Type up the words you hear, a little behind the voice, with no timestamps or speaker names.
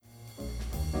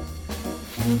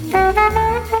Hello,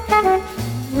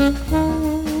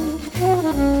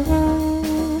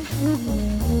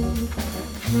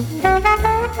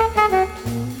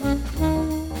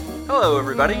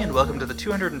 everybody, and welcome to the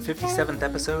 257th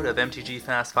episode of MTG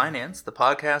Fast Finance, the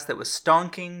podcast that was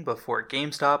stonking before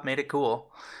GameStop made it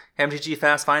cool. MTG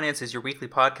Fast Finance is your weekly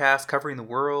podcast covering the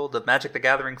world of Magic the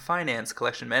Gathering finance,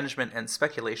 collection management, and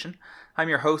speculation. I'm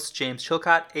your host, James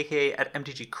Chilcott, aka at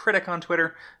MTG Critic on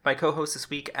Twitter. My co-host this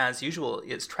week, as usual,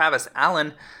 is Travis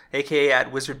Allen, aka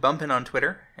at Wizard Bumpin' on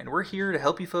Twitter, and we're here to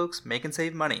help you folks make and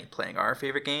save money playing our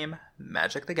favorite game,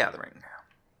 Magic the Gathering.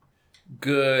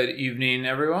 Good evening,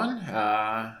 everyone.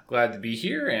 Glad to be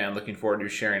here and looking forward to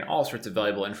sharing all sorts of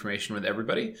valuable information with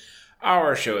everybody.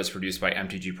 Our show is produced by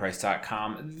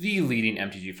MTGprice.com, the leading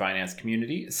MTG finance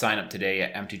community. Sign up today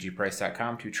at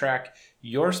MTGprice.com to track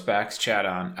your specs, chat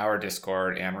on our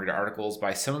Discord, and read articles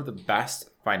by some of the best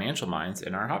financial minds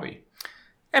in our hobby.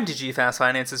 MTG Fast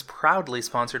Finance is proudly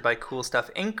sponsored by Cool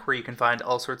Stuff Inc., where you can find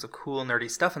all sorts of cool,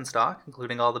 nerdy stuff in stock,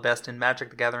 including all the best in Magic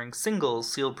the Gathering singles,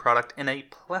 sealed product, and a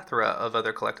plethora of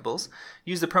other collectibles.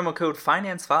 Use the promo code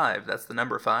FINANCE5, that's the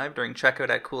number 5, during checkout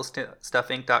at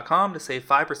CoolStuffInc.com to save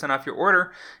 5% off your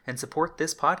order and support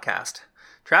this podcast.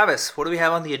 Travis, what do we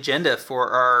have on the agenda for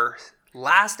our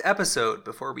last episode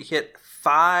before we hit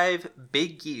 5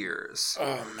 big years?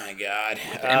 Oh my god.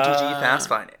 MTG Fast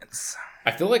Finance. I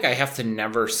feel like I have to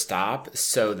never stop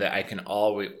so that I can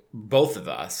always, both of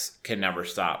us can never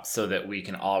stop so that we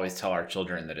can always tell our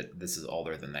children that this is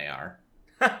older than they are.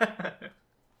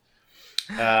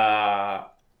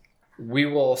 We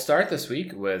will start this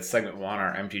week with segment 1,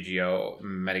 our MTGO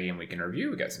Metagame Week in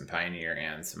Review. We got some Pioneer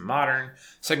and some Modern.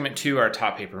 Segment 2, our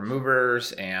top paper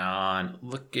movers, and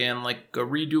looking like a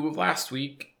redo of last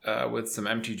week with some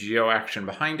MTGO action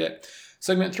behind it.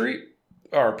 Segment 3,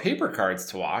 our paper cards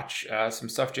to watch. Some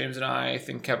stuff James and I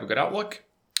think have a good outlook.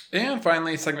 And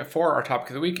finally, segment 4, our topic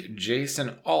of the week,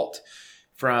 Jason Alt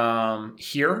from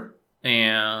here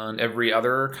and every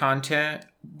other content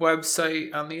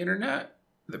website on the internet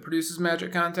that produces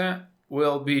Magic content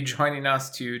will be joining us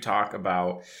to talk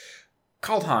about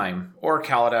Kaldheim or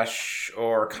Kaladesh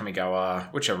or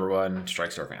Kamigawa, whichever one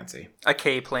strikes our fancy. A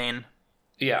K-plane.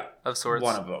 Yeah. Of sorts.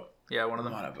 One of them. Yeah, one of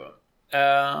them.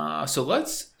 So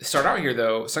let's start out here,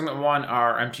 though. Segment 1,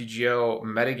 our MTGO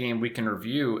Metagame Week in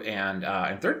Review. And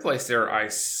in third place there, I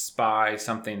spy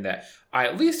something that I,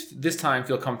 at least this time,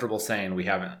 feel comfortable saying we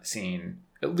haven't seen,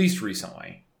 at least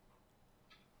recently.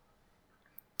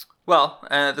 Well,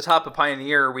 at the top of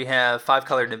Pioneer, we have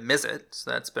 5-color Nimmizit.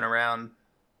 So that's been around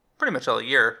pretty much all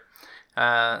year.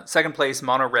 Second place,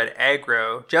 Mono Red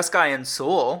Aggro. Jeskai and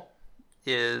Soul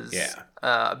is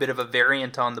a bit of a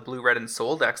variant on the blue, red, and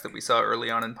soul decks that we saw early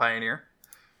on in Pioneer.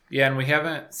 Yeah, and we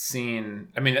haven't seen...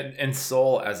 I mean, and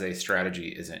Soul as a strategy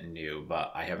isn't new,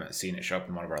 but I haven't seen it show up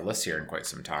in one of our lists here in quite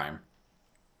some time.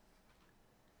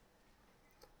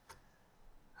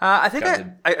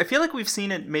 I feel like we've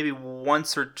seen it maybe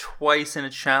once or twice in a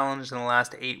challenge in the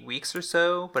last 8 weeks or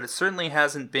so, but it certainly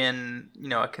hasn't been,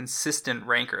 a consistent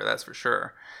ranker, that's for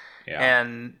sure. Yeah.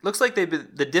 And looks like the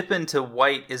dip into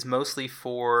white is mostly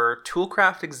for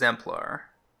Toolcraft Exemplar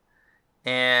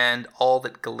and All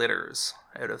That Glitters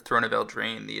out of Throne of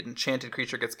Eldraine. The enchanted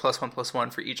creature gets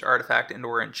 +1/+1 for each artifact and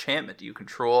or enchantment you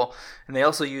control. And they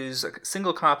also use a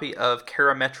single copy of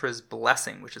Karametra's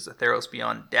Blessing, which is a Theros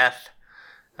Beyond Death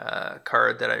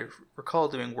card that I recall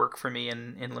doing work for me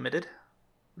in Limited.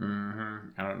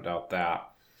 Mm-hmm. I don't doubt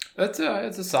that. It's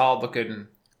a solid looking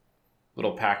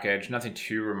little package, nothing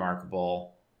too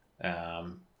remarkable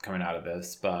coming out of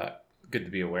this, but good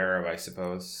to be aware of, I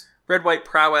suppose. Red-White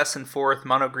Prowess in 4th,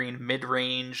 Mono-Green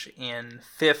Mid-Range in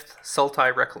 5th,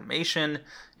 Sultai Reclamation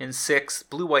in 6th,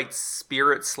 Blue-White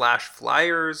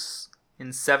Spirit/Flyers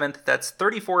in 7th. That's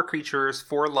 34 creatures,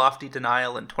 4 Lofty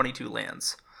Denial, and 22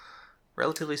 lands.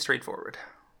 Relatively straightforward.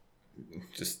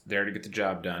 Just there to get the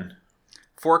job done.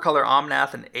 4-color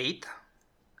Omnath in 8th.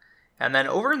 And then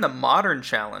over in the Modern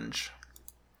Challenge,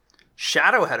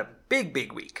 Shadow had a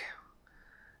big week.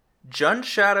 Jund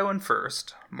Shadow in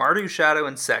 1st, Mardu Shadow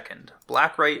in 2nd,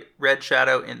 Black Red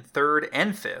Shadow in 3rd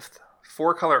and 5th,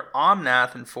 4-color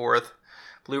Omnath in 4th,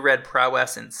 Blue-Red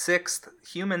Prowess in 6th,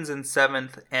 Humans in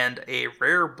 7th, and a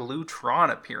rare Blue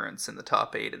Tron appearance in the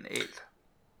top 8 in 8th.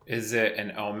 Is it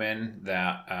an omen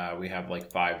that we have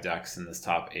like 5 decks in this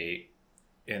top 8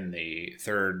 in the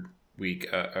third week,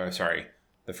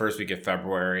 the first week of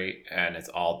February, and it's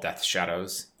all Death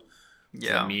Shadows? Does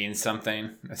that mean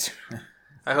something?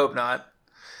 I hope not.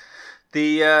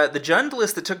 The Jund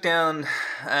list that took down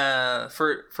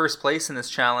for first place in this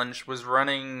challenge was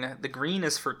running, the green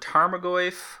is for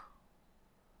Tarmogoyf,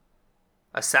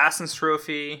 Assassin's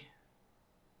Trophy.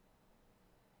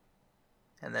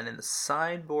 And then in the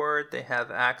sideboard, they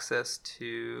have access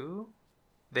to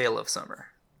Veil of Summer.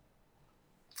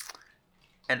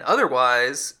 And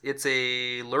otherwise, it's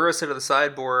a Lura set of the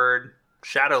sideboard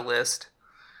shadow list.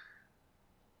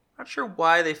 Not sure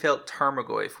why they felt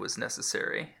Tarmogoyf was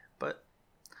necessary, but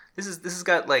this has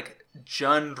got like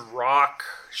Jund Rock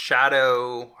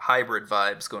Shadow hybrid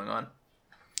vibes going on.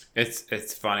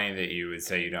 It's funny that you would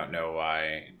say you don't know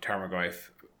why Tarmogoyf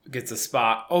gets a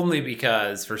spot, only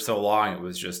because for so long it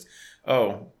was just,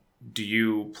 oh, do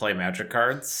you play Magic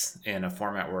cards in a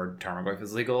format where Tarmogoyf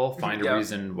is legal? Find a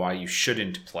reason why you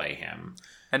shouldn't play him.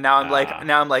 And now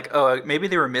I'm like, oh, maybe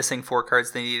they were missing 4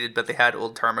 cards they needed, but they had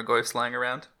old Tarmogoyfs lying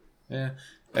around. Yeah,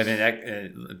 I mean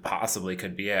that possibly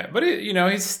could be it, but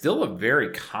he's still a very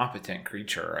competent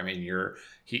creature. I mean,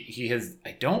 he has.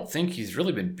 I don't think he's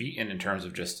really been beaten in terms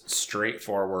of just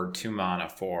straightforward 2 mana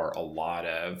for a lot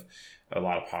of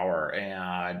power,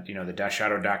 and the Death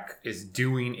Shadow deck is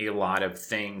doing a lot of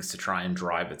things to try and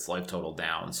drive its life total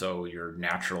down. So you're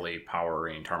naturally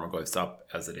powering Tarmogoyfs up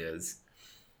as it is.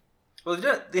 Well,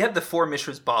 they have the 4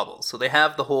 Mishra's Baubles, so they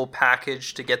have the whole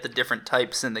package to get the different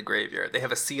types in the graveyard. They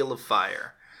have a Seal of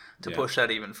Fire to push that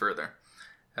even further.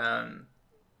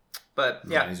 But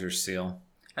yeah, that is your seal.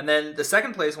 And then the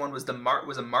second place one was a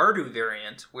Mardu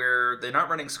variant, where they're not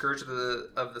running Scourge of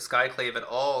the Skyclave at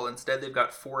all. Instead, they've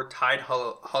got 4 Tide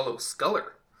Hollow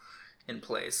Sculler in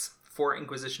place. 4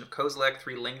 Inquisition of Kozilek,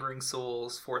 3 Lingering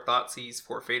Souls, 4 Thoughtseize,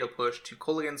 4 Fatal Push, 2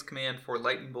 Kolaghan's Command, 4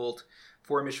 Lightning Bolt,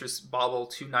 4 Mishra's Bauble,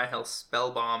 2 Nihil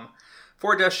Spellbomb,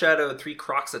 4 Death Shadow, 3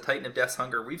 Kroxa, Titan of Death's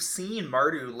Hunger. We've seen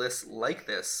Mardu lists like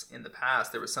this in the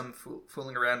past. There was some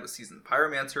fooling around with Seasoned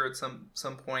Pyromancer at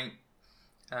some point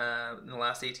in the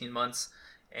last 18 months.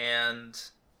 And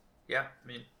yeah, I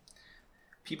mean,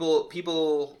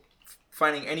 people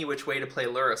finding any which way to play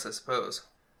Lurrus, I suppose.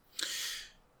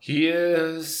 He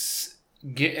is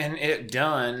getting it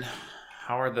done.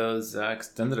 How are those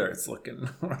extended arts looking?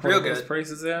 Real good. Those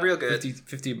prices at? Real good.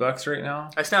 $50 right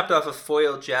now? I snapped off a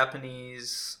foil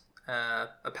Japanese,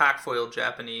 a pack foil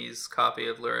Japanese copy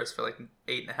of Lurrus for like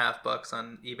 $8.50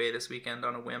 on eBay this weekend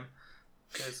on a whim.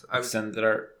 Extended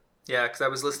art? Yeah, because I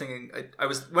was listening. I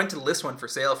went to list one for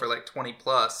sale for like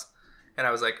 $20+, and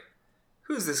I was like,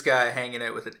 who's this guy hanging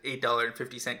out with an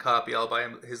 $8.50 copy all by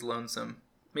his lonesome?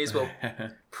 May as well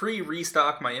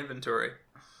pre-restock my inventory.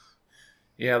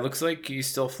 Yeah, it looks like he's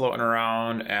still floating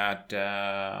around at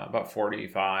about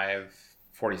 45,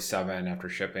 47 after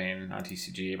shipping on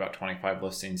TCG, about 25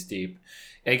 listings deep.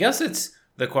 I guess it's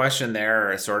the question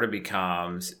there sort of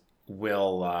becomes,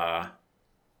 will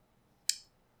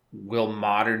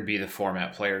Modern be the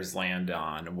format players land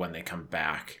on when they come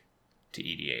back to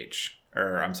EDH?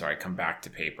 Or, I'm sorry, come back to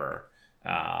paper.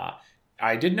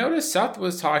 I did notice Seth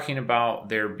was talking about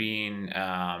there being...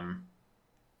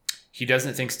 he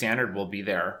doesn't think Standard will be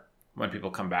there when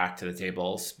people come back to the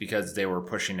tables because they were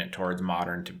pushing it towards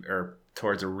Modern or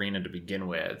towards Arena to begin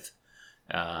with.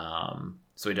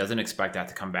 So he doesn't expect that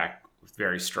to come back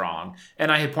very strong.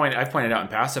 And I've pointed out in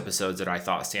past episodes that I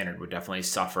thought Standard would definitely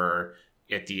suffer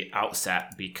at the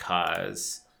outset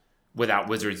because without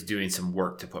Wizards doing some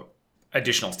work to put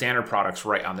additional Standard products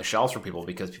right on the shelves for people,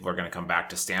 because people are going to come back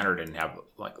to Standard and have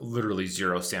like literally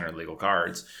 0 Standard legal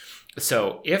cards.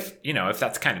 So if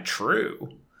that's kind of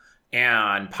true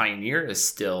and Pioneer is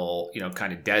still,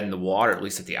 kind of dead in the water, at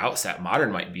least at the outset,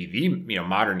 Modern might be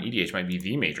Modern EDH might be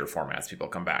the major formats people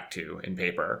come back to in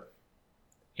paper,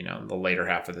 the later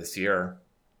half of this year.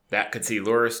 That could see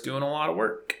Lurrus doing a lot of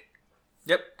work.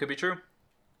 Yep, could be true.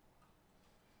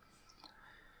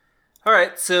 All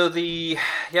right, so the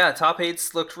top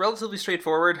 8s looked relatively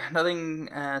straightforward. Nothing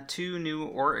too new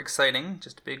or exciting.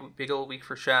 Just a big old week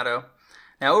for Shadow.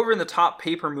 Now, over in the top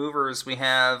paper movers, we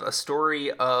have a story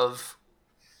of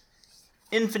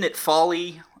infinite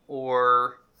folly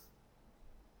or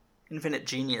infinite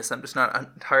genius. I'm just not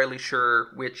entirely sure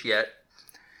which yet.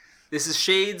 This is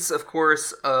shades, of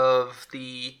course, of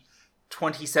the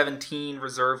 2017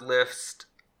 reserve list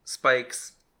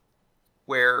spikes,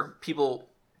 where people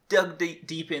dug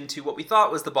deep into what we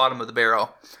thought was the bottom of the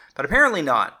barrel. But apparently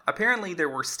not. Apparently there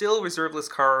were still reserve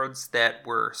list cards that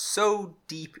were so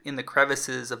deep in the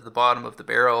crevices of the bottom of the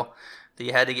barrel that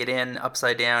you had to get in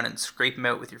upside down and scrape them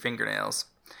out with your fingernails.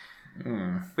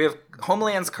 We have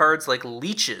Homeland's cards like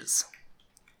Leeches,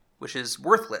 which is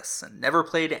worthless and never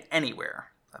played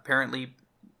anywhere. Apparently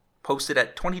posted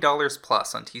at $20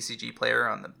 plus on TCG Player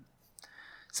on the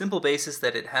simple basis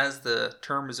that it has the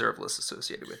term reserve list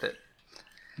associated with it.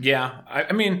 Yeah,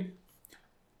 I mean...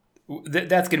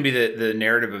 That's going to be the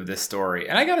narrative of this story.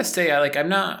 And I got to say, I don't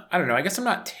know, I guess I'm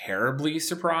not terribly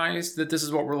surprised that this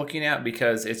is what we're looking at,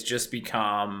 because it's just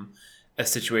become a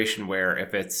situation where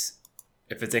if it's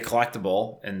a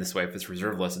collectible in this way, if it's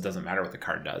reserve list, it doesn't matter what the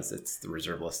card does. It's the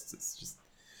reserve list. It's just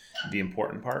the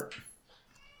important part.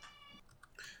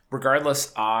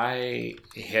 Regardless, I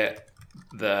hit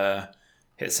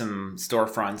some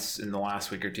storefronts in the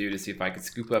last week or two to see if I could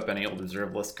scoop up any old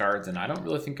reserve list cards, and I don't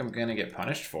really think I'm going to get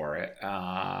punished for it.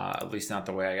 At least not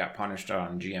the way I got punished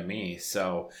on GME.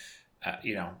 So,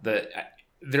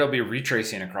 there'll be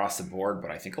retracing across the board,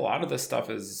 but I think a lot of this stuff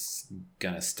is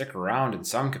going to stick around in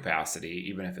some capacity,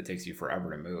 even if it takes you forever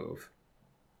to move.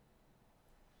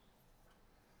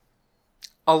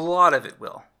 A lot of it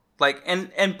will.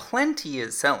 And plenty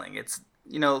is selling. It's,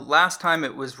 last time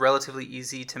it was relatively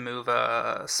easy to move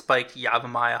a spiked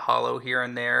Yavimaya Hollow here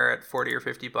and there at $40 or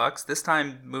 $50. This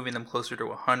time, moving them closer to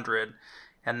 $100,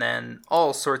 and then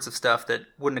all sorts of stuff that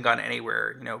wouldn't have gone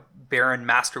anywhere. Baron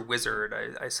Master Wizard.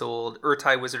 I sold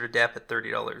Urtai Wizard of Depth at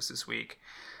 $30 this week.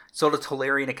 Sold a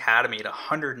Tolarian Academy at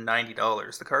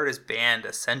 $190. The card is banned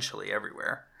essentially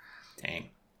everywhere. Dang.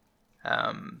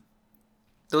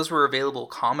 Those were available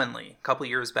commonly a couple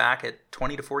years back at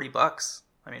 $20 to $40.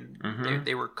 I mean,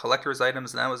 they were collector's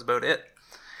items, and that was about it.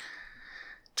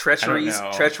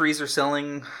 Treacheries are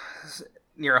selling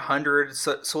near 100.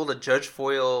 Sold a Judge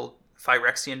Foil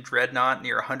Phyrexian Dreadnought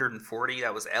near 140.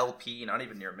 That was LP, not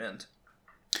even near mint.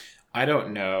 I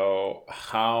don't know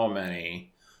how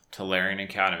many Tolarian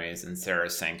Academies and Sarah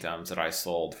Sanctums that I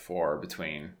sold for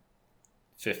between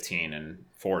 $15 and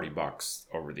 $40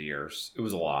 over the years. It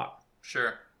was a lot.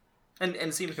 Sure.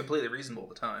 And seemed completely reasonable at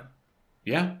the time.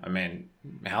 Yeah, I mean,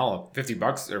 hell,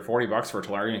 $50 or $40 for a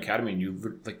Tolarian Academy, and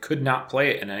you could not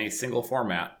play it in any single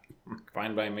format.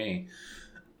 Fine by me.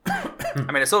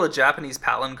 I sold a Japanese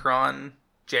Palinchron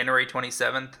January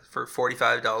 27th for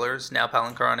 $45. Now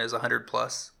Palinchron is 100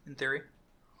 plus in theory.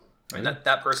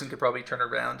 That person could probably turn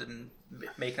around and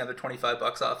make another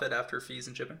 $25 off it after fees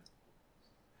and shipping.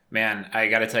 Man, I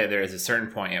got to tell you, there is a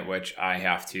certain point at which I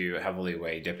have to heavily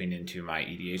weigh dipping into my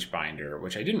EDH binder,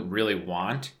 which I didn't really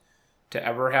want to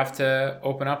ever have to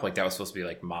open up. That was supposed to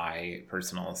be my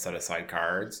personal set aside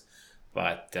cards.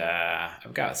 But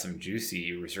I've got some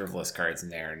juicy reserve list cards in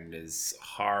there, and it is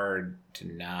hard to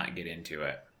not get into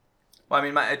it. Well,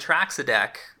 my Atraxa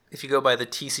deck, if you go by the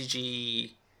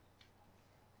TCG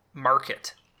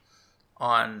market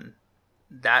on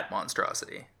that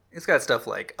monstrosity, it's got stuff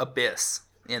like Abyss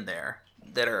in there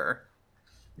that are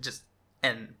just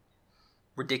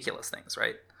ridiculous things,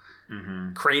 right?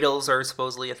 Mm-hmm. Cradles are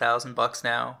supposedly $1,000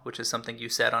 now, which is something you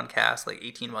said on cast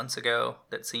 18 months ago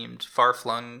that seemed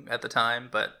far-flung at the time,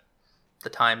 but the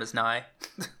time is nigh.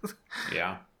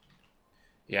 Yeah,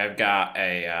 I've got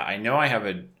I know I have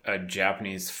a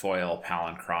Japanese foil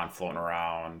Palinchron floating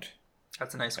around.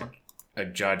 That's a nice one. A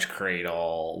Judge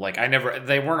Cradle.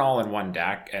 They weren't all in one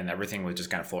deck, and everything was just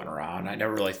kind of floating around. I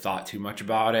never really thought too much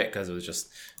about it because it was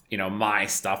just, my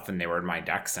stuff, and they were in my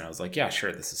decks, and I was like, yeah,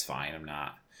 sure, this is fine. I'm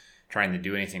not trying to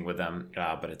do anything with them,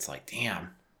 but it's damn,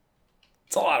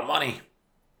 it's a lot of money.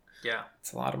 Yeah,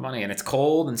 it's a lot of money, and it's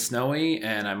cold and snowy,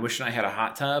 and I'm wishing I had a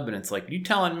hot tub, and it's you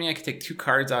telling me I could take 2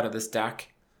 cards out of this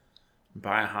deck and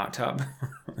buy a hot tub?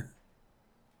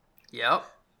 Yep.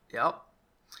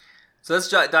 So let's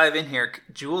dive in here.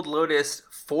 Jeweled Lotus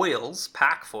foils,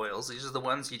 pack foils. These are the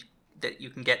ones that you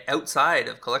can get outside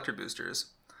of collector boosters.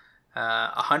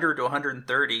 100 to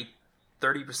 130,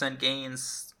 30%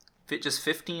 gains. Just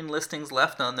 15 listings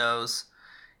left on those.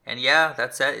 And yeah,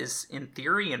 that set is in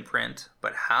theory in print,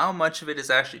 but how much of it is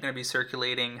actually going to be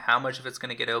circulating, how much of it's going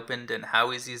to get opened, and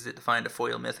how easy is it to find a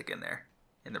foil mythic in there,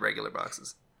 in the regular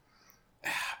boxes?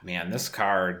 Man, this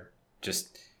card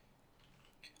just,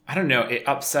 I don't know, it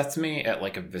upsets me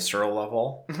at a visceral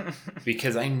level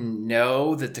because I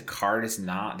know that the card is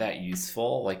not that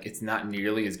useful. It's not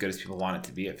nearly as good as people want it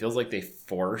to be. It feels like they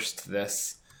forced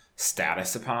this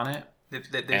status upon it.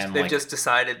 They've just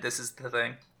decided this is the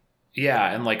thing.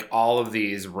 Yeah, and all of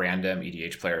these random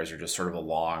EDH players are just sort of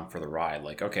along for the ride.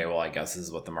 Okay, well, I guess this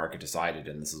is what the market decided,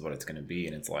 and this is what it's going to be.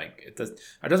 And it's it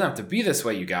doesn't have to be this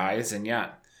way, you guys. And yeah,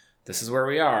 this is where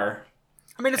we are.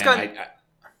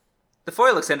 The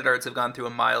foil extended arts have gone through a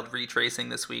mild retracing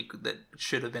this week that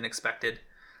should have been expected.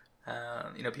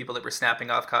 People that were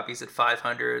snapping off copies at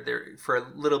 500. There for a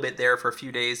little bit there for a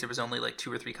few days. There was only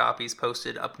 2 or 3 copies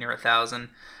posted up near 1,000.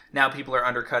 Now people are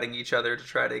undercutting each other to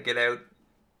try to get out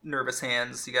nervous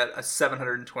hands. You got a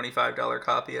 $725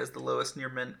 copy as the lowest near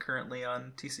mint currently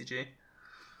on TCG.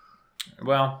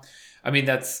 Well,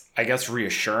 that's, I guess,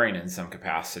 reassuring in some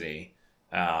capacity.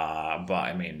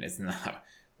 But it's not.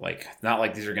 Like, not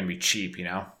like these are going to be cheap, you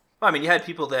know? Well, I mean, you had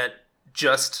people that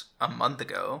just a month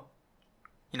ago,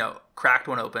 cracked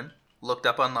one open, looked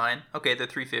up online. Okay, they're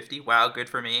 $350. Wow, good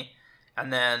for me.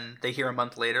 And then they hear a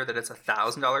month later that it's a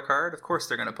 $1,000 card. Of course,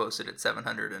 they're going to post it at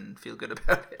 $700 and feel good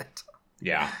about it.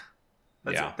 Yeah.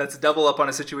 That's double up on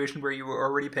a situation where you were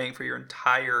already paying for your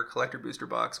entire collector booster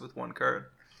box with one card.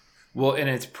 Well, and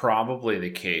it's probably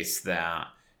the case that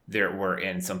we're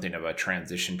in something of a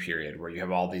transition period where you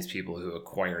have all these people who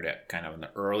acquired it kind of on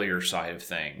the earlier side of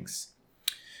things.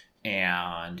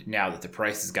 And now that the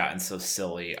price has gotten so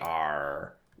silly,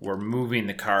 we're moving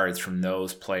the cards from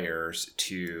those players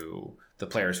to the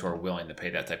players who are willing to pay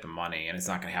that type of money. And it's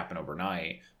not going to happen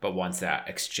overnight. But once that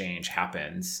exchange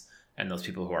happens, and those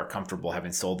people who are comfortable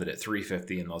having sold it at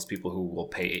 $350 and those people who will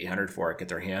pay $800 for it get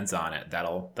their hands on it,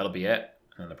 that'll be it.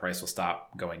 And then the price will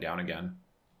stop going down again.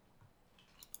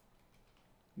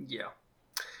 Yeah.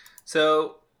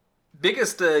 So,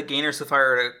 biggest gainer so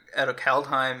far out of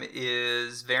Kaldheim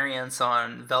is variants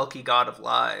on Velki, God of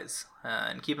Lies.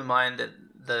 And keep in mind that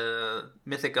the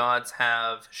Mythic Gods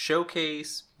have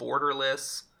Showcase,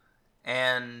 Borderless,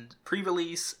 and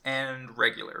pre-release, and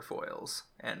regular foils,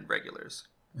 and regulars.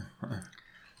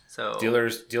 So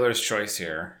dealer's choice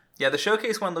here. Yeah, the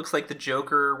Showcase one looks like the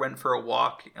Joker went for a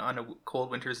walk on a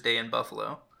cold winter's day in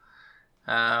Buffalo.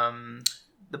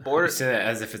 The border. You say that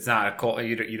as if it's not a cold.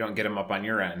 You don't get them up on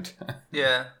your end.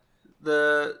 Yeah,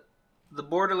 the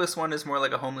Borderless one is more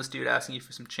like a homeless dude asking you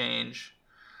for some change.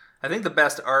 I think the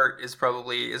best art is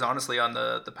honestly on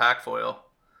the pack foil,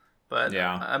 but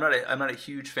yeah, I'm not a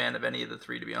huge fan of any of the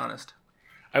three, to be honest.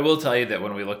 I will tell you that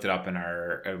when we looked it up when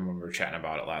we were chatting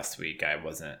about it last week, I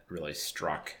wasn't really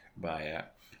struck by it.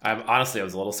 I was a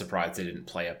little surprised they didn't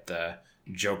play up the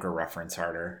Joker reference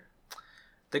harder.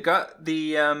 The card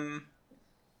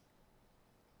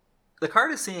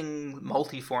is seeing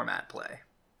multi-format play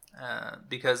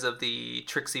because of the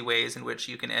tricksy ways in which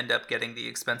you can end up getting the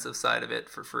expensive side of it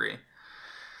for free.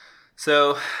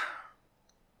 So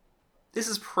this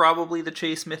is probably the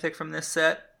Chase Mythic from this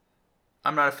set.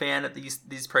 I'm not a fan at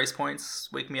these price points.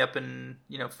 Wake me up in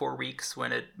 4 weeks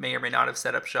when it may or may not have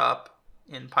set up shop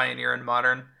in Pioneer and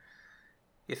Modern.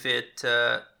 If it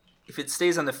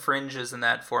stays on the fringes in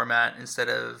that format instead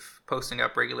of posting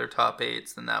up regular top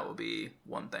 8s, then that will be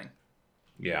one thing.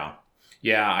 Yeah,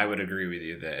 I would agree with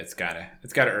you that it's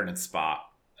gotta earn its spot,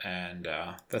 and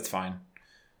that's fine.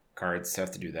 Cards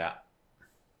have to do that.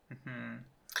 Mm-hmm.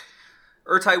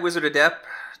 Urtai Wizard Adept,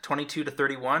 22 to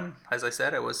 31. As I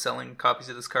said, I was selling copies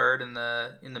of this card in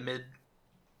the mid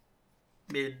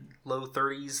low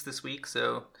 30s this week,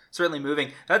 so certainly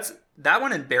moving. That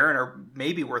one and Baron are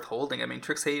maybe worth holding. I mean,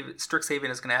 Strixhaven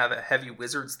is going to have a heavy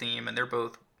Wizards theme, and they're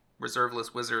both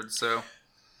reserveless Wizards. So,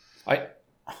 I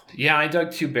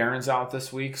dug 2 Barons out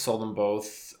this week. Sold them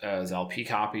both as LP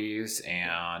copies,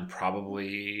 and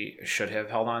probably should have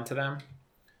held on to them.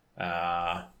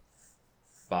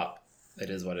 But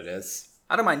it is what it is.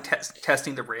 I don't mind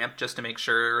testing the ramp just to make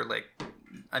sure like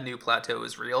a new plateau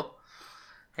is real.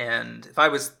 And if I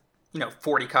was,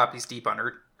 40 copies deep on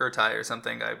Urtai or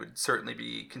something, I would certainly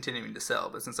be continuing to sell.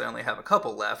 But since I only have a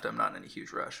couple left, I'm not in a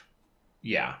huge rush.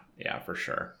 Yeah, for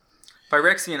sure.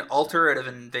 Phyrexian Altar out of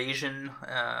Invasion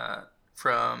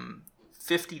from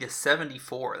 50 to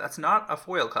 74. That's not a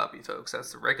foil copy, folks.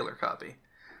 That's the regular copy.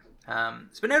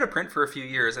 It's been out of print for a few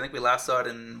years. I think we last saw it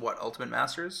in, Ultimate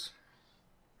Masters?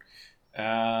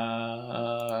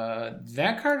 That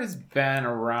card has been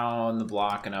around the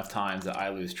block enough times that I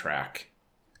lose track.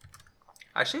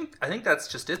 I think that's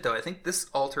just it, though. I think this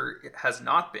altar has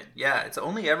not been. Yeah, it's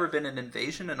only ever been an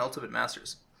Invasion and Ultimate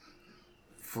Masters.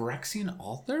 Phyrexian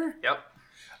Altar? Yep.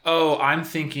 Oh, I'm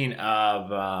thinking of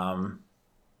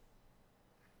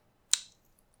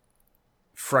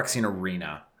Phyrexian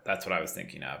Arena. That's what I was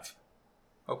thinking of.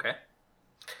 Okay.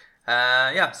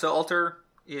 So Altar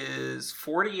is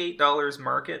 $48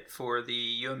 market for the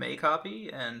UMA copy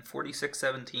and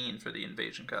 $46.17 for the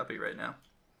Invasion copy right now.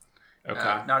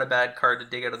 Okay. Not a bad card to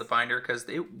dig out of the binder because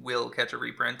it will catch a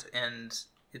reprint, and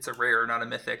it's a rare, not a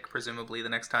mythic, presumably the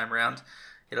next time around.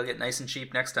 It'll get nice and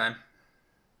cheap next time.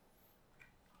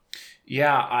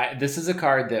 Yeah, this is a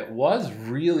card that was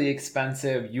really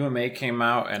expensive. UMA came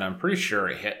out, and I'm pretty sure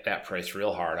it hit that price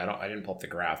real hard. I didn't pull up the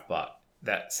graph, but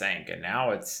that sank, and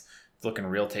now it's looking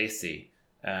real tasty.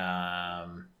 I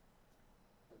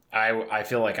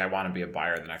feel like I want to be a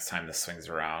buyer the next time this swings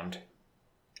around.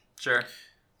 Sure.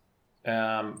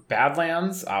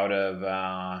 Badlands out of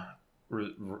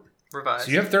Revised.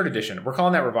 So you have 3rd edition. We're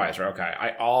calling that revised, right? Okay. I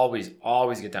always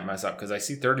get that messed up because I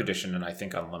see 3rd edition and I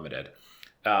think unlimited.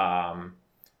 $350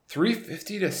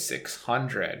 to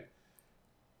 $600.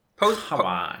 Come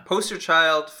on. Poster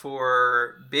child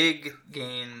for big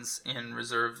gains in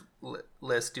reserve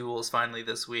list duels finally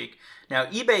this week. Now,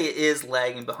 eBay is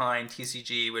lagging behind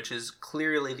TCG, which is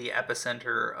clearly the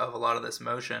epicenter of a lot of this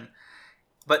motion.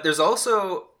 But there's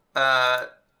also,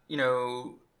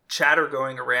 chatter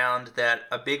going around that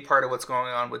a big part of what's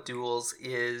going on with duels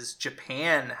is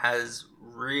Japan has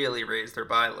really raised their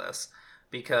buy lists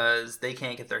because they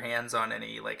can't get their hands on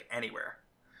any, anywhere.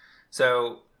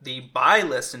 So the buy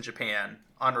list in Japan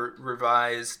on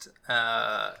revised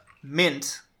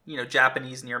mint,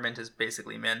 Japanese near mint is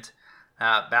basically mint.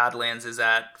 Badlands is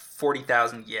at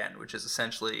 40,000 yen, which is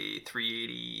essentially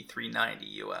 380, 390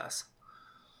 US.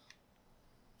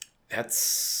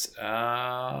 That's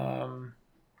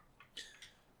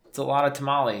it's a lot of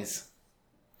tamales.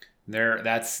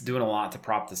 That's doing a lot to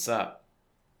prop this up.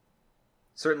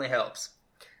 Certainly helps.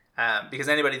 Because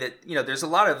anybody that, there's a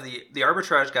lot of the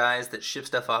arbitrage guys that ship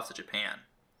stuff off to Japan.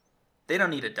 They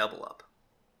don't need a double up.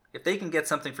 If they can get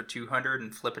something for 200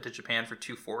 and flip it to Japan for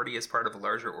 240 as part of a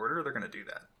larger order, they're going to do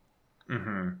that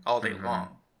all day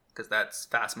long because that's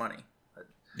fast money.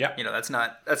 Yeah, that's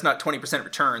not 20%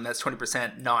 return. That's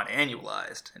 20%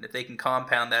 non-annualized. And if they can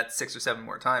compound that 6 or 7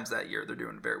 more times that year, they're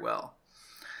doing very well.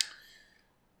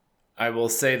 I will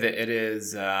say that it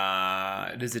is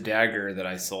a dagger that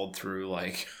I sold through.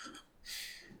 I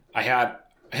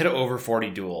hit over 40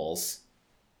 duels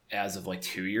as of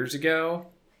 2 years ago,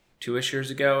 2-ish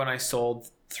years ago, and I sold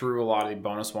through a lot of the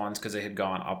bonus ones because they had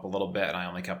gone up a little bit, and I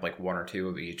only kept 1 or 2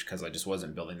 of each because I just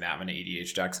wasn't building that many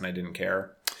EDH decks and I didn't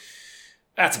care.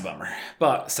 That's a bummer,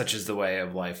 but such is the way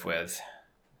of life with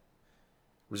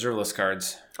reserve list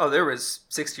cards. Oh, there was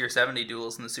 60 or 70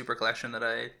 duels in the Super Collection that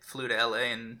I flew to LA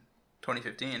in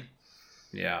 2015.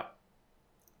 Yeah,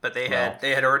 but they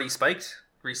had already spiked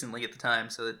recently at the time,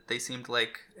 so that they seemed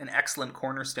like an excellent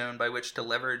cornerstone by which to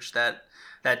leverage that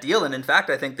deal. And in fact,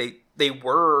 I think they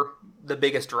were the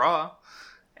biggest draw,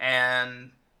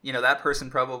 and that person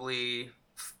probably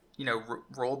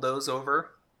rolled those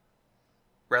over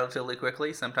relatively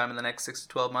quickly sometime in the next 6 to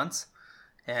 12 months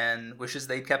and wishes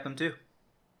they'd kept them too.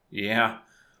 Yeah.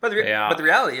 But the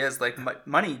reality is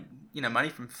money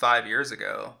from 5 years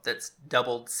ago that's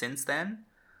doubled since then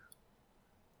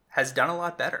has done a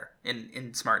lot better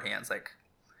in smart hands.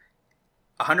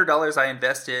 $100 I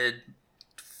invested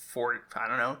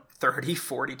 30,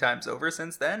 40 times over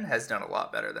since then has done a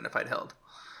lot better than if I'd held.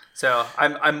 So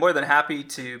I'm more than happy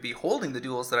to be holding the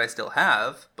duels that I still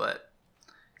have, but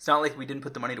it's not like we didn't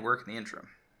put the money to work in the interim.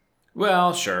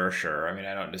 Well, sure. I mean,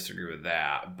 I don't disagree with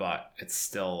that, but it's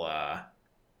still,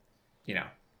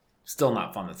 still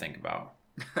not fun to think about.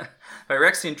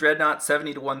 Phyrexian Dreadnought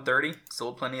 70 to 130.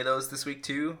 Sold plenty of those this week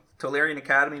too. Tolarian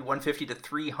Academy 150 to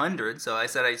 300. So I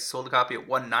said I sold a copy at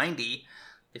 190.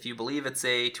 If you believe it's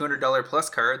a $200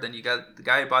 plus card, then you got the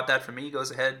guy who bought that from me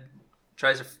goes ahead,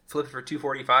 tries to flip it for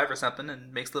 245 or something,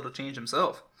 and makes a little change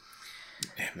himself.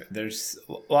 There's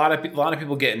a lot of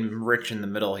people getting rich in the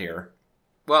middle here.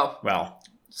 Well,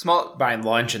 small buying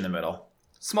lunch in the middle.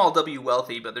 Small W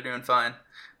wealthy, but they're doing fine.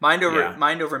 Mind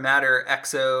over Matter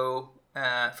EXO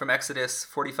from Exodus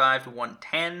 45 to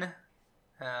 110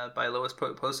 by lowest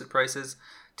posted prices.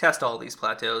 Test all these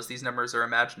plateaus. These numbers are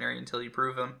imaginary until you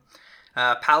prove them.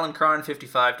 Palancron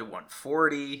 55 to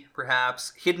 140,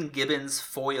 perhaps. Hidden Gibbons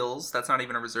foils. That's not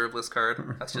even a reserve list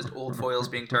card. That's just old foils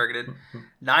being targeted.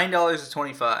 $9 to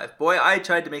 25. Boy, I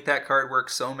tried to make that card work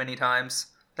so many times.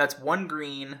 That's 1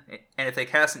 green, and if they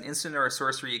cast an instant or a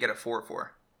sorcery, you get a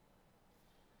 4/4.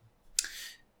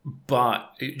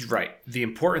 But, right, the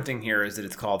important thing here is that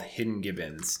it's called Hidden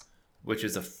Gibbons, which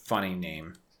is a funny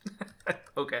name.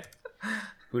 Okay.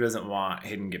 Who doesn't want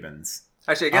Hidden Gibbons?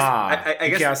 Actually, I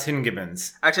guess cast Hidden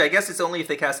Gibbons. Actually, I guess it's only if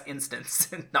they cast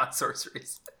instants and not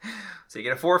sorceries. So you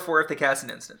get a 4/4 if they cast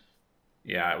an instant.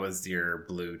 Yeah, it was your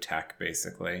blue tech,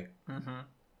 basically. Mm-hmm.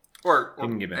 Or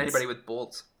anybody with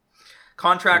bolts.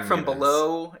 Contract from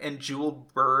Below and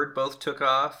Jeweled Bird both took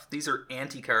off. These are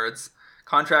anti-cards.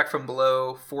 Contract from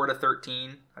Below 4 to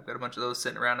 13. I've got a bunch of those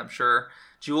sitting around, I'm sure.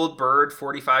 Jeweled Bird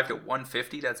 45 to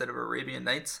 150. That's out of Arabian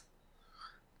Nights.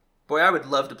 Boy, I would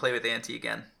love to play with Anti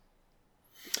again.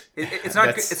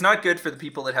 It's not good for the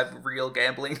people that have real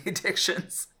gambling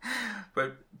addictions,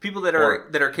 but people that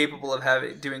are capable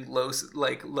of doing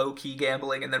low key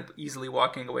gambling and then easily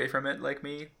walking away from it, like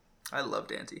me. I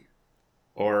loved Anti.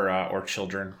 Or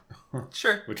children.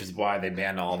 Sure. Which is why they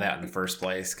banned all that in the first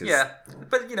place. Yeah,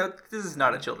 but this is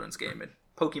not a children's game.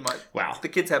 Pokemon. Wow. The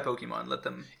kids have Pokemon. Let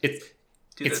them.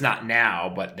 It's not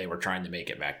now, but they were trying to make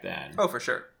it back then. Oh, for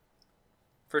sure.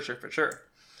 For sure.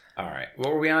 All right.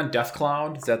 What were we on? Death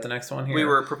Cloud? Is that the next one here? We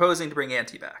were proposing to bring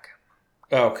Anti back.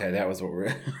 Okay, that was what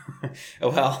we're...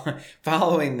 Well,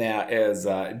 following that is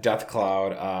Death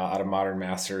Cloud out of Modern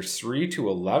Masters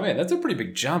 3-11. That's a pretty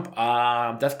big jump.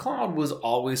 Death Cloud was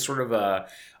always sort of a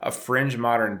fringe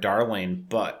Modern darling,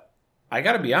 but I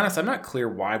gotta be honest, I'm not clear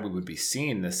why we would be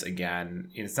seeing this again.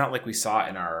 It's not like we saw it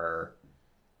in our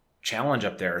challenge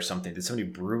up there or something. Did somebody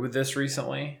brew this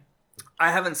recently?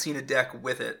 I haven't seen a deck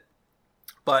with it,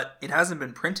 but it hasn't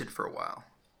been printed for a while.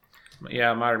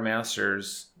 Yeah, Modern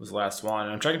Masters was the last one.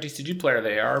 I'm checking TCG Player.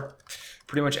 They are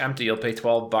pretty much empty. You'll pay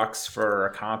 $12 for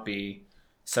a copy,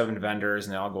 7 vendors,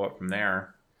 and they all go up from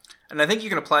there. And I think you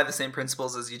can apply the same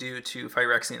principles as you do to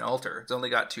Phyrexian Altar. It's only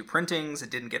got 2 printings.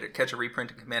 It didn't catch a reprint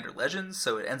in Commander Legends,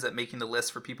 so it ends up making the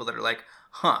list for people that are like,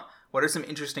 what are some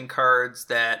interesting cards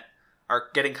that are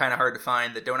getting kind of hard to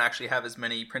find that don't actually have as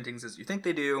many printings as you think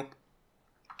they do?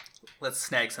 Let's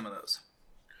snag some of those.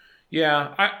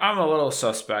 Yeah, I'm a little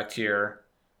suspect here,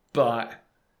 but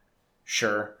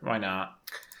sure, why not?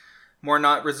 More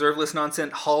not reserve list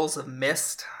nonsense. Halls of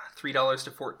Mist, $3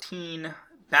 to $14.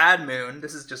 Bad Moon,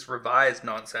 this is just revised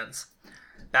nonsense.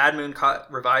 Bad Moon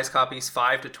revised copies,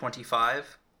 $5 to $25.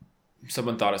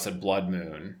 Someone thought it said Blood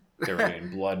Moon. They were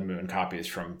getting Blood Moon copies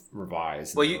from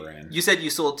revised. Well, you said you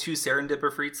sold 2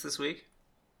 Serendipper Freets this week?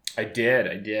 I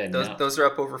did. Those are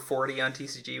up over 40 on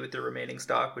TCG with the remaining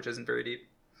stock, which isn't very deep.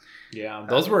 Yeah,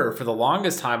 those were for the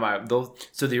longest time.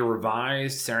 So the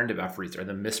revised Serendipity Freets are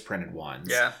the misprinted ones.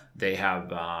 Yeah, they have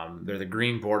they're the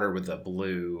green border with the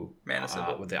blue mana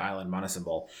symbol with the island mana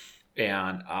symbol,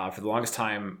 and for the longest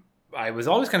time, I was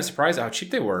always kind of surprised at how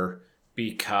cheap they were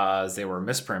because they were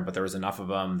misprint, but there was enough of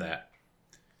them that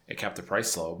it kept the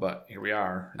price low. But here we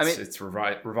are. It's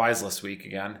revised list week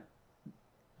again.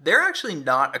 They're actually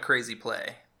not a crazy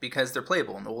play because they're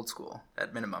playable in the old school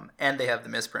at minimum, and they have the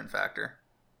misprint factor.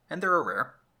 And they're a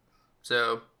rare.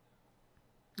 So,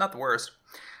 not the worst.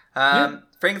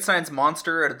 Frankenstein's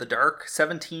Monster Out of the Dark,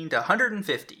 17 to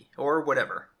 150, or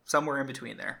whatever. Somewhere in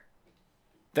between there.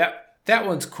 That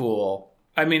one's cool.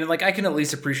 I mean, like, I can at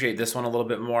least appreciate this one a little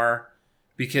bit more,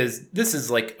 because this is,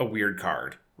 like, a weird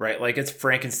card, right? Like, it's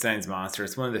Frankenstein's Monster.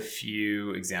 It's one of the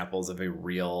few examples of a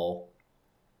real...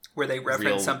 Where they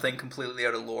reference something completely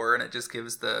out of lore, and it just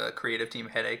gives the creative team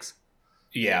headaches.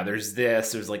 Yeah, there's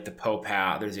like the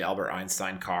Popat, there's the Albert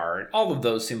Einstein card. All of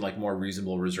those seem like more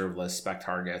reasonable reserve list spec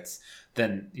targets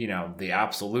than, the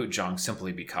absolute junk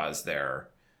simply because they're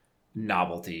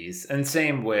novelties. And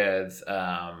same with,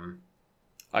 I'm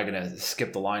going to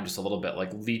skip the line just a little bit,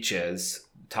 like Leeches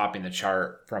topping the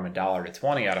chart from $1 to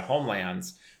 $20 out of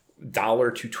Homelands,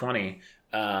 $1 to $20.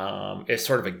 It's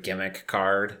sort of a gimmick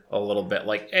card a little bit.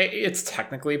 Like, it's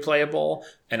technically playable,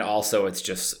 and also it's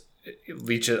just...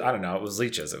 Leeches, I don't know, it was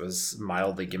Leeches. It was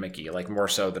mildly gimmicky, like more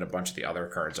so than a bunch of the other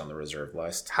cards on the reserve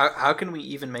list. How can we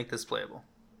even make this playable?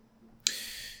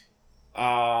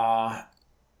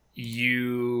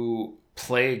 You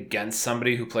play against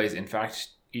somebody who plays Infect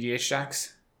EDH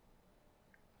decks.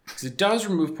 Because it does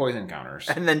remove poison counters.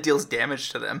 And then deals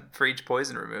damage to them for each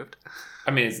poison removed.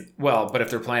 I mean, but if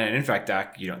they're playing an Infect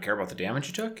deck, you don't care about the damage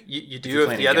you took? You do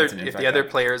if the other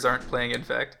players aren't playing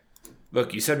Infect.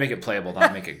 Look, you said make it playable,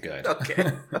 not make it good.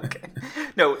 Okay.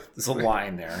 No. There's a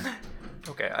line there.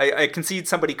 Okay, I concede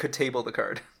somebody could table the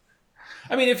card.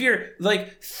 I mean, if you're,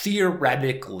 like,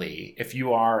 theoretically, if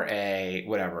you are a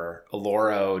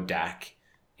Loro deck,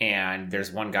 and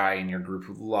there's one guy in your group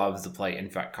who loves to play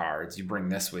Infect cards, you bring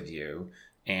this with you,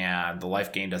 and the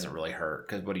life gain doesn't really hurt,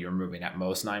 because what are you removing? At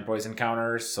most 9 poison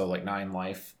counters, so, like, 9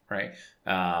 life, right?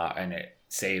 And it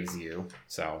saves you,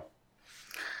 so...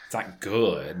 It's not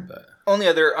good, but... Only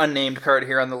other unnamed card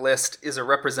here on the list is a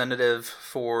representative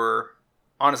for,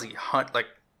 honestly, like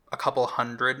a couple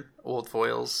hundred old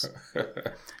foils.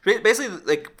 Basically,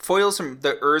 like, foils from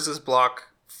the Urza's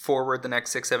block forward the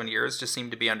next 6-7 years just seem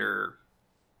to be under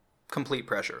complete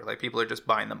pressure. Like, people are just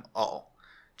buying them all.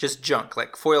 Just junk,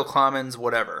 like foil commons,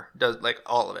 whatever. Does, like,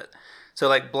 all of it. So,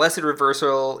 like, Blessed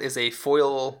Reversal is a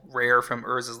foil rare from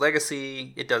Urza's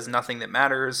Legacy. It does nothing that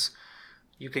matters.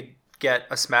 You could get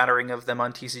a smattering of them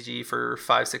on TCG for $5,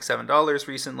 $6, $7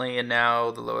 recently, and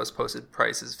now the lowest posted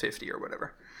price is $50 or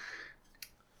whatever.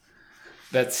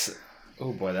 That's,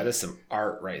 oh boy, that is some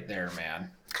art right there, man.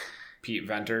 Pete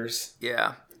Venters.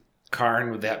 Yeah.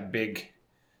 Karn with that big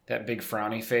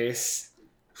frowny face.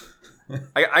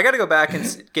 I got to go back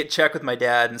and check with my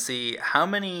dad and see how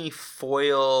many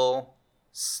foil,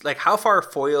 like how far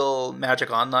foil Magic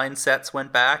Online sets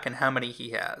went back and how many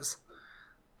he has.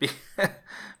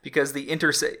 Because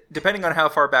depending on how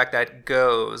far back that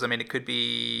goes, I mean, it could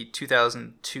be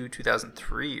 2002,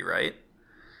 2003, right?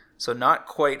 So not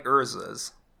quite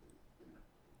Urza's.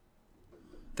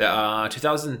 The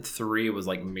 2003 was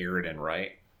like Mirrodin,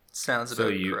 right? Sounds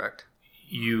about correct.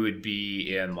 You would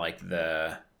be in like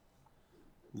the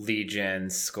Legion,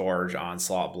 Scourge,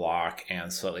 Onslaught block,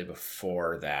 and slightly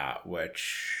before that,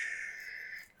 which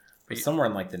was somewhere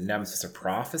in like the Nemesis of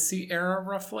Prophecy era,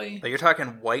 roughly. But you're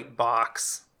talking white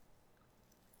box,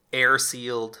 air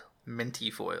sealed, minty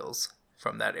foils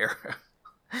from that era.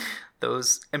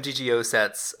 Those MTGO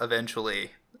sets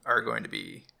eventually are going to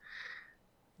be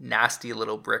nasty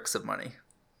little bricks of money.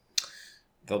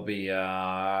 They'll be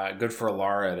good for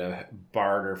Lara to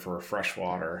barter for fresh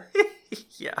water.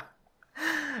 Yeah.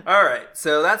 All right,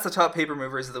 so that's the top paper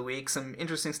movers of the week. Some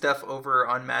interesting stuff over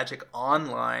on Magic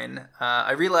Online.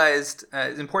 I realized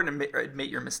it's important to admit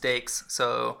your mistakes.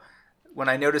 So when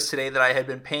I noticed today that I had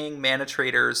been paying Mana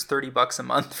Traders $30 a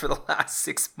month for the last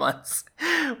 6 months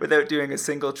without doing a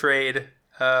single trade,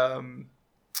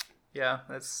 yeah,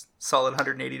 that's solid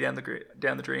 180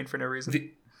 down the drain for no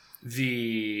reason.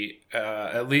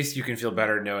 At least you can feel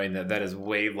better knowing that is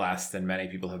way less than many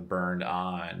people have burned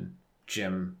on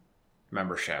gym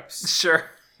memberships. Sure.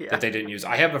 Yeah. That they didn't use.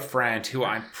 I have a friend who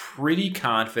I'm pretty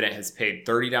confident has paid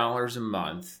 $30 a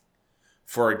month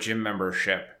for a gym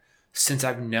membership since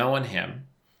I've known him,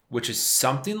 which is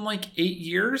something like 8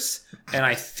 years, and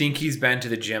I think he's been to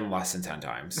the gym less than 10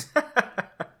 times.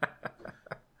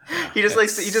 He just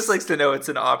likes to know it's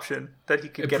an option that he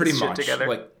can get his shit together.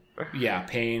 Like, yeah,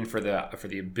 paying for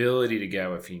the ability to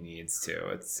go if he needs to.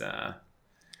 It's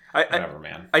whatever,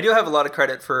 man. I do have a lot of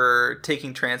credit for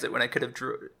taking transit when I could have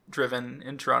driven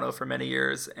in Toronto for many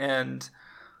years, and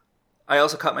I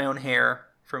also cut my own hair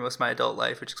for most of my adult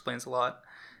life, which explains a lot.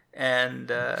 And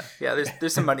yeah,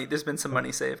 there's some money. There's been some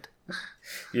money saved.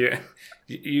 You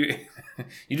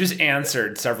just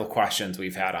answered several questions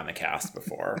we've had on the cast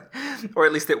before, or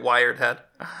at least that Wired had.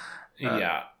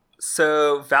 Yeah.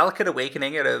 So Valakut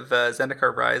Awakening out of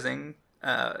Zendikar Rising,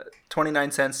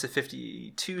 29 cents to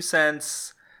 52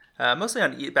 cents, mostly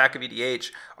on back of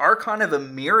EDH. Archon of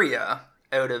Emeria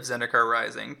out of Zendikar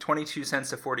Rising, 22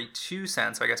 cents to 42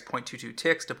 cents, so I guess 0.22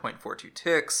 ticks to 0.42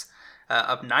 ticks,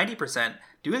 up 90%,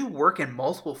 doing work in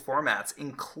multiple formats,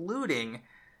 including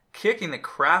kicking the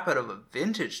crap out of a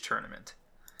Vintage tournament.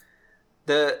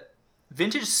 The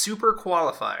Vintage Super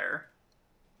Qualifier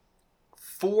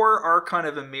for Archon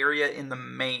of Emeria in the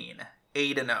main,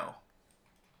 8-0.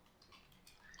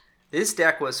 This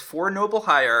deck was 4 Noble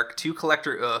Hierarch, 2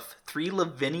 Collector Oof, 3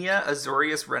 Lavinia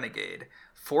Azorius Renegade,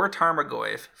 4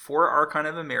 Tarmogoyf, 4 Archon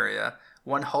of Emeria,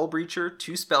 1 Hull Breacher,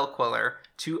 2 Spell Queller,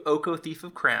 2 Oko Thief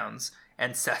of Crowns,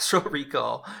 Ancestral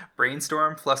Recall,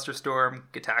 Brainstorm, Flusterstorm,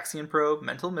 Gitaxian Probe,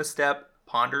 Mental Misstep,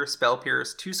 Ponder, Spell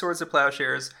Pierce, 2 Swords of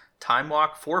Plowshares, Time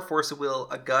Walk, 4 Force of Will,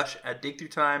 a Gush, a Dig Through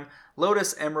Time,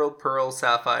 Lotus, Emerald, Pearl,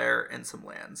 Sapphire, and some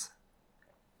lands.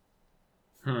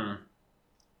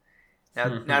 Now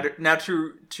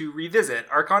to revisit,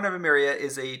 Archon of Emeria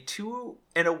is a 2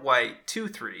 and a white,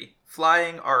 2/3,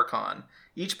 flying Archon.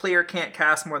 Each player can't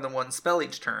cast more than 1 spell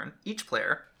each turn, each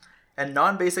player, and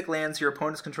non-basic lands your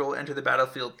opponents control enter the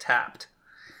battlefield tapped.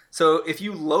 So if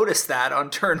you Lotus that on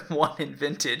turn 1 in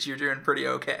Vintage, you're doing pretty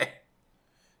okay.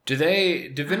 Do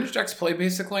Vintage decks play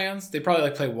basic lands? They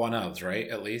probably play one-ofs, right?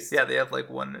 At least? Yeah, they have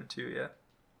 1 and 2, yeah.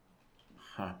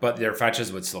 Huh. But their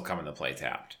fetches would still come into play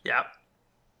tapped. Yeah.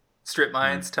 Strip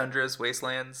mines, tundras,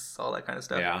 wastelands, all that kind of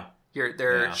stuff. Yeah.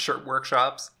 Their shirt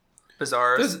workshops,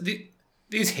 bazaars.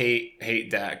 These hate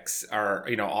decks are,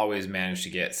 always manage to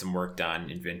get some work done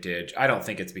in Vintage. I don't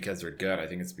think it's because they're good. I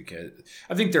think it's because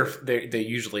they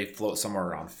usually float somewhere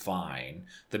around fine.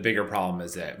 The bigger problem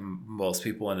is that most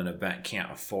people in an event can't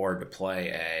afford to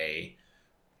play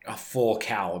a full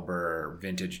caliber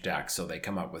Vintage deck, so they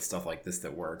come up with stuff like this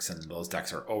that works, and those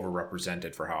decks are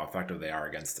overrepresented for how effective they are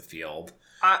against the field.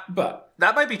 But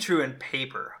that might be true in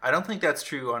paper. I don't think that's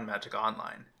true on Magic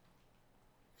Online.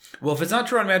 Well, if it's not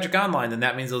true on Magic Online, then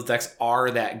that means those decks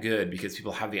are that good because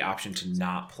people have the option to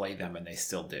not play them, and they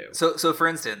still do. So for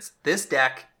instance, this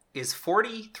deck is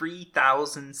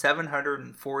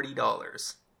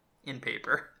 $43,740 in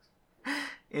paper.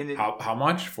 How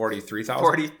much? 43,000?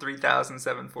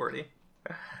 43,740.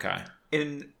 Okay.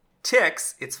 In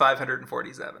ticks, it's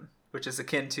 547, which is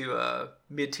akin to a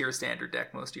mid-tier standard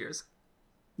deck most years.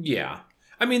 Yeah.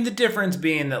 I mean, the difference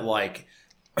being that,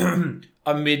 a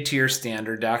mid-tier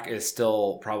standard deck is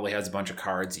still probably has a bunch of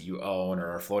cards that you own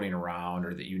or are floating around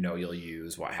or that you'll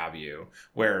use, what have you.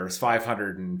 Whereas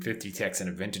 550 ticks in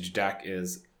a Vintage deck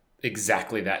is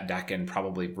exactly that deck and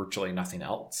probably virtually nothing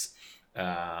else.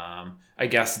 I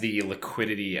guess the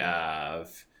liquidity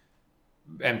of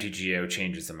MTGO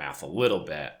changes the math a little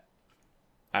bit.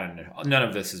 I don't know. None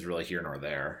of this is really here nor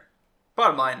there.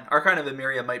 Bottom line, Archon of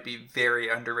Emeria might be very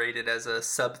underrated as a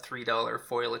sub $3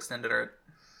 foil extended art.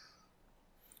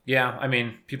 Yeah, I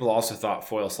mean, people also thought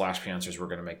foil Slash Panzers were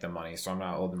going to make them money, so I'm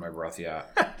not holding my breath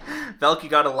yet. Valky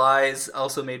God of Lies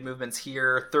also made movements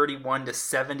here, 31 to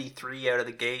 73 out of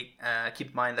the gate. Keep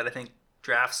in mind that I think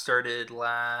draft started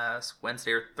last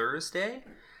Wednesday or Thursday.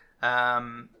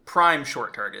 Prime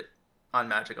short target on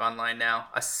Magic Online now.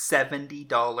 A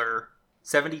 $70,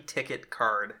 70 ticket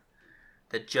card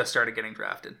that just started getting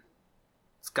drafted.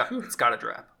 It's got to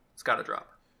drop. It's got to drop.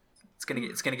 It's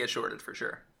gonna get shorted for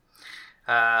sure.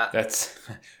 That's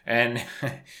and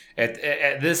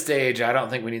at this stage, I don't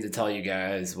think we need to tell you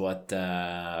guys what's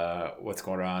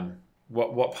going on.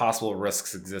 What possible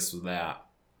risks exist with that?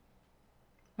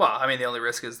 Well, I mean, the only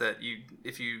risk is that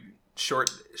if you short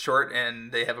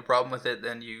and they have a problem with it,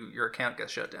 then your account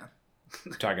gets shut down.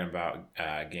 Talking about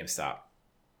GameStop.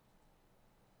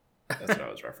 That's what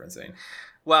I was referencing.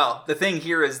 Well, the thing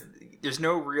here is there's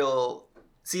no real...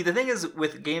 See, the thing is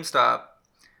with GameStop,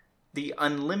 the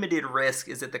unlimited risk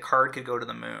is that the card could go to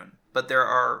the moon. But there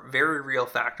are very real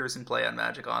factors in play on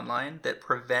Magic Online that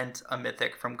prevent a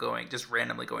Mythic from just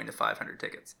randomly going to 500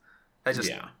 tickets. That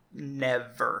just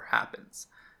never happens.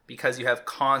 Because you have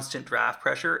constant draft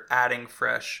pressure adding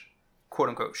fresh,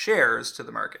 quote-unquote, shares to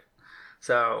the market.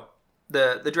 So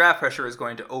the draft pressure is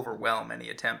going to overwhelm any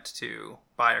attempt to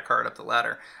buy a card up the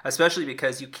ladder, especially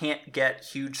because you can't get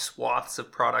huge swaths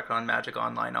of product on Magic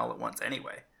Online all at once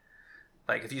anyway.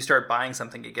 Like, if you start buying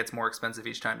something, it gets more expensive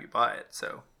each time you buy it.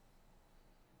 So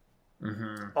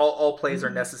all plays are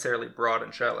necessarily broad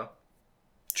and shallow.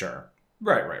 Sure.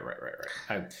 Right.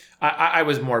 I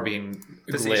was more being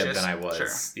facetious glib than I was.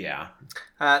 Sure. Yeah.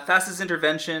 Fastest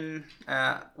intervention,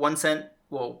 1 cent,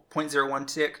 0.01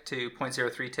 tick to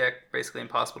 0.03 tick. Basically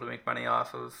impossible to make money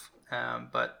off of,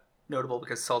 but notable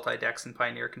because Sultai decks and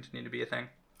Pioneer continue to be a thing.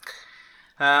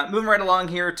 Moving right along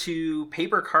here to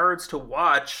paper cards to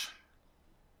watch.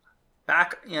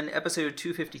 Back in episode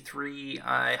 253,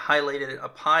 I highlighted a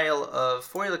pile of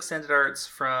foil extended arts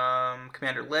from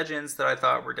Commander Legends that I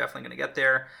thought were definitely going to get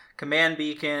there. Command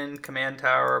Beacon, Command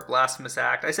Tower, Blasphemous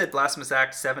Act. I said Blasphemous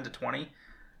Act 7 to 20.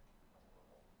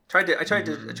 I tried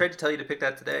to tell you to pick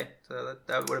that today, so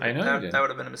that would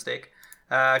have been a mistake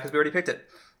because we already picked it.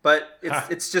 But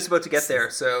it's just about to get there,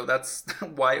 so that's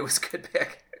why it was a good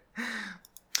pick.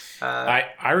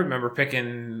 I remember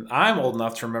picking. I'm old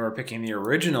enough to remember picking the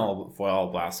original foil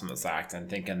Blasphemous Act and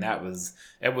thinking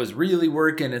it was really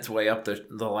working its way up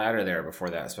the ladder there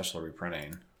before that special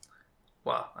reprinting.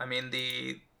 Well, I mean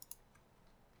the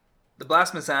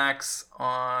Blasphemous Acts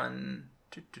on.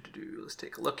 Let's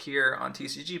take a look here on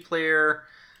TCG Player.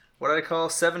 What did I call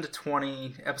 7 to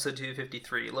 20? Episode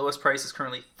 253. Lowest price is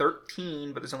currently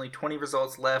 13, but there's only 20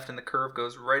 results left, and the curve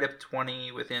goes right up to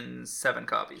 20 within 7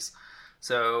 copies.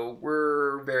 So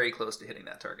we're very close to hitting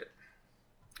that target.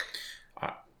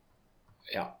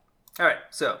 Yeah. All right,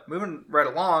 so moving right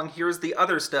along, here's the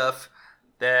other stuff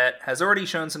that has already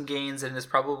shown some gains and is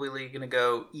probably going to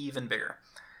go even bigger.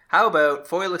 How about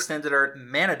foil extended art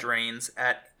mana drains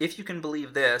at, if you can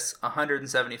believe this,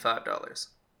 $175?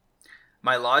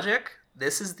 My logic,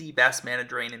 this is the best mana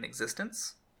drain in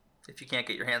existence, if you can't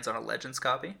get your hands on a Legends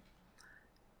copy.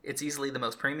 It's easily the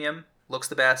most premium, looks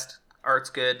the best, art's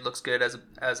good, looks good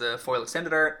as a foil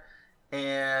extended art,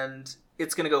 and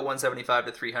it's going to go 175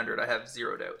 to 300. I have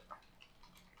zero doubt.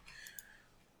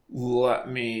 Let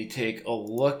me take a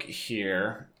look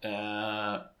here.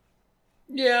 Yeah,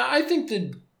 I think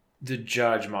the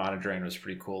Judge Mana Drain was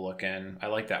pretty cool looking. I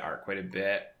like that art quite a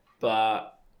bit,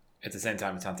 but at the same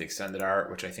time, it's not the extended art,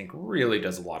 which I think really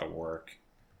does a lot of work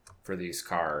for these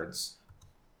cards.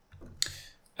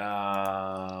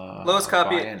 Lowest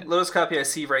copy I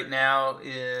see right now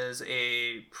is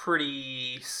a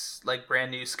pretty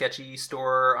brand new sketchy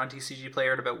store on TCG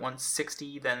Player at about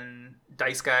 160. Then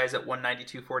Dice Guys at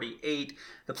 192.48.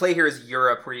 The play here is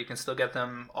Europe, where you can still get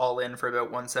them all in for about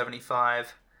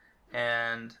 175,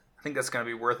 and I think that's going to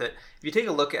be worth it. If you take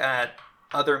a look at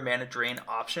other mana drain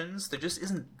options, there just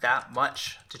isn't that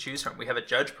much to choose from. We have a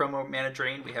Judge promo mana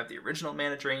drain. We have the original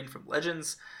mana drain from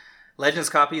Legends. Legends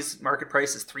copies market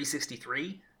price is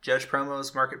 $363. Judge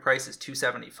promos market price is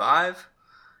 $275.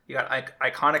 You got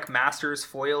Iconic Masters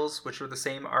foils, which are the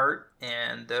same art,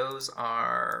 and those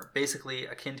are basically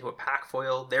akin to a pack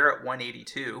foil. They're at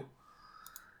 $182.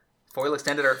 Foil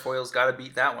extended art foils got to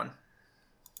beat that one.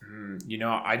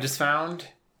 I just found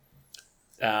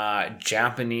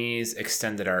Japanese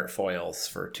extended art foils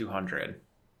for $200.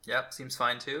 Yep, seems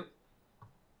fine too.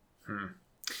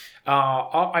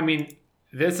 I mean,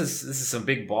 this is some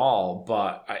big ball,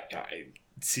 but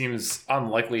seems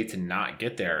unlikely to not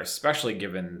get there, especially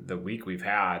given the week we've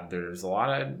had. There's a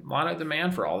lot of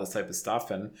demand for all this type of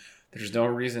stuff, and there's no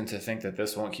reason to think that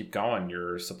this won't keep going.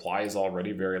 Your supply is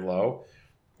already very low.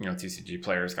 TCG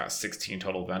Player's got 16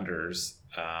 total vendors.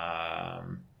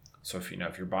 So if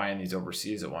you're buying these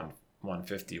overseas at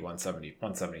 150, 170,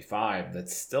 175, that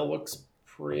still looks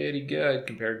pretty good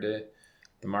compared to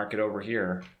the market over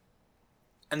here.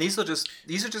 And these are just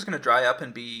going to dry up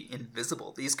and be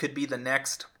invisible. These could be the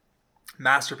next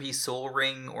Masterpiece, Sol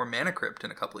Ring, or Mana Crypt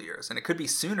in a couple of years, and it could be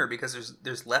sooner because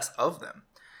there's less of them.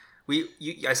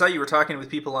 I saw you were talking with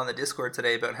people on the Discord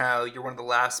today about how you're one of the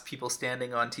last people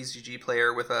standing on TCG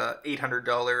Player with a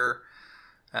 $800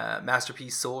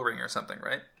 Masterpiece Sol Ring or something,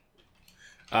 right?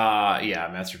 Yeah,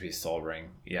 Masterpiece Sol Ring.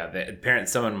 Yeah,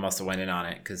 someone must have went in on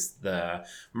it because the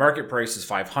market price is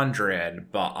 $500,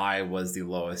 but I was the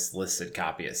lowest listed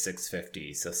copy at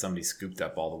 $650. So somebody scooped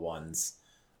up all the ones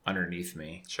underneath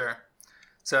me. Sure.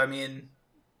 So I mean,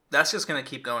 that's just going to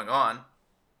keep going on.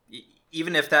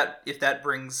 Even if that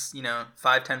brings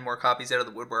 5-10 more copies out of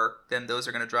the woodwork, then those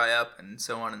are going to dry up and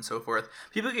so on and so forth.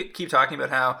 People keep talking about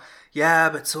how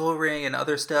but Sol Ring and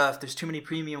other stuff, there's too many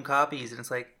premium copies, and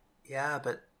it's like. Yeah,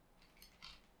 but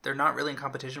they're not really in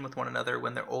competition with one another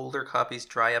when their older copies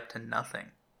dry up to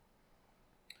nothing.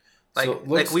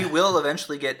 Like we will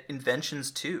eventually get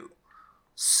inventions too.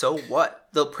 So what?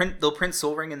 They'll print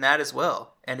Sol Ring in that as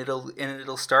well, and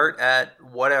it'll start at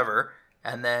whatever,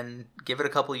 and then give it a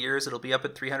couple years, it'll be up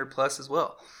at 300 plus as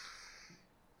well.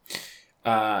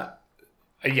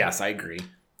 Yes, I agree.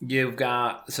 You've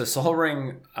got Sol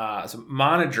Ring,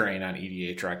 Mana Drain on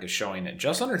EDHREC is showing at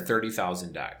just under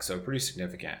 30,000 decks, so pretty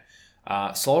significant.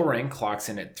 Sol Ring clocks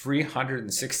in at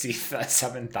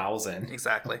 367,000.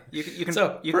 Exactly.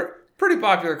 Pretty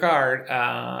popular card.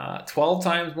 12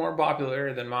 times more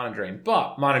popular than Mana Drain,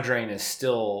 but Mana Drain is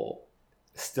still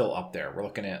up there. We're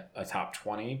looking at a top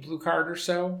 20 blue card or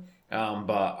so, but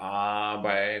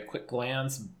by a quick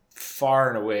glance, far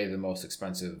and away the most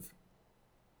expensive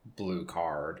blue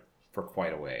card for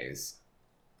quite a ways.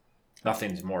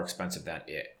 Nothing's more expensive than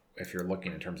it if you're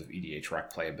looking in terms of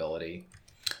EDHREC playability.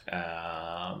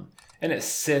 And it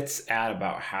sits at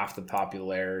about half the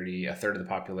popularity, a third of the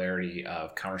popularity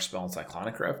of Counterspell and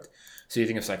Cyclonic Rift. So you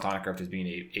think of Cyclonic Rift as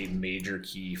being a major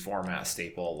key format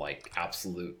staple, like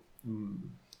absolute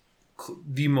one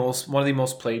of the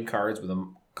most played cards with a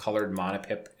colored mana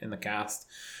pip in the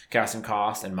casting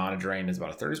cost, and Mana Drain is about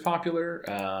a third as popular.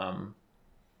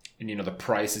 And the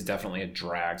price is definitely a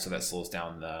drag, so that slows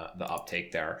down the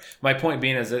uptake there. My point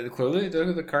being is that clearly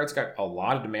the card's got a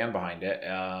lot of demand behind it.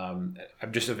 I'm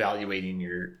just evaluating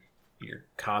your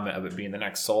comment of it being the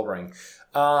next Sol Ring.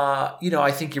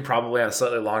 I think you're probably on a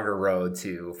slightly longer road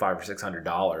to $500 or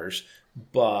 $600,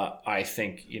 but I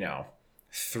think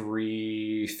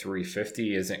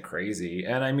 $350 isn't crazy.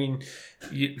 And I mean,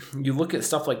 you look at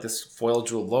stuff like this Foil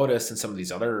Jewel Lotus and some of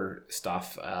these other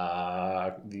stuff,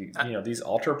 these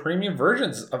ultra premium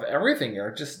versions of everything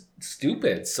are just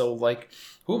stupid. So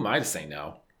who am I to say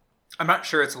no? I'm not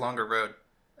sure it's a longer road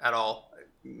at all.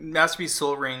 Masterpiece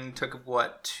Sol Ring took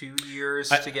 2 years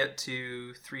to get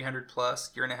to 300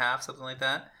 plus, year and a half, something like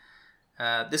that.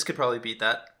 This could probably beat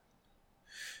that.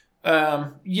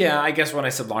 I guess when I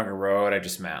said longer road, I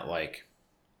just meant I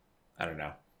don't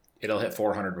know. It'll hit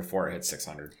 400 before it hits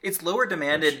 600. It's lower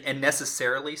demanded and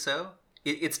necessarily so.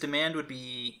 Its demand would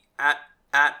be at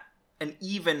an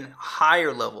even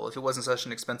higher level if it wasn't such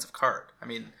an expensive card. I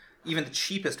mean, even the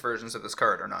cheapest versions of this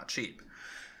card are not cheap.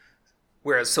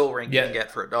 Whereas Sol Ring you can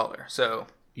get for $1. So,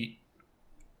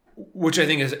 which I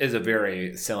think is a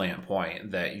very salient point,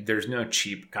 that there's no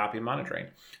cheap copy of Mana Drain.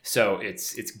 So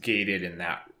it's gated in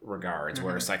that regards,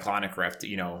 whereas Cyclonic Rift,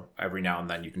 every now and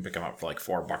then you can pick them up for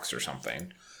 $4 or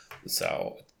something.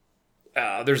 So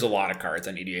there's a lot of cards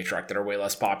on EDHREC that are way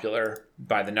less popular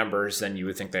by the numbers than you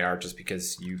would think they are, just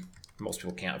because most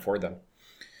people can't afford them.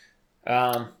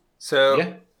 I'm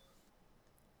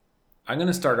going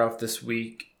to start off this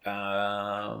week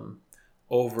having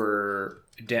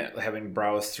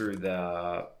browsed through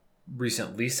the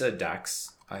recent Lisa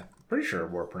decks. I'm pretty sure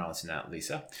we're pronouncing that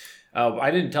Lisa.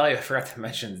 I didn't tell you, I forgot to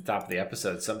mention at the top of the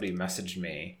episode, somebody messaged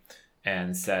me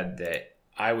and said that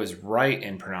I was right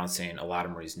in pronouncing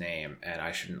Aladamri's name, and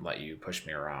I shouldn't let you push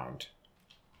me around.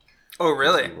 Oh,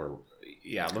 really?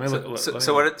 Let me look.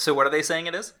 So what are they saying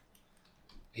it is?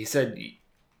 He said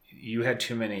you had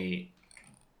too many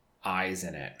I's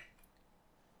in it.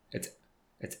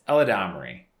 It's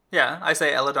Eladamri. Yeah, I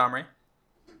say Eladamri.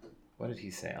 What did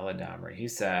he say? Eladamri. He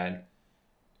said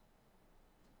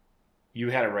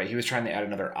you had it right. He was trying to add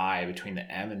another I between the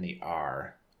M and the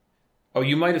R. Oh,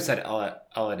 you might have said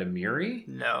Eladamiri?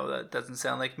 No, that doesn't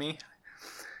sound like me.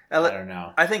 I don't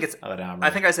know. I think it's Eladamri. I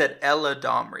think I said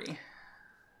Eladamri.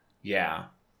 Yeah.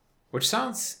 Which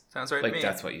sounds right like to me.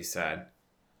 That's what you said.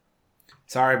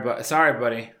 Sorry,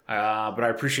 buddy. But I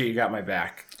appreciate you got my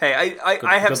back. Hey,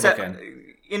 I have said. Looking.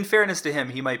 In fairness to him,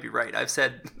 he might be right. I've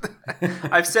said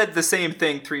the same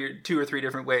thing two or three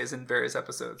different ways in various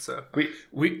episodes. So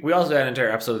we also had an entire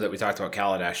episode that we talked about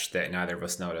Kaladesh that neither of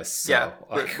us noticed. So, yeah,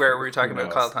 where we were talking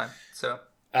about Kyle Time. So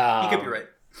he could be right.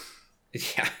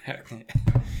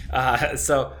 Yeah.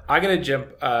 So I'm gonna jump.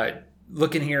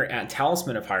 Looking here at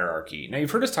Talisman of Hierarchy. Now,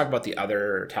 you've heard us talk about the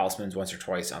other talismans once or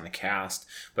twice on the cast,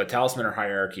 but Talisman of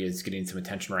Hierarchy is getting some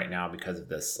attention right now because of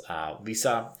this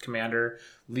Lisa commander.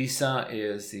 Lisa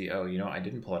is the... Oh, I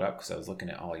didn't pull it up because I was looking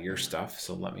at all your stuff,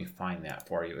 so let me find that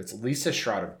for you. It's Lisa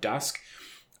Shroud of Dusk.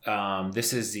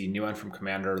 This is the new one from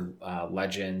Commander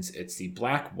Legends. It's the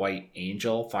Black-White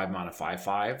Angel, 5 mana,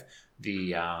 5/5.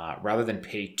 Rather than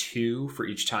pay 2 for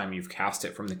each time you've cast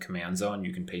it from the command zone,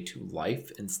 you can pay 2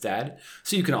 life instead.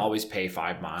 So you can always pay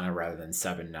 5 mana rather than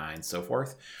 7, 9, so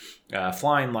forth.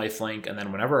 Flying lifelink, and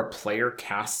then whenever a player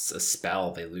casts a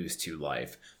spell, they lose 2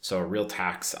 life. So a real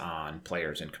tax on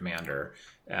players in Commander,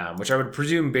 which I would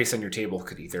presume based on your table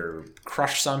could either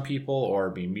crush some people or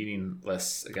be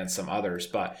meaningless against some others.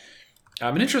 But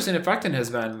an interesting effect and has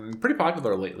been pretty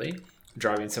popular lately,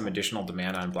 driving some additional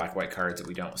demand on black-white cards that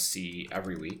we don't see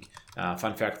every week.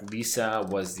 Fun fact, Lisa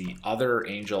was the other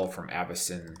angel from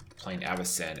Avacyn, playing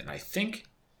Avacyn, and I think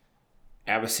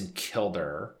Avacyn killed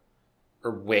her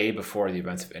way before the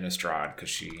events of Innistrad because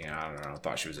she, I don't know,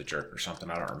 thought she was a jerk or something.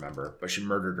 I don't remember. But she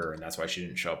murdered her, and that's why she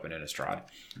didn't show up in Innistrad.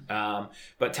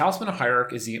 But Talisman of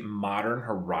Hierarch is the Modern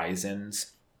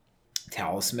Horizons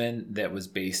talisman that was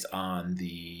based on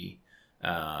the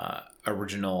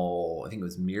original, I think it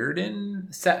was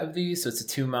Mirrodin set of these. So it's a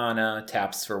 2 mana,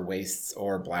 taps for wastes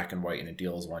or black and white, and it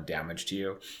deals 1 damage to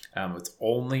you. It's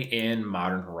only in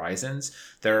Modern Horizons.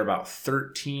 There are about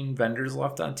 13 vendors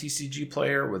left on TCG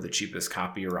Player, with the cheapest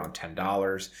copy around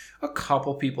 $10. A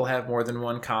couple people have more than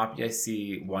 1 copy. I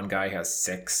see one guy has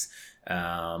 6,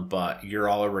 but you're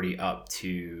already up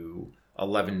to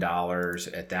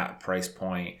 $11 at that price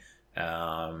point.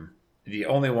 The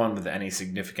only one with any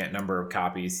significant number of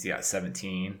copies, you got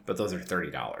 17, but those are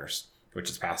 $30, which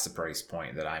is past the price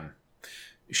point that I'm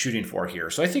shooting for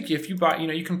here. So I think if you bought,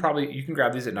 you can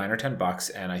grab these at $9 or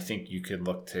 $10, and I think you could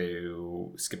look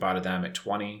to skip out of them at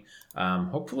 20.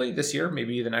 Hopefully this year,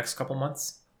 maybe the next couple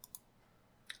months.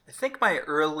 I think my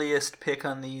earliest pick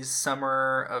on these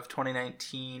summer of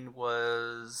 2019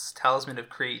 was Talisman of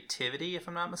Creativity, if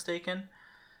I'm not mistaken.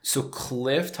 So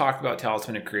Cliff talked about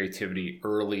Talisman of Creativity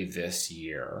early this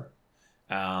year.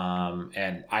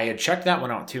 And I had checked that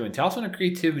one out too. And Talisman of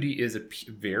Creativity is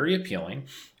very appealing.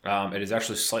 It is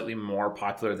actually slightly more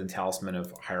popular than Talisman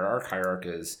of Hierarch.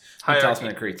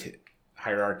 Talisman of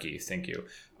Hierarchy, thank you.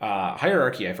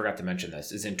 Hierarchy, I forgot to mention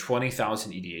this, is in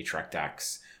 20,000 EDHREC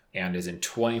decks and is in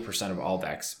 20% of all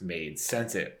decks made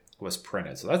since it was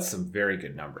printed. So that's some very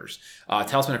good numbers.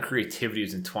 Talisman of Creativity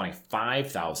is in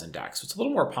 25,000 decks. So it's a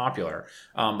little more popular,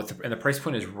 but the price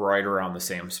point is right around the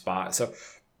same spot. So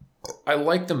I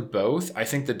like them both. I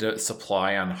think the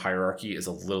supply on Hierarchy is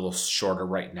a little shorter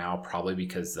right now, probably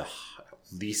because the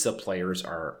Lisa players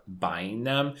are buying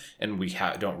them, and we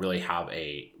don't really have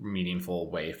a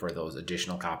meaningful way for those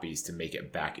additional copies to make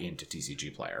it back into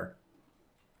TCG Player.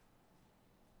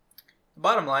 The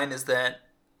bottom line is that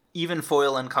even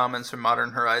foil uncommons from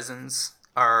Modern Horizons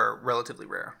are relatively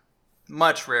rare.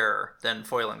 Much rarer than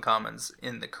foil uncommons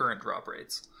in the current drop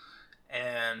rates.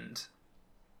 And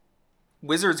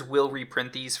Wizards will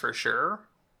reprint these for sure,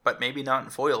 but maybe not in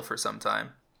foil for some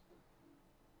time.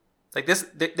 Like this,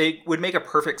 they would make a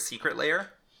perfect secret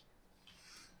layer.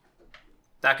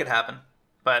 That could happen.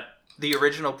 But the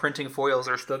original printing foils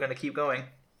are still going to keep going.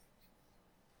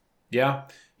 Yeah.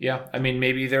 I mean,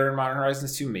 maybe they're in Modern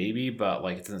Horizons 2, maybe, but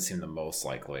it doesn't seem the most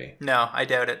likely. No, I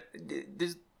doubt it.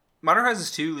 Modern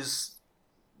Horizons 2 is,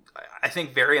 I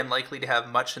think, very unlikely to have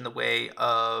much in the way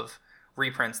of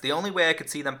reprints. The only way I could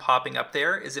see them popping up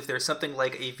there is if there's something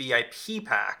like a VIP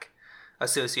pack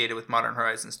associated with Modern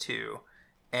Horizons 2,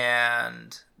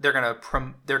 and they're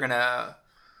gonna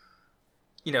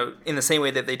in the same way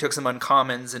that they took some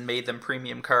uncommons and made them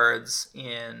premium cards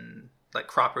in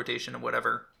crop rotation and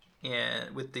whatever.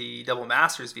 And with the Double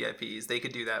Masters VIPs, they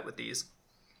could do that with these.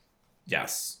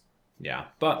 Yes. Yeah.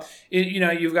 But,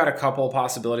 you've got a couple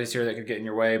possibilities here that could get in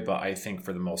your way, but I think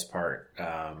for the most part,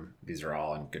 these are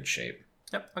all in good shape.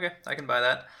 Yep. Okay. I can buy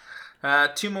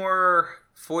that. 2 more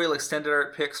foil extended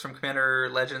art picks from Commander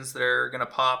Legends that are going to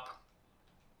pop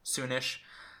soonish.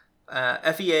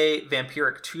 FEA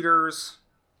Vampiric Tutors.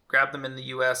 Grab them in the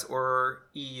US or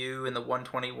EU in the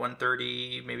 120,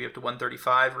 130, maybe up to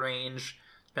 135 range,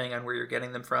 depending on where you're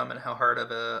getting them from and how hard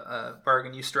of a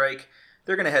bargain you strike.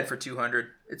 They're going to head for 200.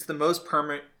 It's the most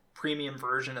premium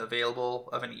version available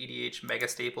of an EDH mega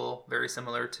staple, very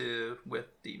similar to with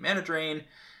the Mana Drain.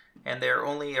 And they're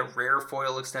only a rare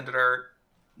foil extended art,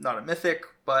 not a mythic,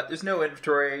 but there's no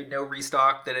inventory, no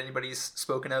restock that anybody's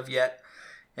spoken of yet.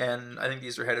 And I think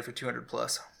these are headed for 200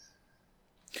 plus.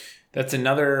 That's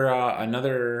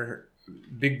another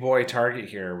big boy target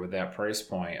here with that price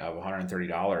point of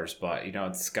 $130. But,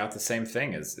 it's got the same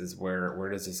thing is where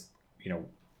does this,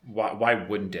 why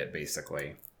wouldn't it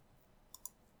basically?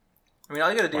 I mean, all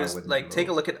you got to do is take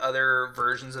a look at other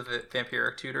versions of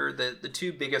Vampiric Tutor. The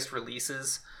two biggest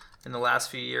releases in the last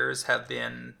few years have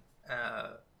been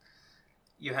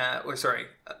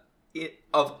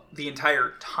of the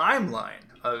entire timeline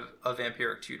of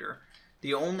Vampiric Tutor.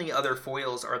 The only other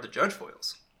foils are the Judge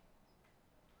foils.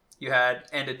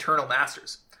 And Eternal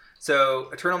Masters. So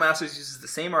Eternal Masters uses the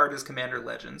same art as Commander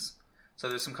Legends, so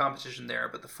there's some competition there.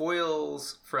 But the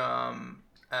foils from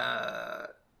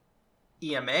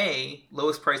EMA,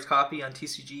 lowest priced copy on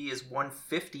TCG is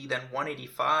 $150, then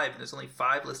 $185, and there's only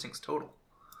 5 listings total.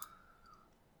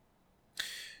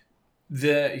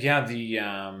 The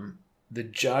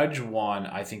Judge one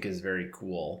I think is very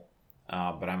cool,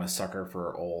 but I'm a sucker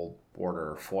for old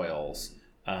border foils.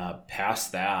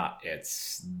 Past that,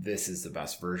 this is the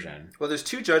best version. Well, there's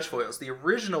 2 Judge foils. The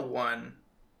original one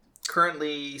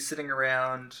currently sitting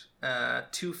around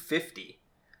 $250.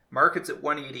 Market's at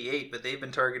 $188, but they've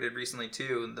been targeted recently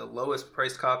too, and the lowest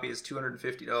priced copy is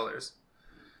 $250.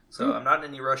 So I'm not in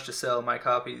any rush to sell my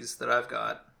copies that I've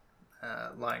got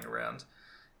lying around.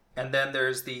 And then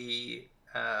there's the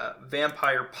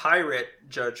Vampire Pirate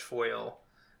Judge foil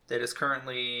that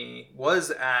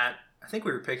was at, I think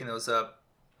we were picking those up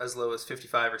as low as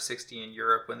 55 or 60 in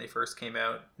Europe when they first came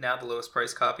out. Now the lowest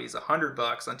price copy is $100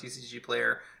 on TCG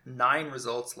Player, 9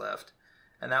 results left.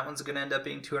 And that one's going to end up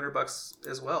being $200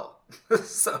 as well.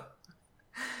 So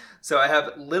I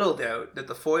have little doubt that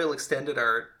the foil extended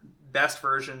art, best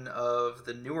version of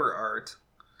the newer art,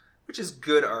 which is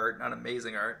good art, not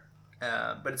amazing art,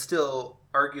 but it's still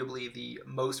arguably the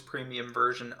most premium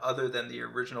version other than the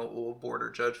original old border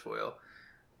Judge foil.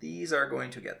 These are going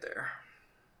to get there.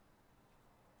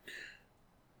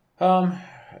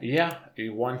 Yeah,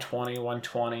 120,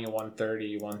 120,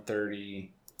 130,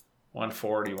 130,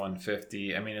 140,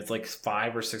 150. I mean, it's like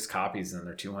 5 or 6 copies and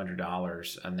they're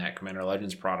 $200, and that Commander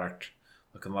Legends product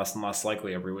looking less and less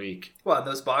likely every week. Well,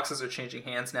 those boxes are changing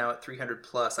hands now at 300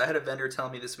 plus. I had a vendor tell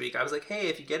me this week, I was like, hey,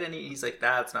 if you get any, he's like,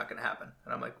 that's not going to happen.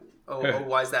 And I'm like, oh,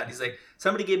 why is that? He's like,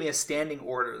 somebody gave me a standing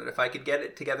order that if I could get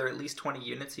it together at least 20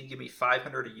 units, he'd give me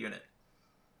 500 a unit.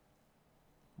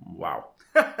 Wow.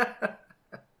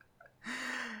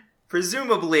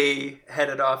 Presumably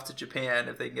headed off to Japan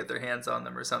if they can get their hands on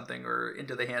them or something, or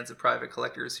into the hands of private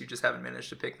collectors who just haven't managed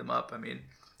to pick them up. I mean,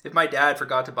 if my dad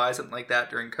forgot to buy something like that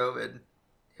during COVID,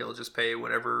 he'll just pay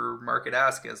whatever market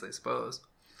ask is, I suppose.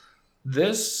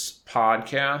 This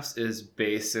podcast is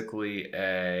basically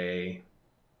a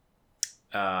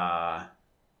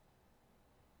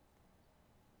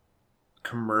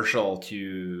commercial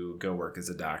to go work as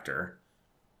a doctor.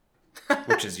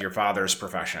 Which is your father's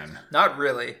profession. Not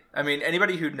really. I mean,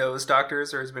 anybody who knows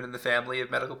doctors or has been in the family of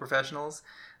medical professionals,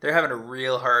 they're having a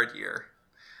real hard year.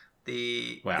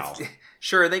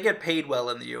 Sure, they get paid well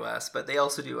in the U.S., but they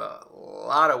also do a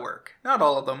lot of work. Not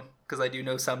all of them, because I do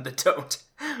know some that don't.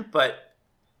 But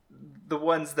the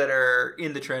ones that are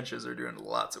in the trenches are doing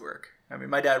lots of work. I mean,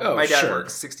 my dad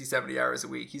works 60, 70 hours a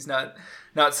week. He's not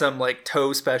some like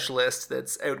toe specialist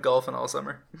that's out golfing all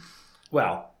summer.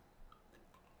 Well,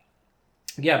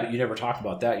 yeah, but you never talk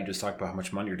about that. You just talk about how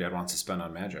much money your dad wants to spend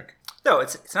on Magic. No,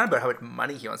 it's not about how much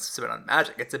money he wants to spend on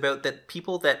Magic. It's about that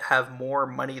people that have more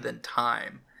money than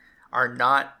time are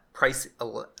not price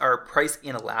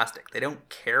inelastic. They don't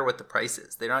care what the price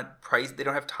is. They don't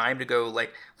have time to go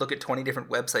like look at 20 different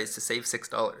websites to save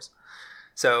 $6.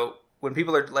 So when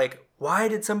people are like, why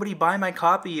did somebody buy my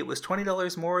copy? It was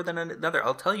 $20 more than another.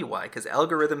 I'll tell you why, because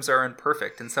algorithms are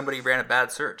imperfect and somebody ran a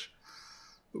bad search.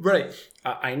 Right.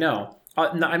 I know.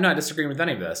 No, I'm not disagreeing with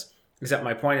any of this, except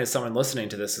my point is someone listening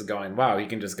to this is going, wow, you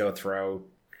can just go throw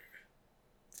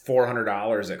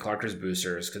 $400 at Collector's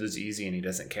Boosters because it's easy and he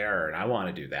doesn't care, and I want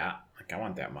to do that. Like, I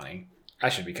want that money. I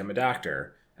should become a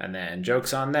doctor. And then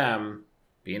joke's on them,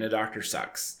 being a doctor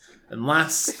sucks.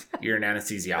 Unless you're an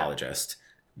anesthesiologist,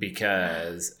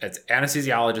 because it's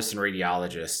anesthesiologists and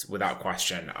radiologists, without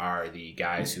question, are the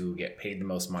guys who get paid the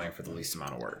most money for the least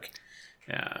amount of work.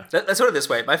 Yeah. That's sort of this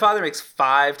way. My father makes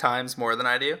 5 times more than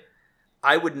I do.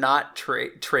 I would not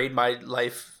trade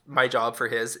my job for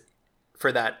his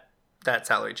for that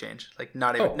salary change. Like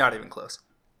not even close.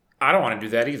 I don't want to do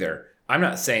that either. I'm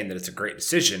not saying that it's a great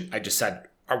decision. I just said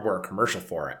we're a commercial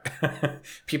for it.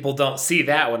 People don't see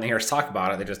that when they hear us talk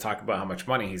about it. They just talk about how much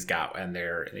money he's got, and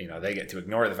they get to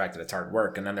ignore the fact that it's hard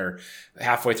work. And then they're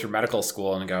halfway through medical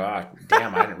school and go, "Oh,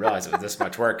 damn, I didn't realize it was this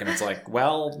much work." And it's like,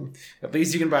 well, at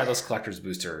least you can buy those collector's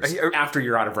boosters after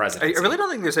you're out of residency. I really don't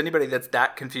think there's anybody that's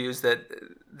that confused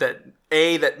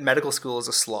that medical school is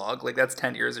a slog, like that's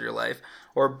 10 years of your life,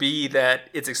 or B, that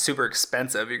it's super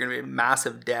expensive. You're going to be in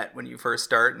massive debt when you first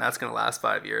start, and that's going to last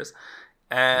 5 years.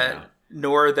 And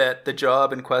nor that the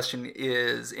job in question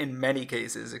is, in many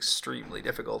cases, extremely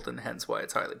difficult, and hence why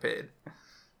it's highly paid.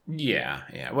 Yeah.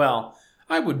 Well,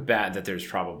 I would bet that there's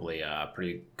probably a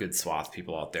pretty good swath of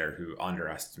people out there who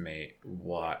underestimate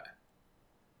what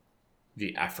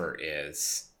the effort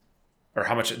is, or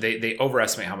how much they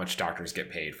overestimate how much doctors get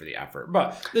paid for the effort.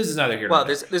 But this is neither here nor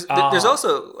there. There's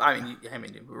also, I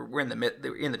mean, we're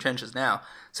in the trenches now.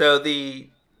 So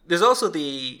there's also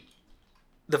the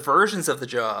versions of the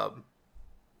job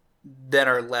that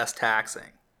are less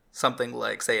taxing, something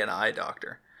like, say, an eye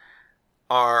doctor,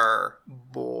 are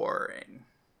boring.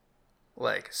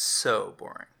 Like, so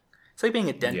boring. It's like being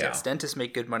a dentist. Yeah. Dentists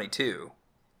make good money too,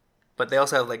 but they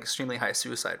also have like extremely high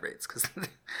suicide rates because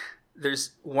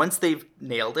once they've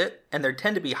nailed it, and there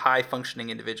tend to be high functioning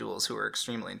individuals who are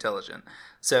extremely intelligent,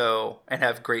 and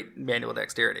have great manual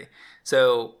dexterity.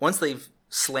 So once they've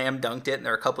slam dunked it and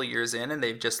they're a couple years in and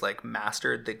they've just like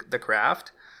mastered the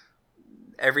craft,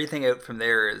 everything out from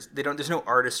there there's no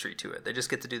artistry to it. They just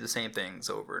get to do the same things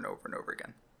over and over and over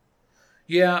again.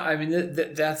 Yeah, I mean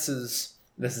this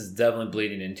is definitely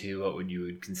bleeding into what you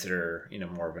would consider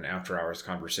more of an after hours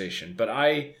conversation. But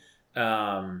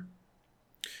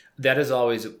that has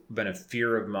always been a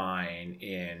fear of mine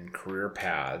in career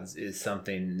paths, is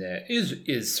something that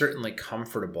is certainly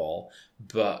comfortable,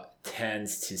 but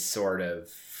tends to sort of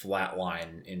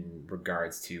flatline in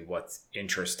regards to what's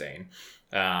interesting.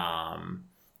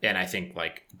 And I think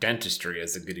like dentistry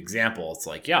is a good example. It's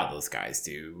like, yeah, those guys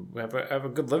do have a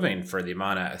good living for the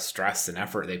amount of stress and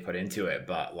effort they put into it.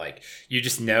 But like, you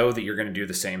just know that you're going to do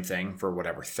the same thing for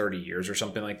 30 years or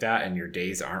something like that. And your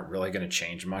days aren't really going to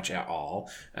change much at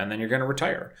all. And then you're going to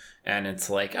retire. And it's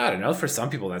like, I don't know, for some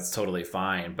people that's totally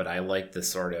fine. But I like the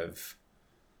sort of,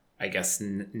 I guess,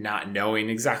 not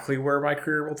knowing exactly where my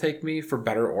career will take me, for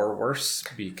better or worse,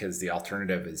 because the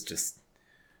alternative is just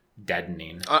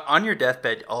deadening. On your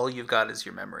deathbed, all you've got is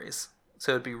your memories.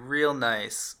 So it'd be real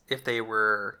nice if they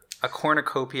were a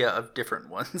cornucopia of different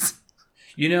ones.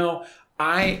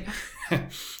 I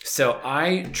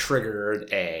triggered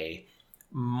a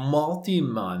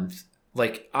multi-month,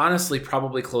 like honestly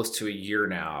probably close to a year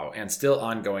now, and still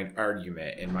ongoing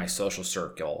argument in my social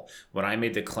circle when I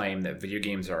made the claim that video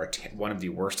games are one of the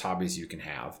worst hobbies you can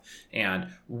have. And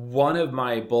one of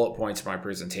my bullet points for my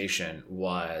presentation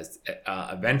was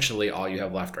eventually all you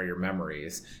have left are your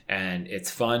memories. And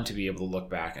it's fun to be able to look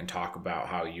back and talk about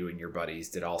how you and your buddies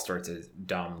did all sorts of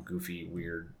dumb, goofy,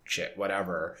 weird shit,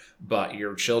 whatever. But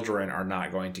your children are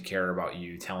not going to care about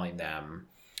you telling them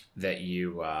that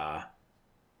you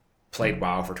played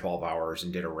WoW for 12 hours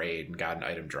and did a raid and got an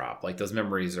item drop. Like, those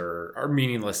memories are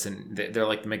meaningless, and they're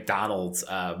like the McDonald's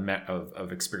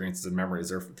of experiences and memories.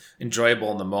 They're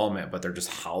enjoyable in the moment, but they're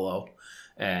just hollow.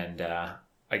 And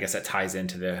I guess that ties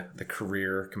into the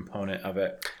career component of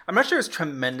it. I'm not sure it's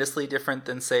tremendously different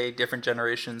than, say, different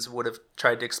generations would have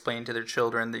tried to explain to their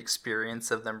children the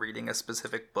experience of them reading a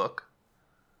specific book.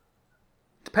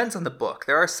 Depends on the book.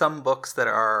 There are some books that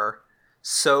are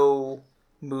so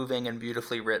moving and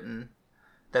beautifully written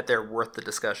that they're worth the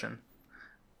discussion.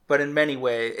 But in many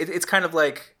ways, it's kind of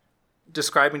like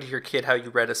describing to your kid how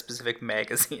you read a specific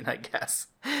magazine, I guess.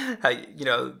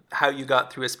 How you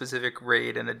got through a specific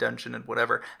raid in a dungeon and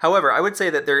whatever. However, I would say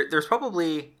that there's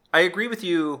probably, I agree with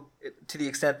you to the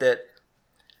extent that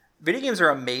video games are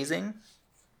amazing,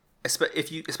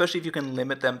 especially if you can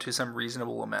limit them to some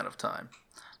reasonable amount of time.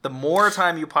 The more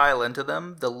time you pile into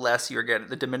them, the less you're getting.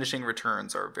 The diminishing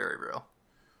returns are very real.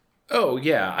 Oh,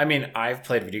 yeah. I mean, I've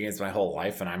played video games my whole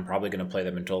life, and I'm probably going to play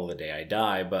them until the day I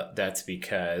die, but that's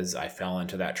because I fell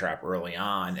into that trap early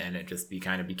on, and it just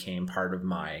kind of became part of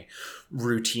my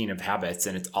routine of habits,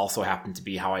 and it's also happened to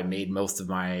be how I made most of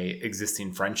my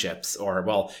existing friendships,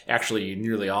 actually,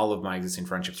 nearly all of my existing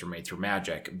friendships were made through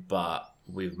Magic, but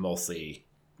we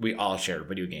all share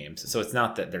video games. So it's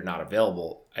not that they're not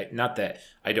available, not that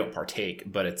I don't partake,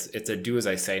 but it's a do as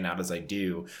I say, not as I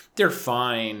do. They're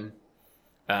fine.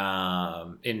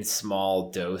 in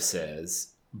small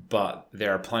doses, but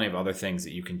there are plenty of other things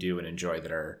that you can do and enjoy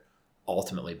that are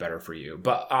ultimately better for you.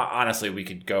 But honestly, I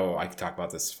could talk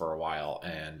about this for a while,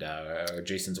 and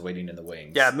Jason's waiting in the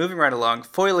wings. Yeah, moving right along.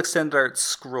 Foil Extended Art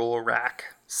Scroll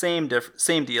Rack. Same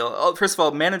deal. First of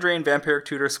all, Mana Drain, Vampiric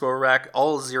Tutor, Scroll Rack,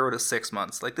 all 0 to 6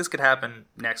 months. Like, this could happen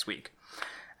next week.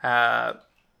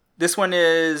 This one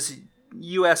is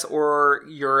US or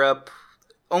Europe.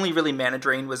 Only really Mana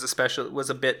Drain was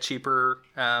a bit cheaper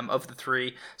of the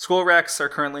three. Scroll Racks are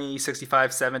currently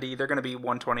 $65-$70. They're going to be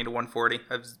 $120 to $140.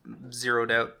 I've zero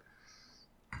doubt.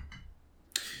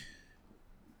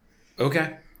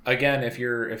 Okay. Again, if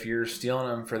you're stealing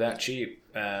them for that cheap,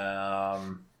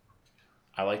 I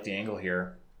like the angle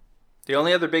here. The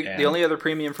only other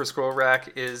premium for Scroll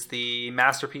Rack is the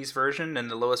Masterpiece version, and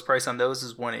the lowest price on those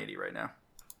is $180 right now.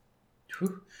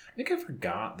 Whew. I think I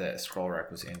forgot that Scroll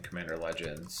Rack was in Commander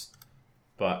Legends,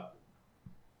 but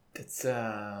it's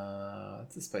a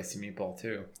spicy meatball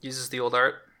too. Uses the old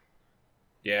art.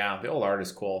 Yeah, the old art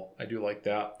is cool. I do like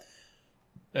that,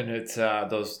 and it's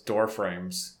those door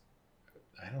frames.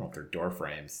 I don't know if they're door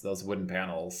frames. Those wooden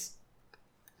panels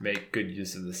make good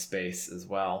use of the space as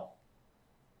well.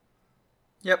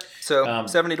 Yep. So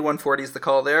 70 to 140 is the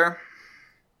call there.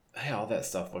 Hey, all that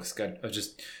stuff looks good. I was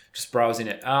just browsing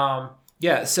it.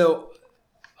 Yeah. So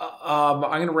I'm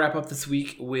going to wrap up this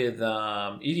week with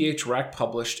EDH Rec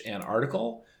published an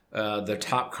article, the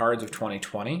top cards of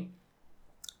 2020,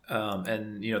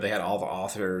 and they had all the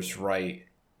authors write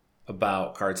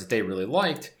about cards that they really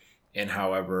liked and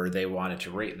however they wanted to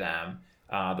rate them.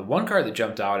 The one card that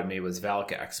jumped out at me was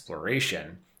Valakut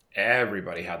Exploration.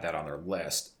 Everybody had that on their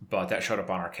list, but that showed up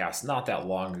on our cast not that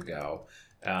long ago.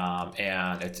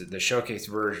 And it's the showcase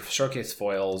version. Showcase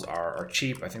foils are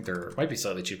cheap. I think they might be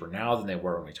slightly cheaper now than they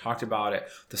were when we talked about it.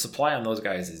 The supply on those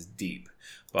guys is deep.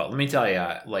 But let me tell you,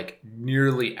 like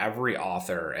nearly every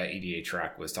author at EDH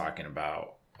Rec was talking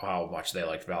about how much they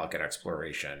liked Valakut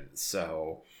Exploration.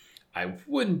 So I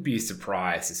wouldn't be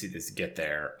surprised to see this get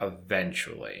there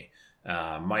eventually.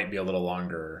 Might be a little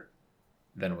longer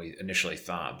than we initially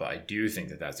thought, but I do think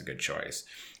that that's a good choice.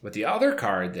 But the other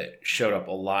card that showed up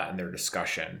a lot in their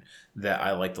discussion that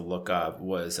I like the look of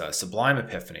was Sublime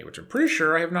Epiphany, which I'm pretty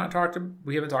sure we haven't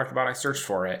talked about. I searched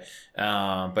for it,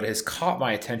 but it has caught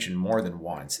my attention more than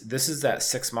once. This is that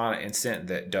 6 mana instant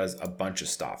that does a bunch of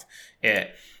stuff.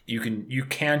 You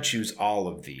can choose all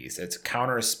of these. It's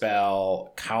counter a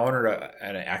spell, counter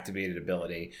an activated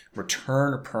ability,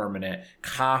 return a permanent,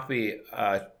 copy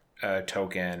a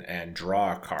token, and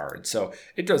draw a card. So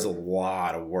it does a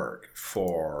lot of work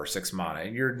for 6 mana.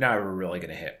 And you're never really going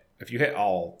to hit. If you hit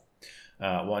all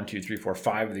 1, 2, 3, 4,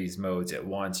 5 of these modes at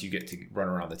once, you get to run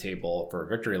around the table for a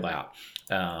victory lap.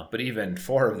 But even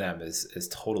 4 of them is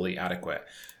totally adequate.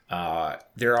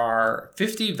 There are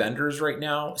 50 vendors right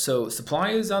now, so supply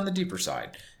is on the deeper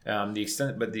side. And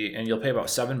you'll pay about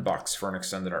 $7 for an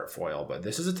extended art foil. But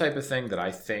this is a type of thing that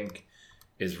I think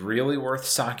is really worth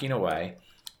socking away.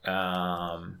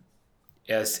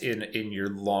 As in your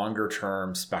longer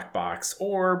term spec box,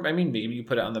 or maybe you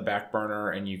put it on the back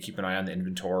burner and you keep an eye on the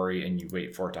inventory and you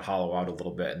wait for it to hollow out a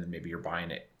little bit, and then maybe you're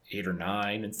buying it 8 or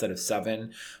 9 instead of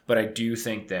 7. But I do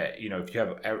think that if you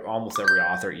have almost every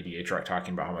author EDH Rec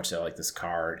talking about how much they like this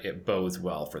card, it bodes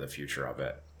well for the future of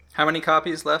it. How many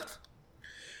copies left?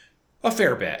 A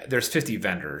fair bit. There's 50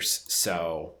 vendors,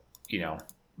 so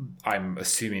I'm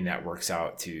assuming that works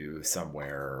out to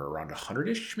somewhere around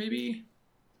 100-ish, maybe.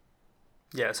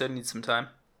 Yeah, so it needs some time.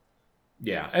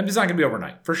 Yeah, and it's not going to be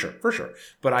overnight, for sure.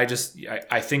 But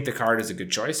I think the card is a good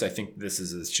choice. I think this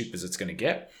is as cheap as it's going to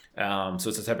get. So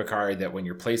it's the type of card that when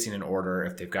you're placing an order,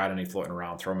 if they've got any floating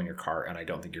around, throw them in your cart, and I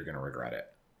don't think you're going to regret it.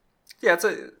 Yeah,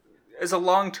 it's a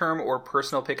long-term or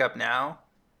personal pickup now.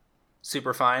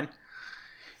 Super fine.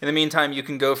 In the meantime, you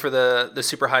can go for the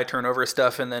super high turnover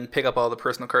stuff and then pick up all the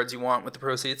personal cards you want with the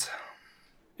proceeds.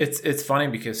 It's funny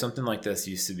because something like this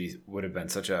would have been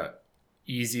such a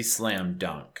easy slam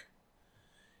dunk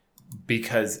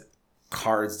because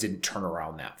cards didn't turn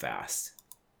around that fast.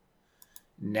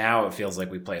 Now it feels like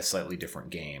we play a slightly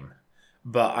different game,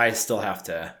 but I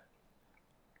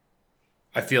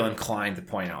feel inclined to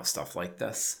point out stuff like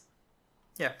this.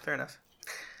 Yeah, fair enough.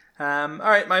 All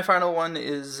right, my final one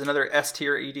is another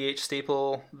S-tier EDH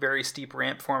staple, very steep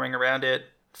ramp forming around it.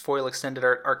 Foil Extended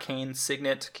Art Arcane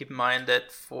Signet. Keep in mind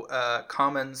that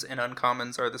commons and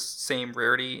uncommons are the same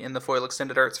rarity in the Foil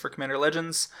Extended Arts for Commander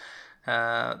Legends.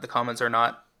 The commons are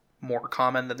not more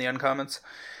common than the uncommons.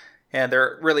 And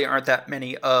there really aren't that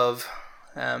many of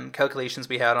calculations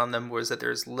we had on them was that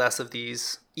there's less of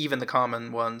these, even the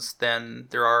common ones, than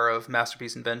there are of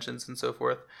Masterpiece Inventions and so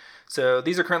forth. So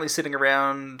these are currently sitting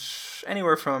around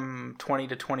anywhere from $20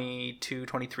 to $22,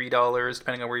 $23,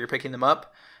 depending on where you're picking them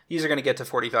up. These are going to get to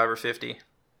 $45 or $50.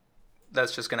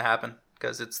 That's just going to happen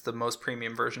because it's the most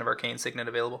premium version of Arcane Signet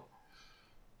available.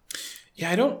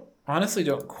 Yeah, I honestly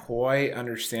don't quite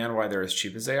understand why they're as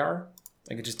cheap as they are.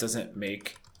 Like, it just doesn't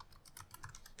make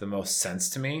the most sense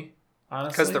to me,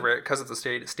 honestly. Because of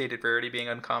the stated rarity being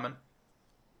uncommon.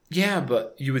 Yeah,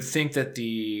 but you would think that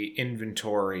the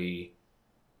inventory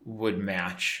would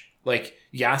match. Like,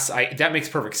 yes, that makes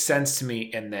perfect sense to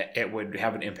me, and that it would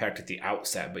have an impact at the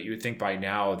outset. But you would think by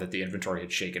now that the inventory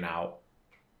had shaken out,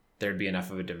 there'd be enough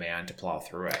of a demand to plow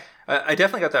through it. I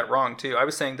definitely got that wrong too. I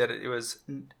was saying that it was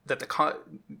that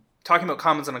talking about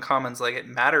commons and uncommons, like, it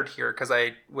mattered here because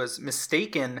I was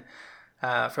mistaken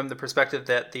from the perspective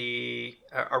that the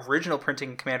original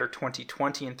printing Commander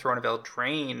 2020 and Throne of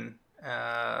Eldraine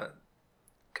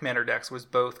Commander decks was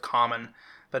both common,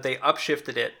 but they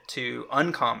upshifted it to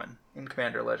uncommon in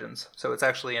Commander Legends. So it's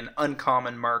actually an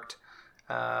uncommon marked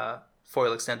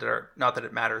foil extended art. Not that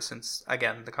it matters, since,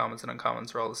 again, the commons and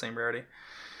uncommons are all the same rarity.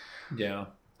 Yeah.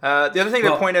 The other thing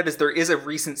to point out is there is a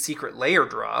recent Secret Lair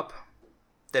drop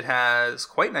that has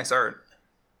quite nice art.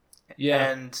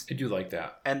 Yeah, and I do like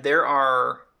that. And there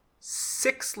are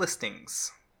 6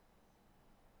 listings.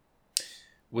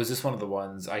 Was this one of the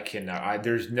ones I can...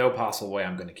 there's no possible way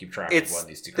I'm going to keep track of when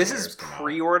these Secret Lairs This is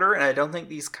pre-order, and I don't think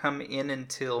these come in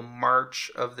until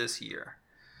March of this year.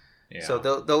 Yeah. So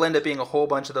they'll end up being a whole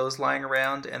bunch of those lying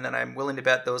around, and then I'm willing to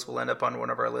bet those will end up on one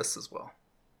of our lists as well.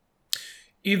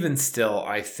 Even still,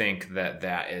 I think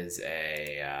that is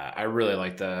I really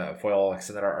like the foil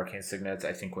extended art Arcane Signets.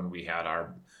 I think when we had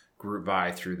our group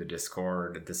buy through the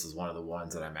Discord, this is one of the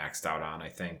ones that I maxed out on, I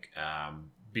think,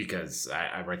 because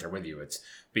I'm right there with you. It's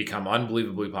become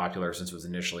unbelievably popular since it was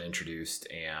initially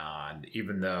introduced, and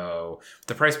even though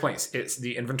the price points, it's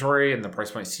the inventory and the price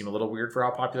points seem a little weird for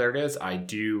how popular it is, I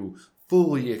do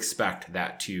fully expect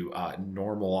that to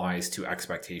normalize to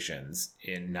expectations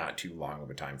in not too long of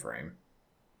a time frame.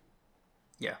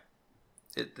 Yeah.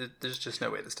 There's just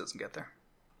no way this doesn't get there.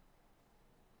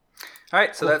 All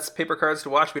right, so that's paper cards to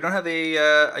watch. We don't have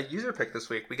a user pick this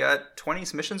week. We got 20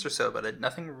 submissions or so, but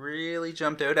nothing really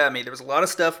jumped out at me. There was a lot of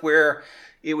stuff where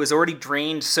it was already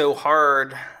drained so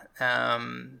hard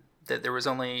that there was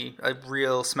only a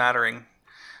real smattering,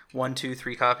 1, 2,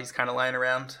 3 copies kind of lying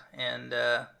around, and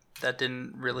that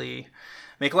didn't really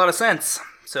make a lot of sense.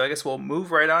 So I guess we'll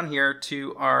move right on here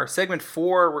to our segment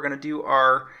 4. We're going to do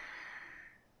our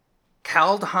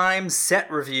Kaldheim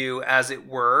set review, as it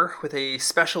were, with a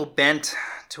special bent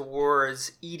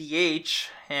towards EDH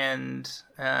and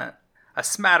a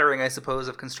smattering, I suppose,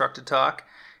 of constructed talk.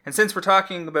 And since we're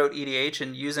talking about EDH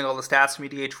and using all the stats from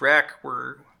EDH Rec,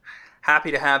 we're happy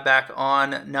to have back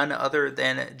on none other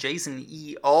than Jason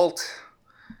E. Alt,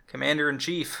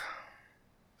 Commander-in-Chief.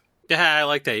 Yeah, I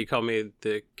like that. You call me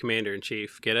the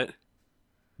Commander-in-Chief. Get it?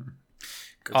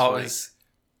 Always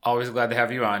glad to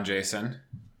have you on, Jason.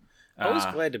 Always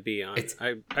glad to be on.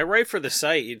 I write for the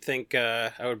site. You'd think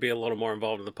I would be a little more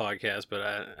involved in the podcast, but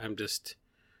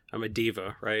I'm a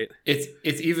diva, right? It's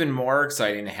even more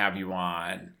exciting to have you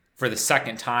on for the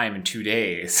second time in 2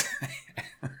 days.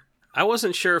 I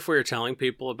wasn't sure if we were telling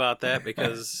people about that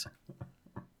because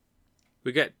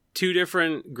we got 2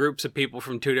 different groups of people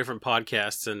from 2 different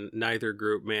podcasts, and neither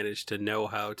group managed to know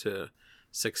how to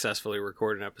successfully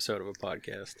record an episode of a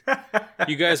podcast.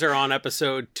 You guys are on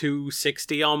episode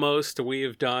 260 almost. We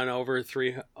have done over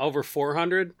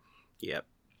 400. Yep.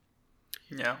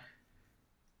 Yeah.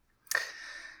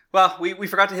 Well, we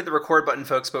forgot to hit the record button,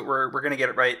 folks, but we're going to get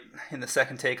it right in the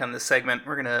second take on this segment.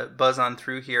 We're going to buzz on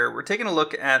through here. We're taking a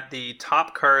look at the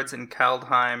top cards in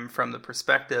Kaldheim from the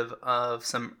perspective of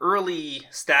some early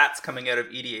stats coming out of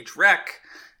EDH Rec,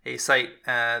 a site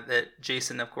that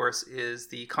Jason, of course, is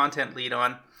the content lead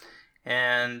on.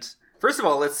 And first of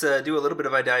all, let's do a little bit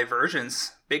of a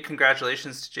divergence. Big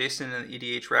congratulations to Jason and the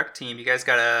EDH Rec team. You guys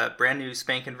got a brand new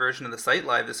spanking version of the site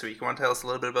live this week. You want to tell us a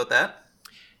little bit about that?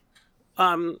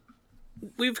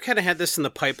 We've kind of had this in the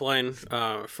pipeline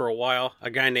for a while. A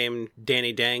guy named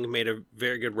Danny Dang made a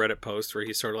very good Reddit post where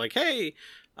he's sort of like, hey,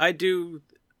 I do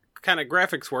kind of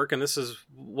graphics work, and this is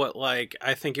what, like,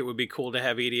 I think it would be cool to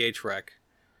have EDH Rec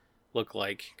look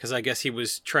like, because I guess he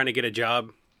was trying to get a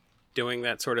job doing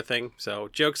that sort of thing. So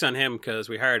joke's on him, because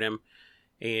we hired him,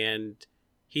 and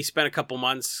he spent a couple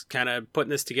months kind of putting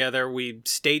this together. We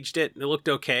staged it, and it looked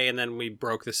okay, and then we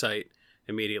broke the site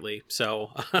immediately.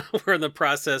 So we're in the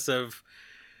process of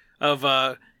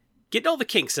getting all the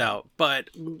kinks out. But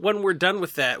when we're done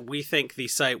with that, we think the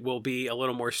site will be a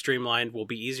little more streamlined, will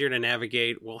be easier to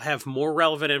navigate, will have more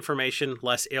relevant information,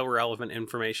 less irrelevant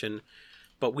information.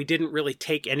 But we didn't really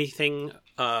take anything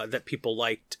that people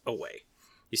liked away.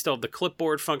 You still have the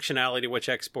clipboard functionality, which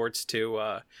exports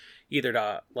to either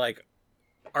to like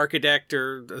Archidekt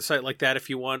or a site like that if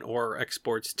you want, or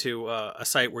exports to a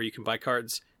site where you can buy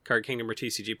cards, Card Kingdom or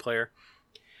TCG Player.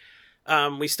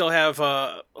 We still have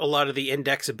a lot of the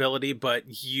indexability, but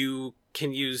you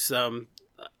can use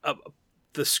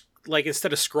like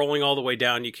instead of scrolling all the way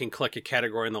down, you can click a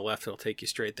category on the left. It'll take you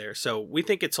straight there. So we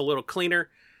think it's a little cleaner,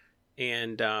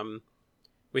 and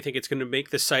we think it's going to make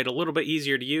the site a little bit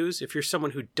easier to use. If you're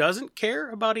someone who doesn't care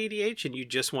about EDH and you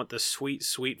just want the sweet,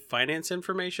 sweet finance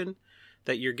information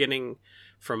that you're getting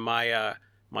from my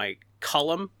my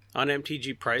column on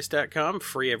mtgprice.com,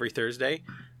 free every Thursday.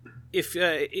 If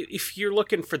you're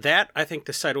looking for that, I think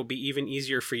the site will be even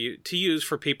easier for you to use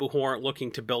for people who aren't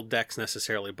looking to build decks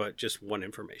necessarily, but just want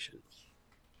information.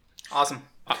 Awesome.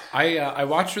 I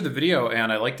watched through the video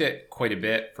and I liked it quite a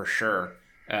bit for sure.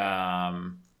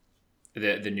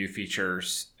 The new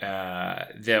features.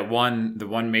 The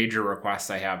one major request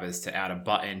I have is to add a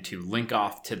button to link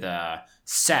off to the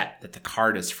set that the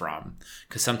card is from.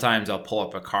 Because sometimes I'll pull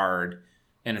up a card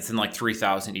and it's in like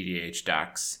 3,000 EDH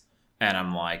decks. And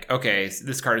I'm like, okay, so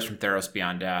this card is from Theros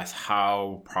Beyond Death.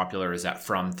 How popular is that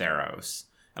from Theros?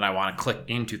 And I want to click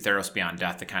into Theros Beyond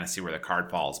Death to kind of see where the card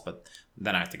falls. But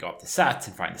then I have to go up to sets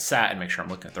and find the set and make sure I'm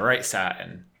looking at the right set.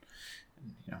 And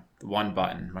the one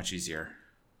button, much easier.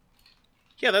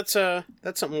 Yeah, that's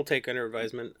something we'll take under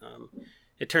advisement.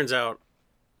 It turns out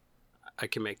I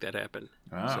can make that happen.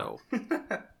 Oh. So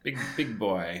big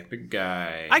boy, big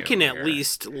guy. I can at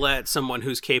least let someone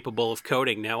who's capable of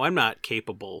coding. Now, I'm not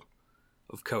capable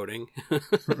of coding,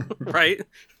 right?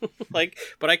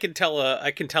 But I can tell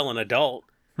an adult,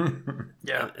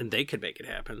 yeah, and they could make it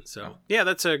happen. So yeah,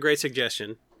 that's a great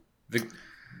suggestion.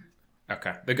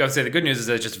 Okay. The good news is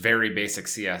that it's just very basic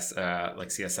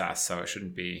CSS, so it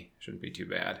shouldn't be too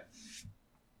bad.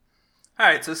 All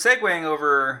right, so segueing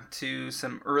over to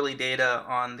some early data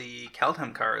on the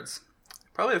Kaldheim cards.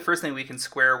 Probably the first thing we can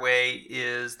square away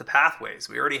is the pathways.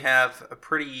 We already have a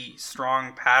pretty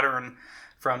strong pattern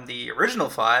from the original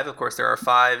 5. Of course, there are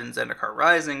 5 in Zendikar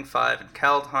Rising, 5 in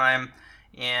Kaldheim,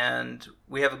 and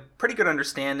we have a pretty good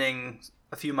understanding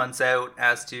a few months out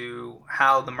as to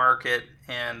how the market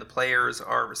and the players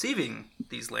are receiving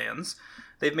these lands.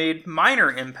 They've made minor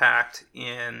impact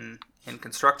in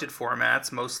constructed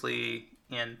formats, mostly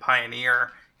in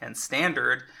Pioneer and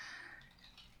Standard.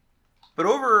 But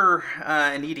over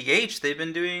in EDH, they've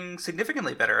been doing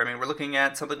significantly better. I mean, we're looking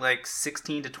at something like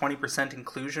 16 to 20%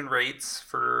 inclusion rates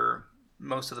for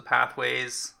most of the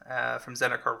pathways from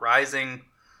Zendikar Rising.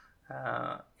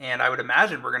 And I would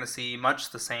imagine we're going to see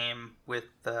much the same with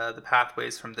the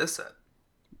pathways from this set.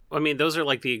 I mean, those are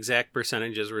like the exact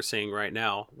percentages we're seeing right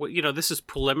now. Well, this is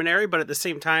preliminary, but at the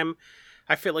same time,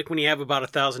 I feel like when you have about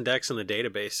 1,000 decks in the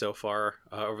database so far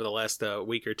over the last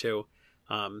week or two,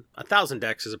 1,000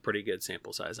 decks is a pretty good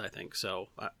sample size, I think. So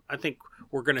I think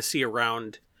we're going to see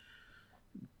around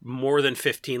more than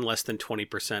 15, less than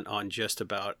 20% on just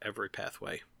about every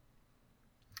pathway.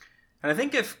 And I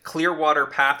think if Clearwater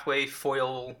Pathway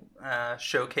Foil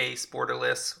Showcase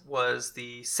Borderless was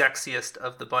the sexiest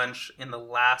of the bunch in the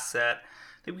last set,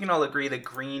 I think we can all agree the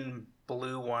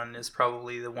green-blue one is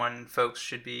probably the one folks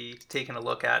should be taking a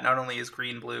look at. Not only is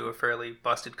green-blue a fairly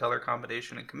busted color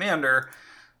combination in Commander,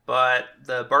 but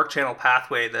the Bark Channel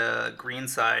Pathway, the green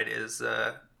side, is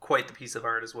quite the piece of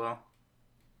art as well.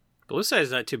 Blue side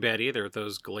is not too bad either with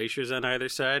those glaciers on either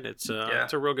side. It's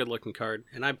a real good looking card.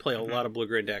 And I play a lot of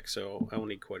blue-green decks, so I will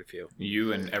need quite a few.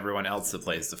 You and everyone else that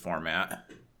plays the format.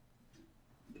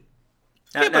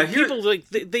 But people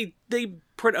they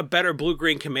put a better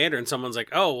blue-green commander and someone's like,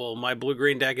 oh, well, my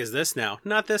blue-green deck is this now.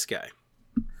 Not this guy.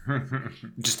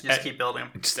 just keep building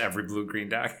them. Just every blue-green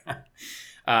deck.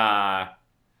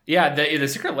 Yeah, the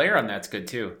Secret Lair on that's good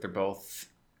too. They're both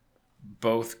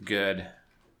good.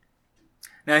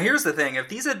 Now here's the thing: if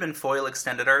these had been foil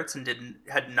extended arts and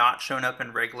had not shown up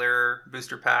in regular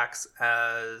booster packs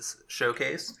as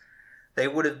showcase, they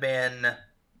would have been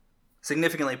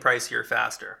significantly pricier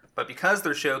faster. But because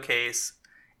they're showcase,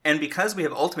 and because we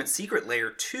have Ultimate Secret Lair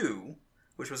 2,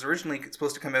 which was originally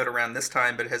supposed to come out around this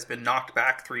time but has been knocked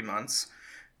back 3 months,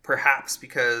 perhaps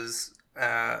because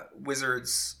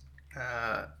Wizards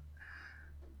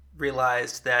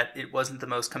realized that it wasn't the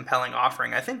most compelling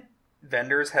offering. I think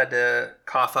vendors had to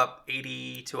cough up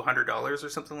 $80 to $100 or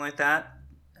something like that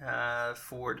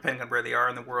for, depending on where they are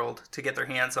in the world, to get their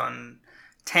hands on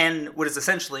 10, what is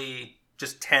essentially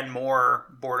just 10 more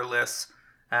borderless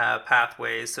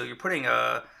pathways. So you're putting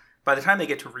by the time they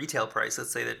get to retail price,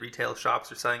 let's say that retail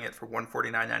shops are selling it for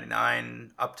 $149.99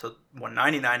 up to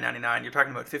 $199.99, you're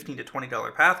talking about $15 to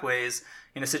 $20 pathways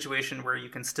in a situation where you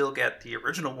can still get the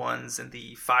original ones in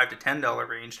the $5 to $10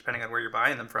 range, depending on where you're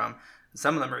buying them from. And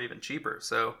some of them are even cheaper.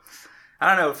 So I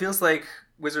don't know. It feels like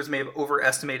Wizards may have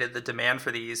overestimated the demand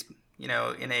for these, in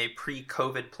a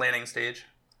pre-COVID planning stage.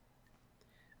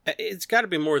 It's got to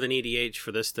be more than EDH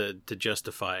for this to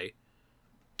justify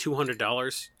 $200,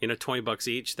 $20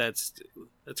 each. That's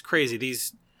crazy.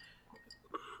 These,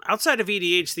 outside of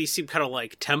EDH, these seem kind of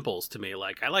like temples to me.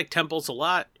 Like, I like temples a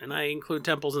lot, and I include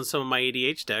temples in some of my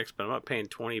EDH decks, but I'm not paying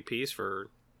 20 a piece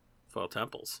for foil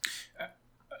temples.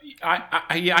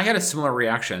 I had a similar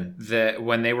reaction that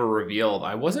when they were revealed,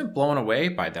 I wasn't blown away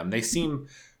by them. They seem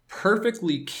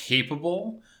perfectly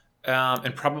capable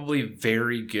and probably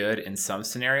very good in some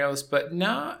scenarios, but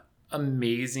not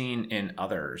amazing in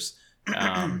others.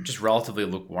 Just relatively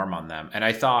lukewarm on them. And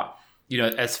I thought,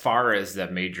 as far as the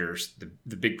majors,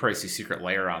 the big pricey secret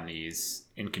layer on these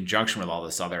in conjunction with all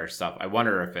this other stuff, I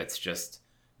wonder if it's just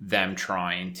them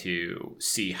trying to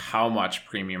see how much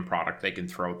premium product they can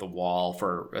throw at the wall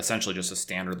for essentially just a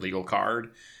standard legal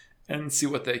card and see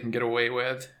what they can get away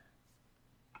with.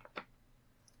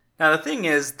 Now, the thing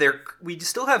is, we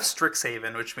still have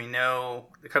Strixhaven, which we know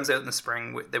it comes out in the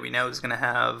spring, that we know is going to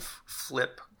have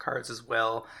flip cards as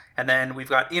well. And then we've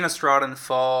got Innistrad in the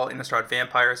fall, Innistrad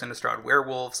Vampires, Innistrad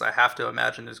Werewolves. I have to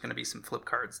imagine there's going to be some flip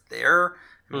cards there.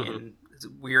 I mean, it's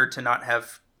weird to not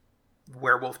have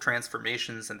werewolf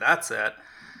transformations in that set.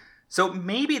 So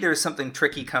maybe there's something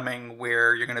tricky coming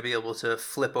where you're going to be able to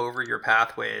flip over your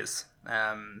pathways.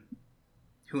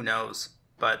 Who knows?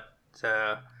 But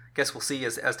I guess we'll see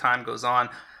as time goes on.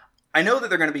 I know that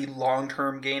they're going to be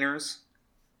long-term gainers,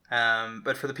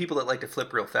 but for the people that like to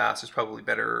flip real fast, there's probably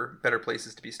better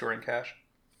places to be storing cash.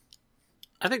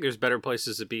 I think there's better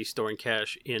places to be storing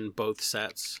cash in both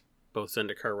sets, both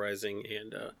Zendikar Rising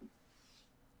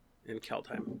and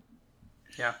Kaldheim.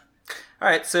 Yeah. All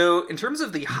right, so in terms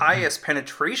of the highest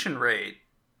penetration rate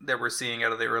that we're seeing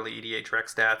out of the early EDH rec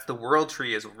stats, the World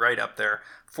Tree is right up there.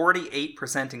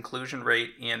 48% inclusion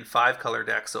rate in 5-color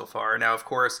decks so far. Now, of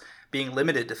course, being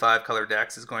limited to 5-color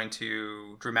decks is going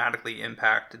to dramatically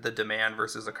impact the demand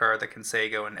versus a card that can, say,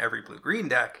 go in every blue-green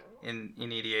deck in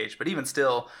EDH. But even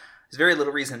still, there's very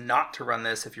little reason not to run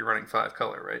this if you're running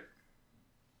 5-color, right?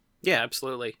 Yeah,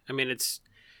 absolutely. I mean, it's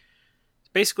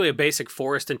basically a basic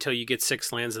forest until you get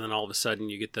 6 lands, and then all of a sudden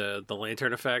you get the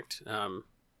lantern effect.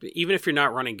 Even if you're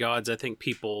not running gods, I think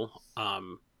people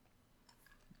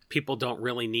don't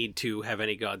really need to have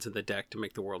any gods in the deck to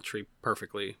make the World Tree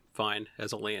perfectly fine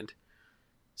as a land.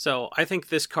 So I think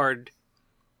this card,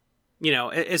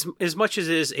 as much as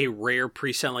it is a rare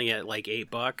pre-selling at like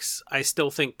 $8, I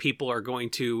still think people are going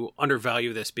to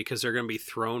undervalue this because they're going to be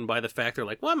thrown by the fact they're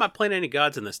like, well, I'm not playing any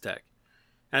gods in this deck.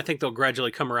 And I think they'll gradually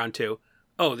come around to,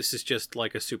 oh, this is just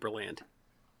like a super land.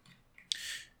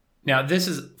 Now, this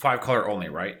is 5-color only,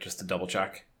 right? Just to double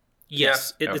check.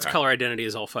 Yes, yeah. Its color identity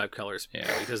is all 5 colors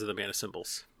because of the mana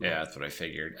symbols. Yeah, that's what I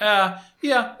figured. Yeah,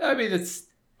 I mean,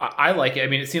 I like it. I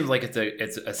mean, it seems like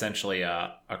it's essentially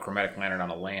a chromatic lantern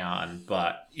on a land,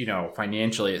 but,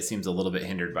 financially it seems a little bit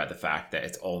hindered by the fact that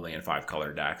it's only in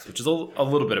 5-color decks, which is a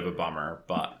little bit of a bummer,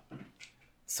 but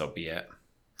so be it.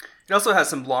 It also has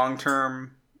some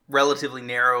long-term, relatively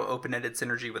narrow, open-ended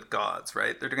synergy with gods,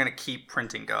 right? They're going to keep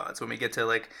printing gods. When we get to,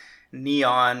 like,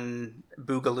 Neon,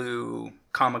 Boogaloo,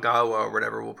 Kamigawa, or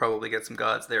whatever, we'll probably get some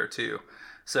gods there, too.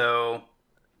 So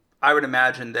I would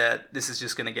imagine that this is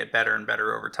just going to get better and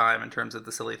better over time in terms of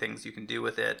the silly things you can do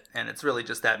with it. And it's really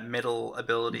just that middle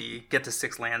ability, get to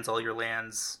 6 lands, all your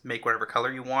lands, make whatever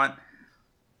color you want.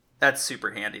 That's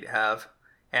super handy to have.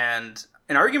 And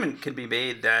an argument can be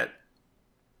made that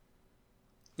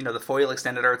the foil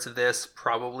extended arts of this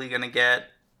probably going to get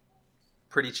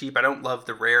pretty cheap. I don't love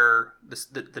the rare,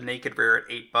 the naked rare at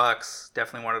 $8.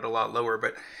 Definitely want it a lot lower,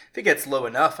 but if it gets low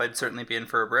enough, I'd certainly be in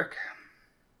for a brick.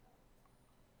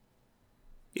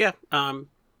 Yeah,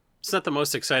 it's not the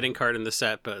most exciting card in the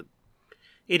set, but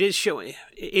it is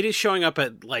showing up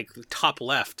at like top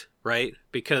left, right?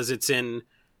 Because it's in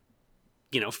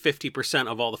 50%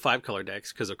 of all the 5-color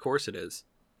decks, because of course it is.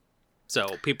 So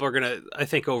people are going to, I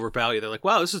think, overvalue. They're like,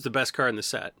 wow, this is the best card in the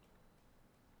set.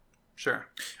 Sure.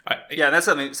 That's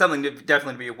something to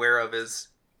definitely be aware of is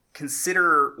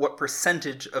consider what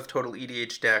percentage of total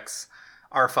EDH decks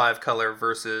are 5-color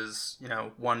versus,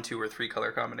 1, 2, or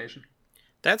 3-color combination.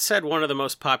 That said, one of the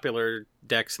most popular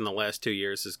decks in the last 2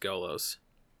 years is Golos.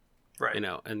 Right.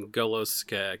 And Golos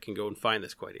can go and find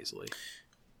this quite easily.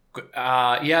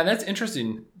 Yeah, that's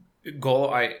interesting.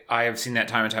 I have seen that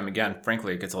time and time again.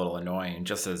 Frankly, it gets a little annoying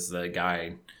just as the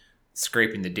guy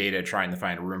scraping the data trying to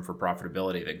find room for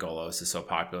profitability that Golos is so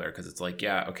popular, because it's like,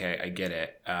 yeah, okay, I get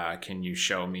it. Can you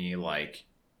show me, like,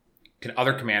 can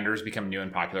other commanders become new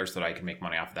and popular so that I can make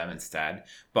money off of them instead?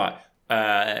 But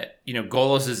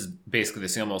Golos is basically the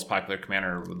single most popular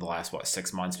commander of the last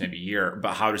 6 months, maybe a year.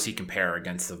 But how does he compare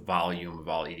against the volume of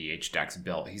all EDH decks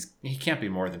built? He can't be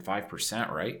more than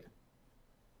 5%, right?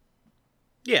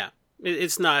 Yeah,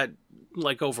 it's not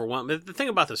like overwhelming. The thing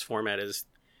about this format is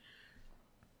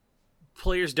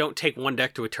players don't take one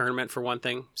deck to a tournament, for one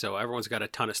thing, so everyone's got a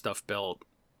ton of stuff built.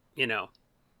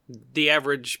 The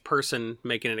average person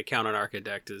making an account on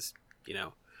Architect is,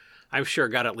 I'm sure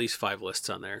got at least 5 lists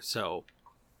on there. So,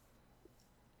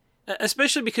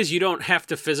 especially because you don't have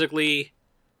to physically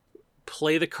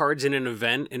play the cards in an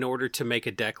event in order to make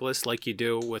a deck list like you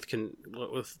do with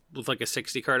like a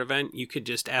 60 card event. You could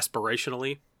just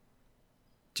aspirationally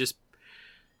just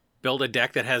build a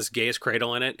deck that has Gaia's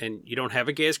Cradle in it, and you don't have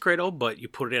a Gaia's Cradle, but you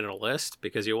put it in a list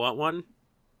because you want one.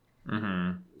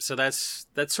 Mm-hmm. So that's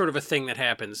sort of a thing that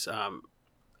happens. I'm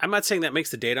not saying that makes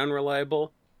the data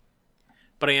unreliable,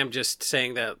 but I am just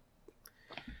saying that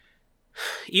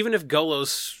even if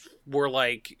Golos were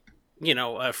like,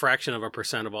 a fraction of a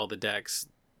percent of all the decks,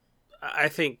 I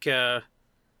think the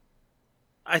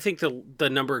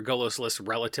number of Golos lists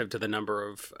relative to the number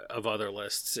of other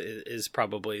lists is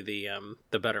probably the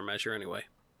better measure anyway.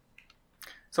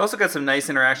 It's also got some nice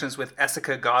interactions with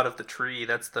Esika, God of the Tree.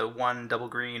 That's the 1 double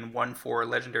green, 1/4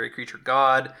 legendary creature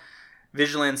god.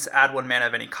 Vigilance, add 1 mana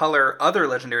of any color. Other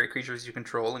legendary creatures you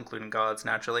control, including gods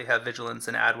naturally, have vigilance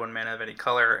and add 1 mana of any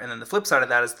color. And then the flip side of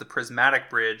that is the Prismatic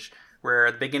Bridge, where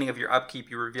at the beginning of your upkeep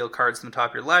you reveal cards from the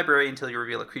top of your library until you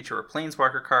reveal a creature or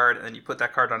planeswalker card, and then you put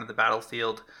that card onto the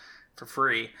battlefield for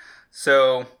free.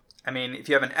 So, I mean, if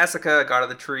you have an Esika, God of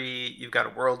the Tree, you've got a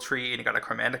World Tree, and you've got a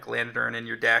Chromatic Lantern in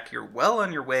your deck, you're well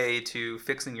on your way to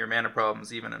fixing your mana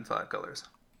problems even in 5 colors.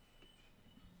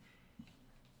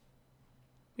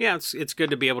 Yeah, it's good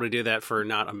to be able to do that for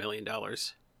not $1 million.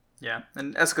 Yeah,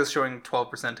 and Esika's showing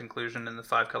 12% inclusion in the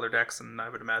 5 color decks, and I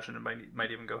would imagine it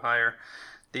might even go higher.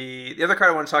 The other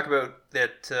card I want to talk about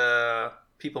that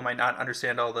people might not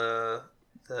understand all the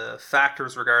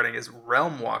factors regarding is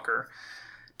Realm Walker.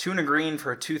 2 and a green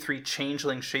for a 2/3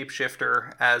 changeling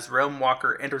shapeshifter. As Realm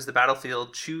Walker enters the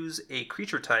battlefield, choose a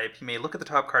creature type. You may look at the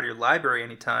top card of your library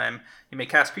anytime. You may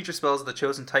cast creature spells of the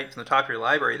chosen type from the top of your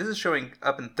library. This is showing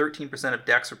up in 13% of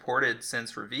decks reported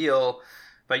since reveal.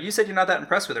 But you said you're not that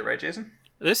impressed with it, right, Jason?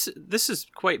 This is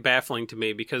quite baffling to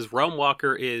me because Realm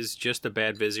Walker is just a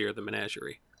bad Vizier of the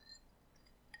Menagerie.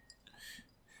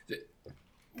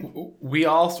 We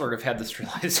all sort of had this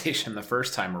realization the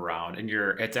first time around, and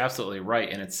it's absolutely right.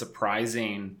 And it's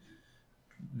surprising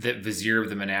that Vizier of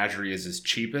the Menagerie is as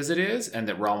cheap as it is, and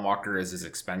that Realm Walker is as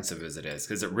expensive as it is,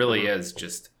 because it really is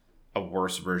just a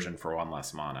worse version for 1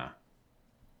 less mana.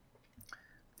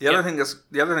 The other thing that's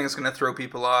going to throw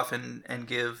people off and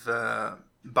give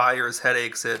buyers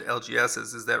headaches at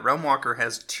LGSs is that Realm Walker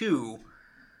has 2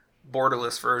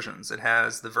 borderless versions. It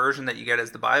has the version that you get as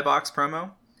the buy box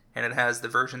promo, and it has the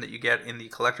version that you get in the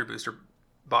collector booster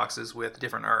boxes with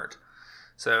different art.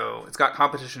 So it's got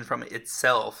competition from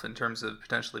itself in terms of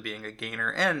potentially being a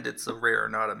gainer, and it's a rare,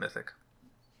 not a mythic.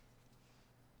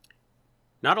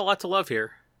 Not a lot to love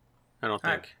here, I don't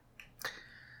think.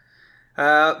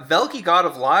 Velki, God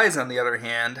of Lies, on the other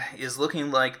hand, is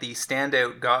looking like the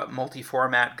standout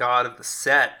multi-format god of the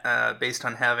set, based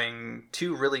on having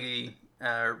 2 really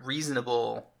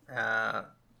reasonable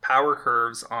power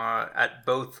curves on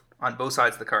both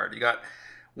sides of the card. You got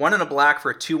 1 and a black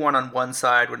for a 2/1 on one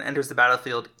side. When it enters the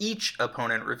battlefield, each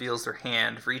opponent reveals their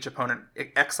hand. For each opponent,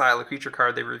 exile a creature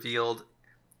card they revealed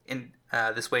in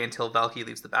this way until Velki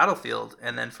leaves the battlefield.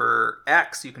 And then for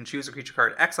X, you can choose a creature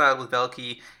card exiled with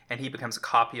Velki, and he becomes a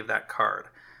copy of that card.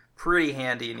 Pretty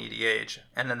handy in EDH.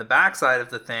 And then the backside of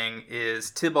the thing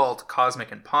is Tibalt,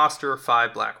 Cosmic Imposter,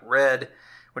 5 black red.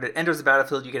 When it enters the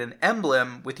battlefield, you get an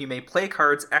emblem with you may play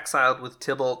cards exiled with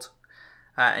Tibalt,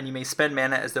 and you may spend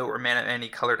mana as though it were mana of any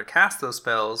color to cast those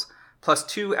spells.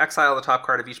 +2, exile the top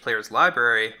card of each player's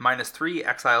library. -3,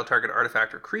 exile target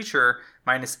artifact or creature.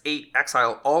 -8,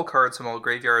 exile all cards from all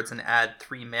graveyards and add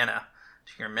 3 mana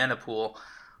to your mana pool.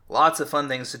 Lots of fun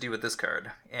things to do with this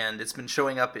card, and it's been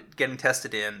showing up, getting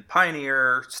tested in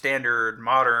Pioneer, Standard,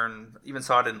 Modern, even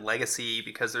saw it in Legacy,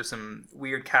 because there's some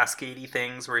weird cascadey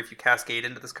things where if you cascade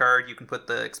into this card, you can put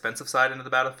the expensive side into the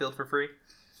battlefield for free.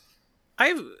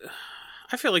 I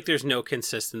feel like there's no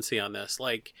consistency on this.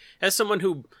 Like, as someone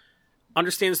who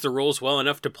understands the rules well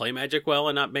enough to play Magic well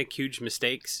and not make huge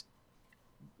mistakes.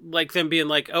 Like them being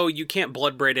like, oh, you can't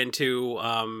Bloodbraid into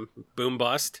Boom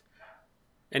Bust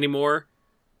anymore,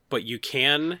 but you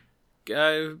can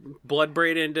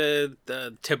Bloodbraid into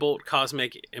the Tibalt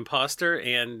Cosmic Imposter,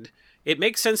 and it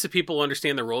makes sense that people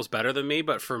understand the rules better than me,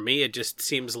 but for me it just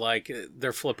seems like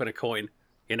they're flipping a coin,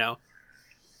 you know?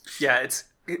 Yeah,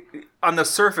 on the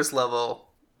surface level,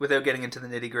 without getting into the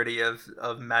nitty-gritty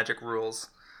of Magic rules,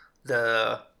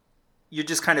 you're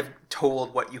just kind of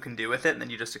told what you can do with it, and then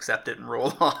you just accept it and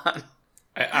roll on.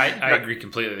 I agree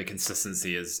completely. The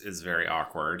consistency is very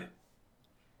awkward.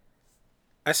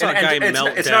 I saw a guy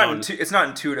melt down. It's not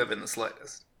intuitive in the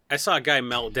slightest. I saw a guy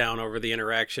melt down over the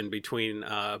interaction between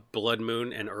Blood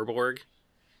Moon and Urborg.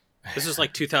 This was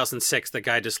like 2006. The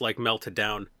guy just like melted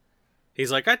down.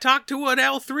 He's like, I talked to an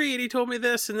L3 and he told me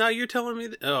this, and now you're telling me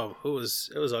oh, it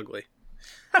was ugly.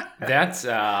 That's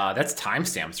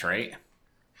timestamps, right?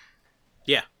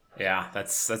 Yeah. Yeah,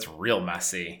 that's real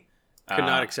messy. Could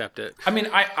not accept it. I mean,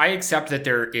 I accept that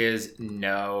there's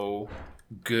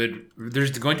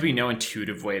going to be no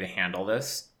intuitive way to handle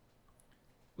this.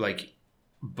 Like,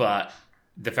 but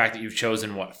the fact that you've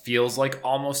chosen what feels like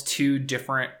almost two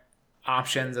different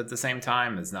options at the same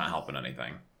time is not helping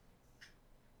anything.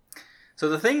 So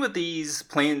the thing with these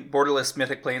borderless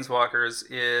Mythic Planeswalkers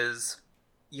is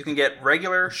you can get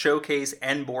regular, showcase,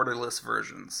 and borderless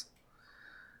versions.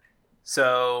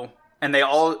 So, and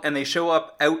they show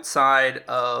up outside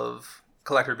of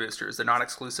collector boosters. They're not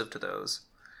exclusive to those.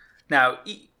 Now,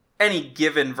 any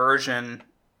given version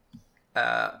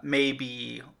may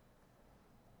be,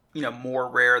 more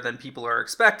rare than people are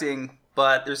expecting,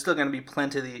 but there's still going to be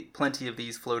plenty of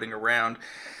these floating around.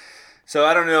 So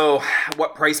I don't know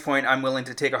what price point I'm willing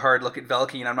to take a hard look at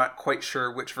Valky, and I'm not quite sure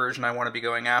which version I want to be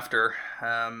going after.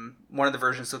 One of the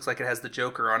versions looks like it has the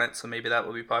Joker on it, so maybe that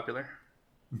will be popular.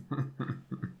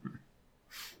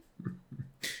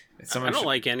 I don't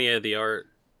like any of the art,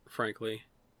 frankly,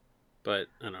 but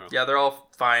I don't know. Yeah, they're all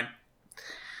fine.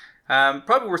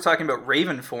 Probably worth talking about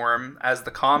Raven Form as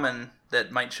the common that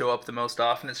might show up the most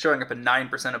often. It's showing up in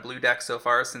 9% of blue decks so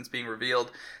far since being revealed.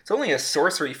 It's only a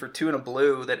sorcery for 2 and a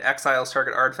blue that exiles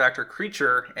target artifact or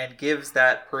creature and gives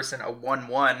that person a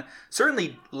 1/1.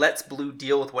 Certainly lets blue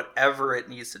deal with whatever it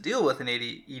needs to deal with in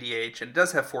EDH, and it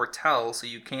does have Foretell, so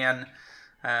you can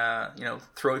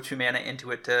throw 2 mana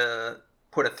into it to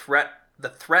put the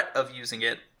threat of using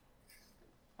it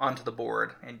onto the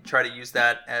board and try to use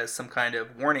that as some kind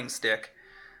of warning stick.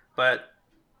 But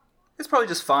it's probably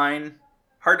just fine.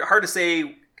 Hard to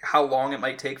say how long it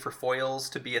might take for foils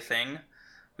to be a thing.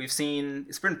 We've seen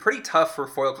it's been pretty tough for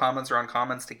foil commons or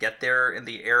uncommons to get there in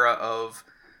the era of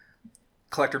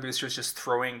collector boosters just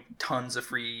throwing tons of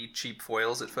free cheap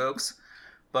foils at folks.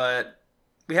 But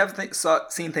we have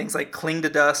seen things like Cling to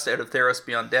Dust out of Theros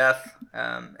Beyond Death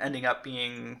ending up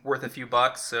being worth a few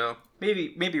bucks. So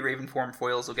maybe Ravenform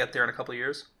foils will get there in a couple of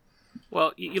years.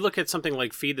 Well, you look at something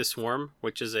like Feed the Swarm,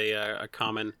 which is a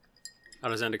common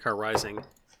out of Zendikar Rising,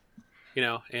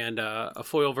 and a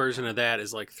foil version of that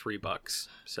is like $3.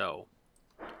 So,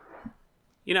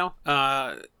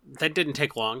 that didn't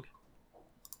take long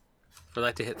for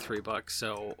that to hit $3.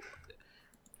 So,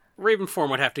 Ravenform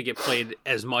would have to get played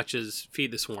as much as Feed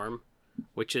the Swarm,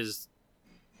 which is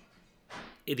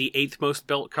the 8th most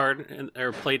built card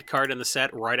or played card in the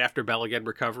set, right after Balaged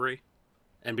Recovery,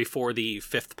 and before the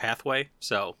 5th Pathway.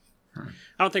 So, I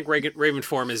don't think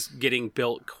Ravenform is getting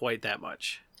built quite that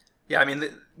much. Yeah, I mean,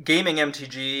 the gaming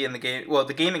MTG and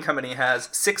the gaming company has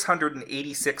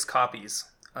 686 copies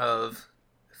of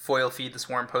Foil Feed the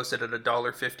Swarm posted at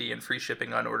 $1.50 and free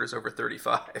shipping on orders over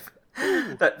 $35.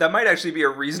 That might actually be a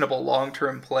reasonable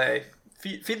long-term play.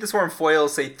 Feed the Swarm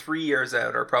foils, say 3 years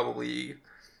out, are probably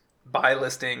buy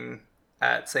listing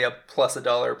at, say, a plus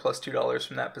 $1, plus $2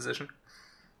 from that position.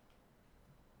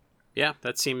 Yeah,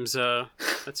 that seems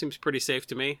pretty safe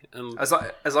to me. As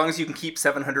long as you can keep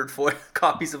 700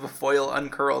 copies of a foil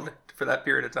uncurled for that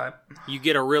period of time. You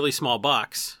get a really small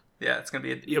box. Yeah, it's going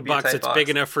to be a box that's big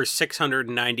enough for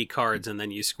 690 cards, and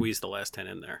then you squeeze the last 10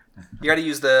 in there. You got to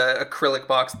use the acrylic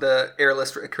box, the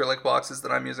airless acrylic boxes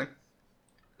that I'm using.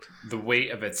 The weight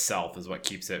of itself is what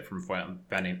keeps it from foil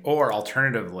bending. Or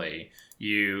alternatively,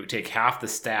 you take half the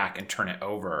stack and turn it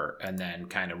over and then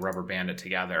kind of rubber band it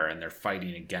together, and they're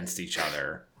fighting against each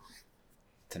other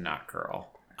to not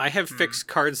curl. I have fixed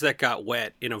cards that got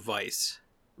wet in a vise.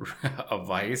 A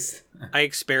vise? I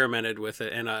experimented with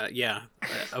it, and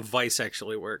a vise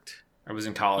actually worked. I was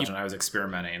in college and I was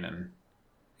experimenting, and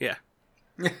yeah.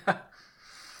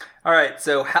 All right,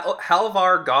 so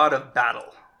Halvar, God of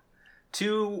Battle.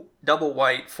 2 double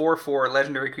white, 4/4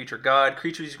 legendary creature god.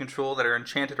 Creatures you control that are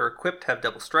enchanted or equipped have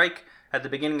double strike. At the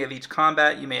beginning of each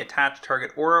combat, you may attach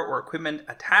target aura or equipment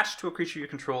attached to a creature you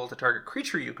control to target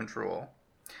creature you control.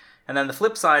 And then the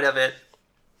flip side of it,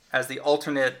 as the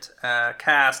alternate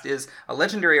cast, is a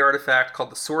legendary artifact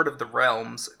called the Sword of the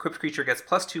Realms. Equipped creature gets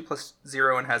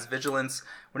 +2/+0 and has vigilance.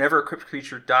 Whenever a equipped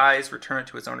creature dies, return it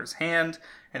to its owner's hand,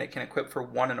 and it can equip for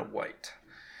 1 and a white.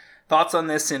 Thoughts on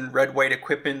this in red-white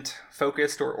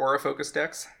equipment-focused or aura-focused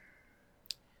decks?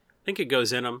 I think it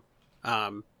goes in them.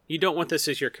 You don't want this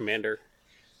as your commander.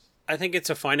 I think it's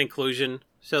a fine inclusion.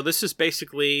 So this is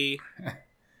basically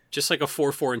just like a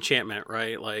 4/4 enchantment,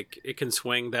 right? Like, it can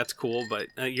swing, that's cool, but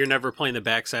you're never playing the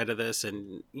backside of this,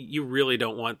 and you really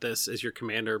don't want this as your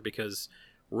commander because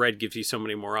red gives you so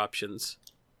many more options.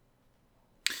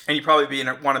 And you probably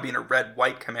want to be in a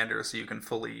red-white commander so you can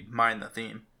fully mine the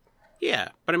theme. Yeah,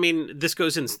 but I mean, this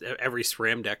goes in every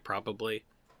SRAM deck probably.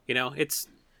 You know, it's...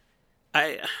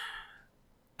 I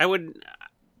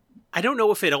don't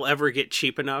know if it'll ever get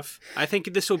cheap enough. I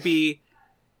think this will be...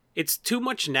 It's too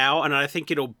much now, and I think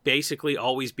it'll basically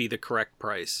always be the correct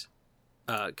price.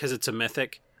 Because it's a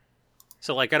mythic.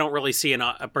 So, like, I don't really see an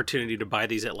opportunity to buy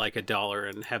these at, like, $1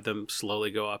 and have them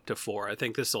slowly go up to $4. I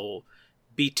think this will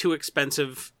be too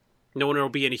expensive. No one will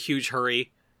be in a huge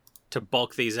hurry to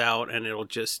bulk these out, and it'll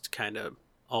just kind of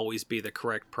always be the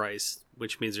correct price,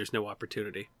 which means there's no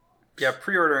opportunity. Yeah,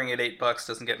 pre-ordering at $8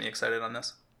 doesn't get me excited on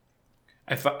this.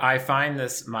 I find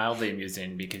this mildly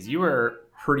amusing because you were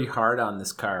pretty hard on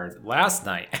this card last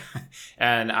night,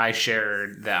 and I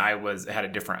shared that I had a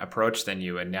different approach than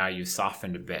you, and now you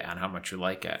softened a bit on how much you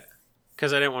like it.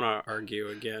 Because I didn't want to argue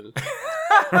again.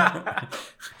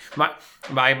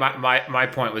 My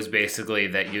point was basically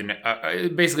that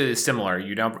basically it's similar.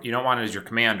 You don't want it as your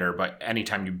commander, but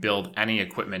anytime you build any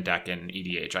equipment deck in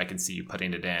EDH, I can see you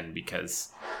putting it in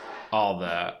because all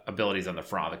the abilities on the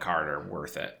front of the card are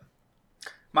worth it.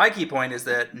 My key point is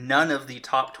that none of the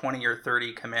top 20 or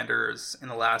 30 commanders in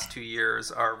the last 2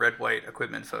 years are red-white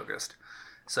equipment focused.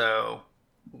 So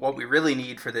what we really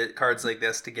need for the cards like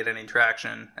this to get any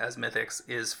traction as mythics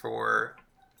is for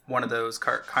one of those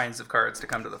kinds of cards to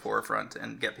come to the forefront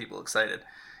and get people excited.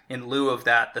 In lieu of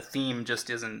that, the theme just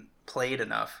isn't played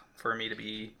enough for me to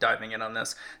be diving in on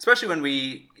this. Especially when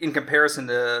in comparison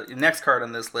to the next card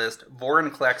on this list,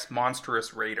 Vorinclex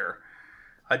Monstrous Raider.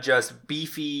 A just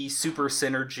beefy, super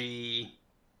synergy,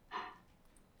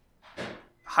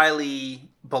 highly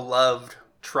beloved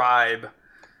tribe,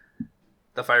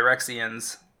 the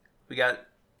Phyrexians. We got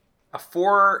a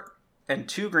 4 and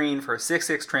 2 green for a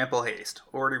 6/6 trample haste,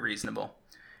 already reasonable.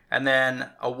 And then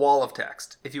a wall of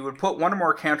text. If you would put one or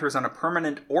more counters on a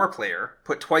permanent or player,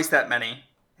 put twice that many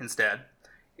instead.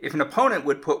 If an opponent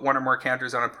would put one or more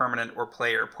counters on a permanent or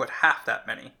player, put half that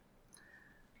many.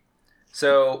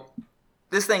 So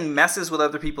this thing messes with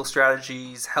other people's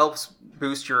strategies, helps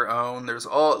boost your own. There's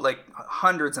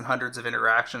hundreds and hundreds of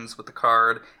interactions with the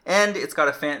card. And it's got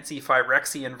a fancy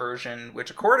Phyrexian version,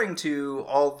 which according to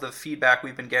all the feedback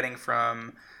we've been getting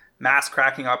from mass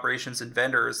cracking operations and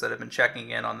vendors that have been checking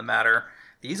in on the matter,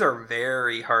 these are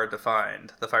very hard to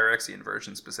find, the Phyrexian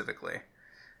version specifically.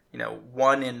 You know,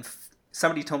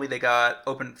 somebody told me they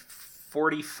opened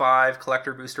 45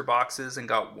 collector booster boxes and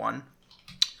got one.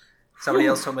 Somebody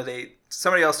else told me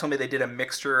they did a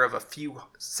mixture of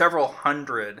several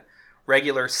hundred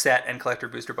regular set and collector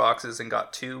booster boxes and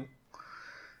got 2.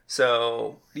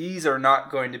 So these are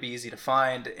not going to be easy to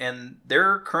find, and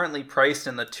they're currently priced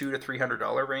in the $200 to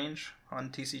 $300 range on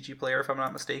TCG Player, if I'm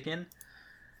not mistaken.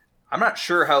 I'm not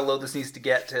sure how low this needs to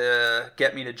get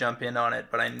me to jump in on it,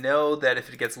 but I know that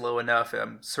if it gets low enough,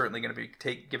 I'm certainly going to be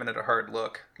giving it a hard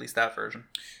look, at least that version.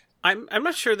 I'm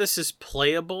not sure this is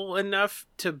playable enough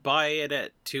to buy it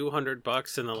at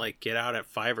 $200 and then get out at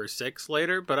 $5 or $6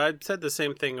 later. But I said the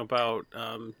same thing about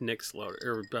Nyx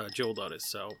or Jewel Lotus.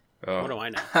 So what do I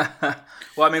know?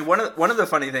 Well, I mean, one of the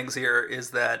funny things here is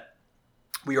that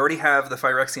we already have the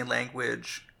Phyrexian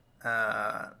language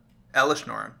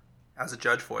Elishnorn as a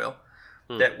judge foil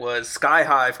that was sky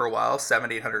high for a while,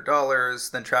 $700-800.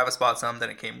 Then Travis bought some.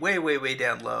 Then it came way, way, way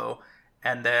down low.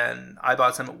 And then I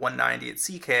bought some at $190 at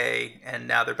CK, and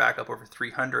now they're back up over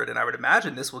 $300. And I would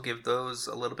imagine this will give those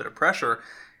a little bit of pressure.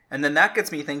 And then that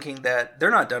gets me thinking that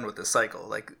they're not done with this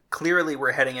cycle. Clearly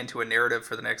we're heading into a narrative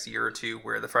for the next year or two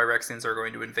where the Phyrexians are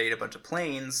going to invade a bunch of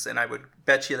planes, and I would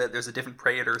bet you that there's a different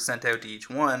Praetor sent out to each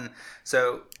one.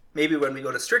 So maybe when we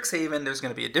go to Strixhaven, there's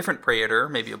going to be a different Praetor,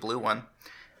 maybe a blue one.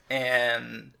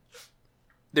 And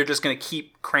they're just going to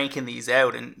keep cranking these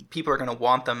out, and people are going to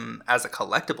want them as a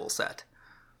collectible set,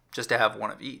 just to have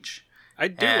one of each. I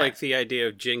do like the idea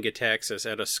of Jin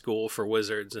Gitaxias at a school for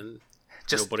wizards and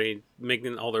just nobody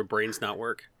making all their brains not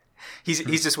work. He's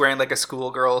just wearing like a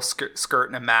schoolgirl skirt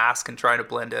and a mask and trying to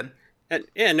blend in. And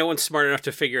yeah, no one's smart enough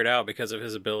to figure it out because of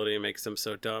his ability. It makes them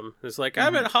so dumb. It's like,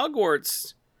 I'm at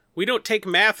Hogwarts. We don't take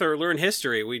math or learn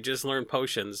history. We just learn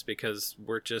potions because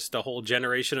we're just a whole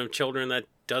generation of children that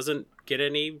doesn't get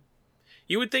any...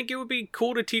 You would think it would be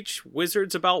cool to teach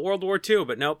wizards about World War II,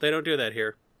 but nope, they don't do that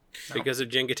here because of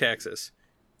Jin Gitaxias.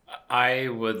 I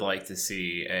would like to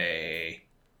see a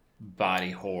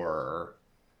body horror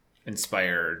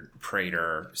inspired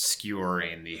Praetor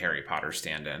skewering the Harry Potter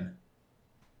stand-in.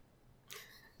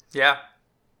 Yeah,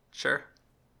 sure.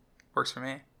 Works for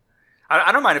me.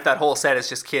 I don't mind if that whole set is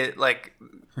just kids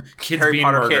Harry being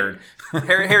Potter murdered.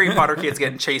 Harry Potter kids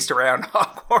getting chased around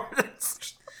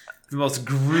Hogwarts. The most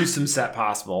gruesome set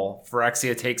possible.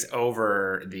 Phyrexia takes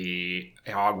over the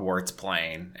Hogwarts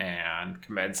plane and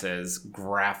commences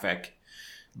graphic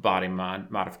body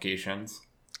modifications.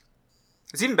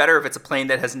 It's even better if it's a plane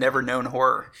that has never known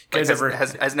horror. Like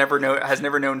has never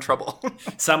known trouble.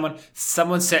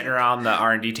 Someone's sitting around the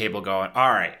R&D table going, "All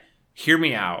right, hear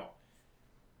me out.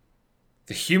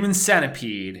 The human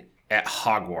centipede at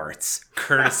Hogwarts,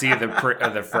 courtesy of the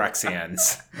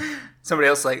Phyrexians." Somebody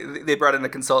else, they brought in a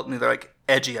consultant and they're like,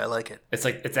 "Edgy, I like it." It's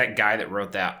that guy that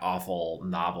wrote that awful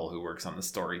novel who works on the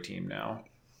story team now.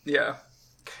 Yeah.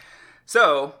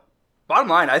 So, bottom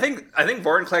line, I think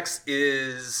Vorinclex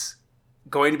is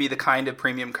going to be the kind of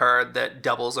premium card that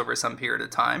doubles over some period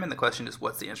of time, and the question is,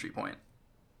 what's the entry point?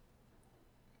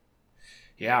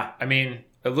 Yeah, I mean,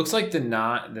 it looks like the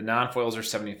non-foils are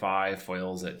 75,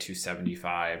 foils at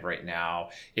 275 right now.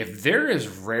 If they're as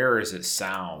rare as it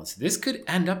sounds, this could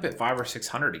end up at 500 or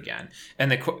 600 again.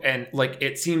 And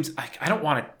it seems like I don't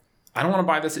want to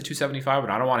buy this at 275,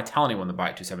 and I don't want to tell anyone to buy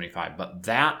it at 275, but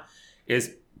that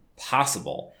is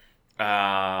possible.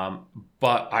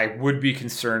 But I would be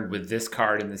concerned with this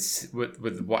card and this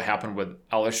with what happened with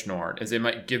Elesh Norn, is they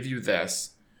might give you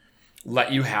this,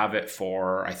 let you have it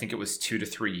for, I think it was 2 to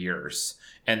 3 years,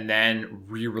 and then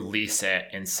re-release it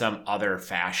in some other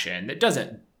fashion that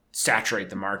doesn't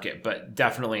saturate the market, but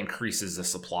definitely increases the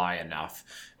supply enough,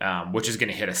 which is going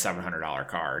to hit a $700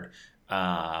 card.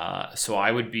 So I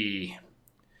would be...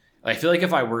 I feel like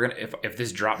if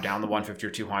this dropped down to 150 or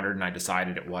 200 and I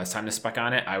decided it was time to spec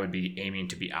on it, I would be aiming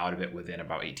to be out of it within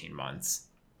about 18 months.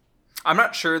 I'm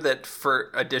not sure that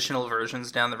for additional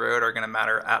versions down the road are going to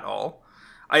matter at all.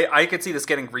 I could see this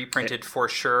getting reprinted for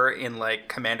sure in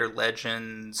Commander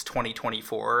Legends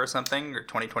 2024 or something, or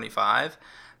 2025.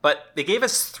 But they gave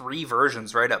us 3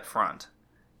 versions right up front.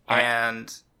 I'm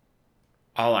just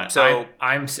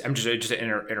to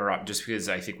interrupt just because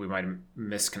I think we might have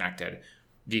misconnected.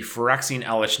 The Phyrexian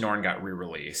Elesh Norn got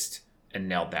re-released and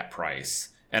nailed that price.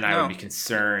 And I would be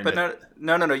concerned. But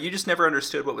no. You just never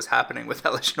understood what was happening with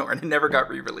Elesh Norn. It never got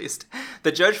re-released.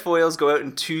 The Judge foils go out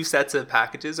in 2 sets of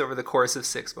packages over the course of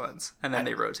 6 months, and then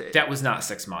they rotate. That was not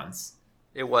 6 months.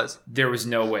 It was. There was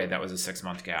no way that was a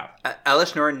 6-month gap.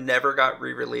 Elesh Norn never got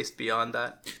re-released beyond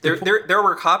that. There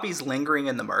were copies lingering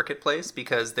in the marketplace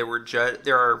because there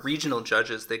are regional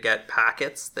judges that get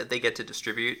packets that they get to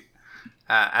distribute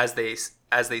as they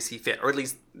see fit, or at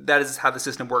least that is how the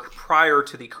system worked prior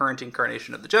to the current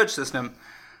incarnation of the Judge system.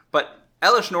 But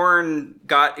Elesh Norn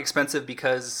got expensive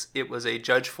because it was a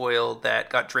Judge foil that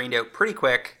got drained out pretty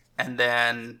quick, and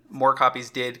then more copies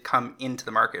did come into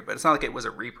the market, but it's not like it was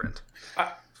a reprint.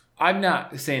 I'm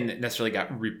not saying that necessarily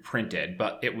got reprinted,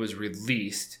 but it was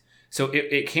released. So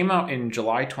it came out in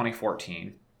July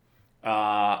 2014.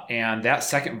 And that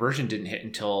second version didn't hit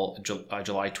until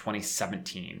July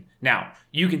 2017. Now,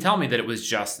 you can tell me that it was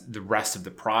just the rest of the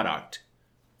product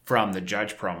from the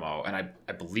Judge promo, and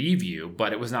I believe you,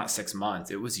 but it was not 6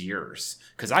 months. It was years,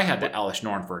 because I had the Elesh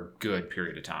Norn for a good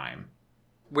period of time.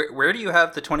 Where do you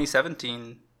have the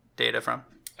 2017 data from?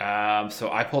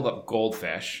 So I pulled up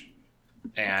Goldfish,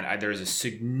 and there's a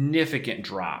significant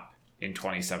drop in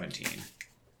 2017.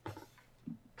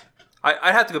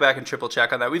 I'd have to go back and triple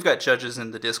check on that. We've got judges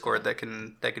in the Discord that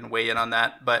can weigh in on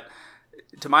that, but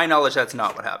to my knowledge, that's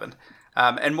not what happened.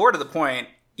 And more to the point,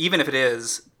 even if it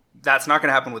is, that's not going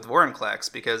to happen with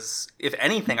Vorinclex, because if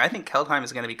anything, I think Keldheim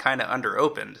is going to be kind of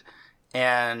under-opened,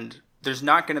 and there's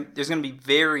going to be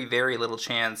very, very little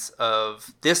chance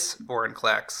of this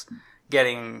Vorinclex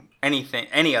getting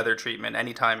any other treatment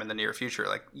anytime in the near future.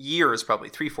 Years, probably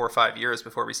 3, 4, 5 years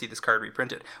before we see this card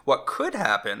reprinted. What could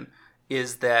happen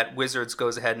is that Wizards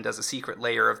goes ahead and does a secret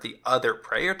layer of the other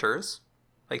Praetors,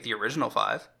 like the original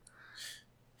 5.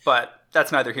 But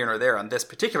that's neither here nor there on this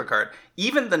particular card.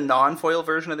 Even the non-foil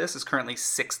version of this is currently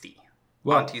 60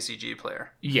 on TCG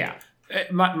Player. Yeah.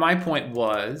 My point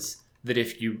was that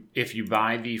if you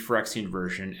buy the Phyrexian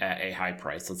version at a high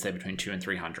price, let's say between 200 and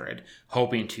 300,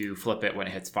 hoping to flip it when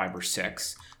it hits 5 or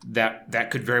 6,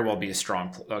 that could very well be a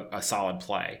solid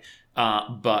play.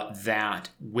 But that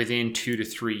within 2 to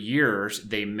 3 years,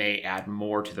 they may add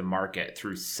more to the market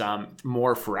through some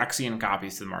more Phyrexian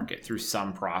copies to the market through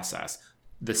some process.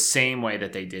 The same way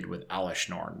that they did with Elesh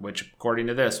Norn, which according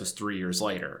to this was 3 years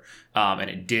later, and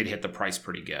it did hit the price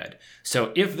pretty good.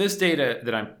 So if this data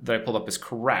that I pulled up is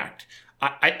correct,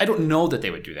 I don't know that they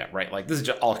would do that, right? Like this is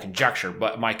just all conjecture,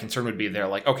 but my concern would be they're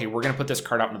like, okay, we're going to put this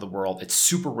card out into the world. It's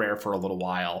super rare for a little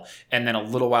while, and then a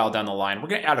little while down the line, we're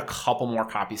going to add a couple more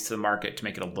copies to the market to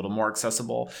make it a little more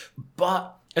accessible.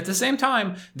 But at the same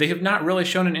time, they have not really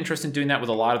shown an interest in doing that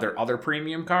with a lot of their other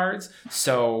premium cards.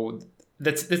 So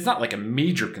that's not like a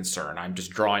major concern. I'm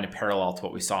just drawing a parallel to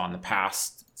what we saw in the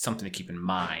past, something to keep in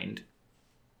mind.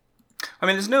 I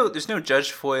mean, there's no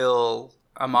Judge Foil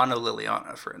Amano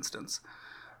Liliana, for instance.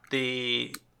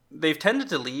 They've tended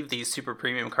to leave these super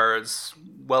premium cards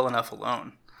well enough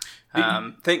alone.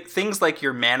 Things like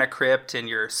your Mana Crypt and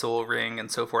your Soul Ring and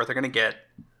so forth are going to get,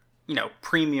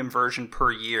 premium version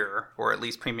per year, or at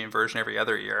least premium version every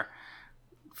other year,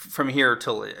 from here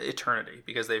till eternity,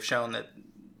 because they've shown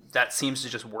that seems to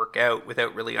just work out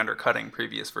without really undercutting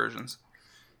previous versions.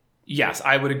 Yes,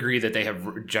 I would agree that they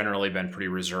have generally been pretty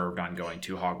reserved on going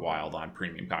too hog wild on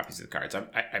premium copies of the cards.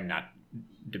 I'm not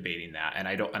debating that, and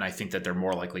I think that they're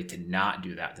more likely to not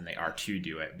do that than they are to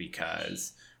do it,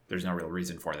 because there's no real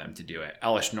reason for them to do it.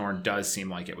 Elesh Norn does seem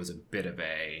like it was a bit of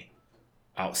a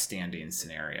outstanding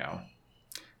scenario.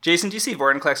 Jason, do you see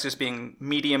Vorinclex just being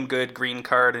medium good green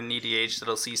card in EDH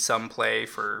that'll see some play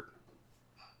for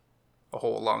a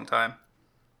whole long time?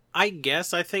 I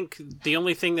guess. I think the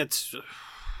only reason it's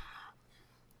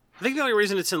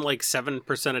in like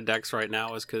 7% of decks right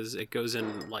now is because it goes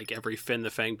in like every Finn the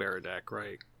Fangbearer deck,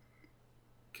 right?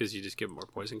 Because you just give more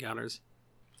poison counters.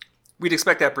 We'd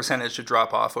expect that percentage to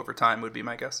drop off over time, would be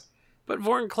my guess. But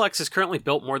Vorinclex is currently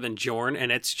built more than Jorn,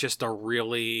 and it's just a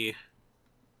really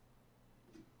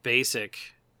basic,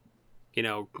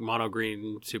 mono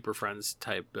green Super Friends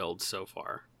type build so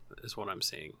far, is what I'm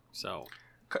seeing. So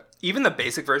even the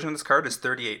basic version of this card is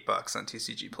 $38 on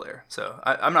TCG Player. So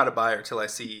I'm not a buyer till I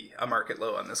see a market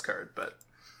low on this card, but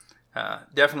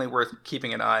definitely worth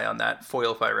keeping an eye on that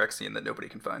foil Phyrexian that nobody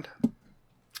can find.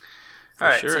 For all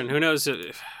right, sure, so, and who knows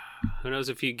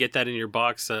if you get that in your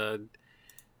box.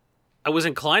 I was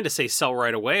inclined to say sell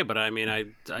right away, but I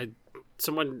mean,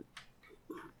 someone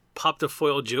popped a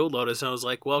foil Jeweled Lotus, and I was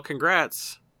like, well,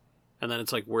 congrats. And then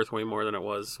it's like worth way more than it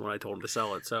was when I told him to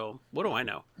sell it. So what do I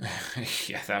know?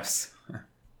 Yeah, that's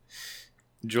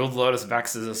Jeweled Lotus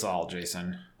vexes us all,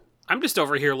 Jason. I'm just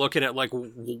over here looking at like,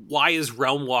 why is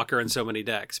Realm Walker in so many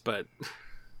decks? But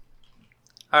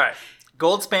all right,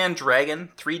 Goldspan Dragon,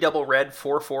 3 double red,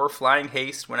 4/4 flying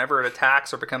haste. Whenever it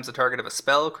attacks or becomes the target of a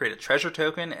spell, create a treasure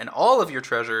token, and all of your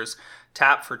treasures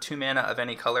tap for 2 mana of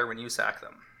any color when you sack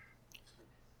them.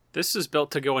 This is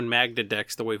built to go in Magda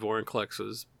decks the way Vorinclex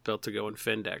was built to go in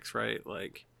Finn decks, right?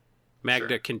 Like,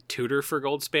 Magda can tutor for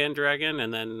Goldspan Dragon,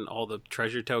 and then all the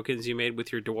treasure tokens you made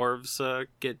with your dwarves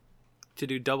get to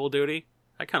do double duty.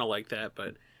 I kind of like that,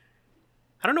 but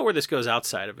I don't know where this goes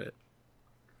outside of it.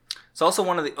 It's also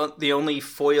one of the only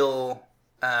foil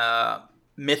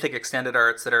mythic extended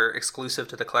arts that are exclusive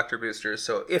to the collector boosters.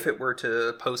 So if it were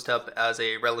to post up as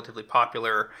a relatively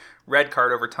popular red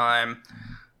card over time,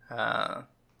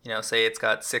 say it's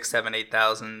got 6, 7,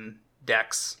 8,000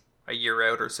 decks a year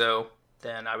out or so,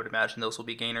 then I would imagine those will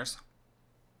be gainers.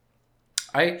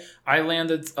 I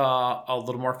landed a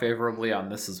little more favorably on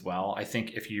this as well. I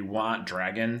think if you want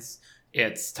dragons,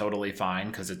 it's totally fine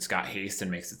because it's got haste and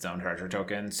makes its own treasure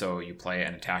token. So you play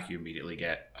an attack, you immediately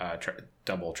get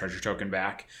double treasure token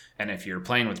back. And if you're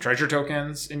playing with treasure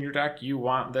tokens in your deck, you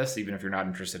want this, even if you're not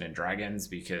interested in dragons,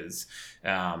 because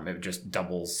it just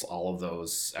doubles all of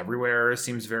those everywhere.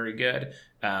 Seems very good.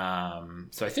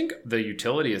 So I think the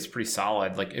utility is pretty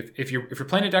solid. Like if you're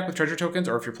playing a deck with treasure tokens,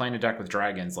 or if you're playing a deck with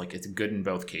dragons, like it's good in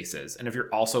both cases. And if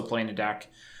you're also playing a deck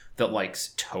that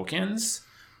likes tokens,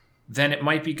 then it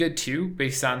might be good too,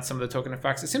 based on some of the token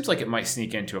effects. It seems like it might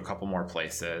sneak into a couple more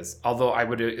places, although I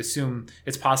would assume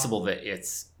it's possible that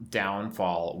its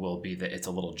downfall will be that it's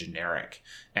a little generic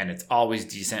and it's always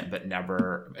decent, but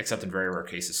never, except in very rare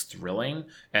cases, thrilling,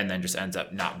 and then just ends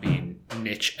up not being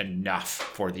niche enough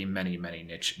for the many, many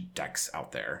niche decks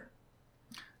out there.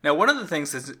 Now, one of the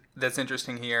things that's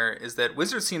interesting here is that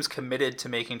Wizards seems committed to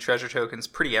making treasure tokens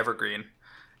pretty evergreen.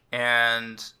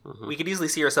 And we could easily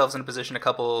see ourselves in a position a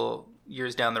couple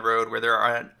years down the road where there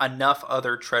are enough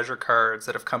other treasure cards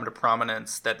that have come to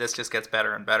prominence that this just gets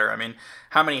better and better. I mean,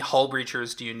 how many Hull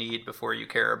Breachers do you need before you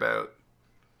care about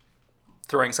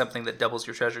throwing something that doubles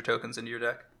your treasure tokens into your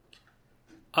deck?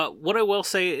 What I will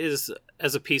say is,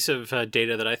 as a piece of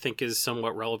data that I think is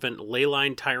somewhat relevant,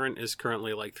 Leyline Tyrant is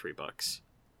currently like $3.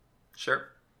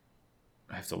 Sure.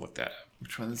 I have to look that up.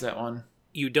 Which one is that one?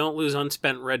 You don't lose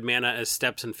unspent red mana as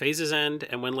steps and phases end,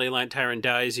 and when Leyline Tyrant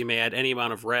dies, you may add any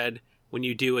amount of red. When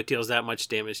you do, it deals that much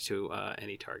damage to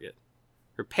any target.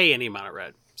 Or pay any amount of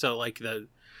red. So, like, the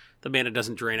mana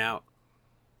doesn't drain out.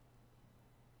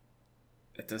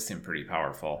 It does seem pretty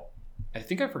powerful. I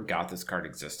think I forgot this card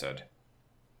existed.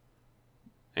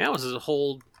 Yeah, it was a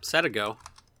whole set ago.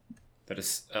 That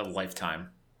is a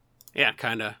lifetime. Yeah,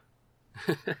 kind of.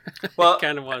 Well,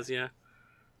 kind of was, yeah.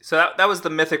 So that was the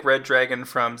Mythic Red Dragon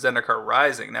from Zendikar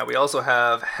Rising. Now we also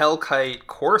have Hellkite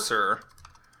Courser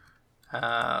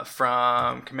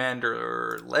from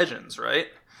Commander Legends, right?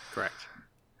 Correct.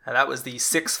 That was the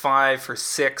 6/5 for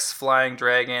 6 flying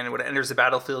dragon. When it enters the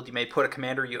battlefield, you may put a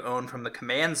commander you own from the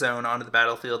command zone onto the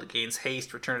battlefield. It gains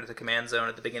haste. Return it to the command zone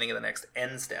at the beginning of the next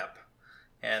end step.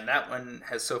 And that one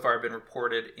has so far been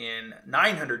reported in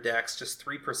 900 decks, just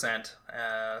 3%.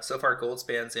 So far,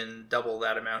 Goldspan's in double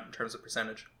that amount in terms of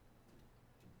percentage.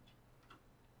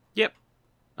 Yep.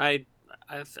 I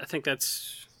think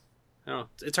that's... I don't know.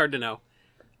 It's hard to know.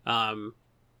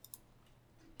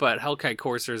 But Hellkite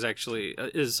Courser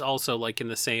is also like in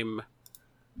the same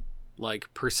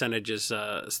like percentages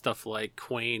stuff like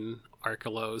Quain,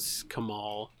 Arkelos,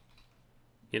 Kamal.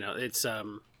 You know, it's I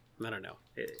don't know.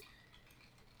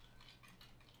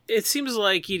 It seems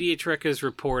like EDHREC is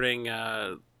reporting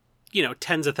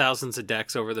tens of thousands of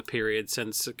decks over the period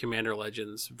since Commander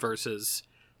Legends versus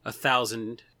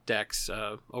 1,000 decks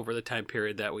over the time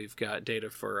period that we've got data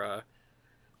for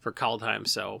Kaldheim.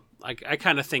 So I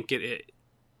kind of think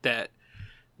that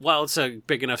while it's a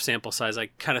big enough sample size, I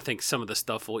kind of think some of the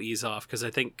stuff will ease off because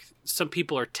I think some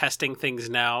people are testing things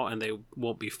now and they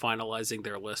won't be finalizing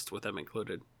their list with them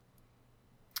included.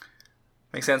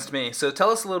 Makes sense to me. So tell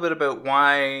us a little bit about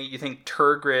why you think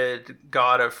Tergrid,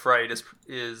 God of Fright,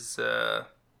 is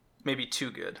maybe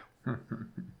too good.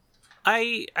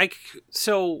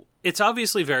 So it's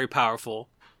obviously very powerful,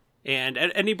 and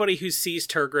anybody who sees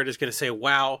Tergrid is going to say,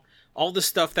 "Wow, all the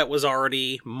stuff that was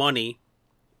already money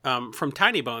from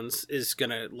Tiny Bones is going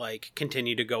to like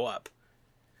continue to go up."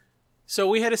 So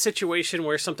we had a situation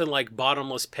where something like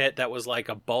Bottomless Pit that was like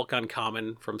a bulk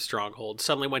uncommon from Stronghold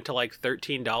suddenly went to like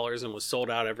 $13 and was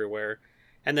sold out everywhere.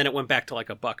 And then it went back to like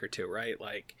 $1 or $2, right?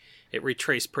 Like it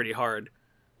retraced pretty hard.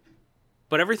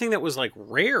 But everything that was like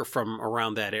rare from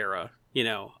around that era,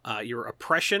 your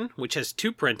Oppression, which has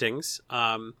 2 printings,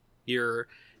 your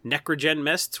Necrogen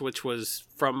Mists, which was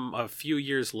from a few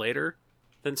years later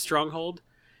than Stronghold,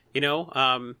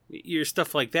 your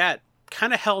stuff like that,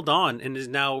 kind of held on and is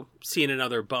now seeing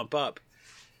another bump up.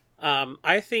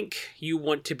 I think you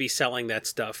want to be selling that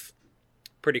stuff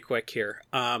pretty quick here.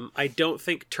 I don't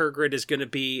think Tergrid is going to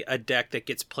be a deck that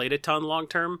gets played a ton long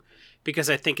term because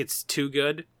I think it's too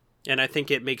good and I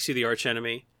think it makes you the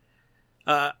archenemy.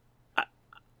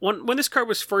 When this card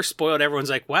was first spoiled, everyone's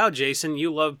like, "Wow, Jason,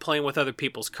 you love playing with other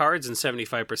people's cards in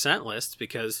 75% lists,"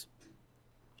 because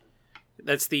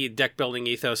that's the deck building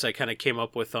ethos I kind of came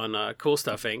up with on Cool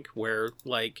Stuff Inc., where,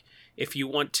 like, if you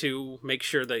want to make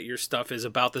sure that your stuff is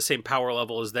about the same power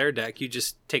level as their deck, you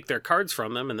just take their cards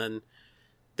from them, and then,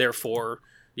 therefore,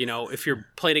 if you're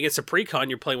playing against a precon,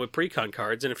 you're playing with precon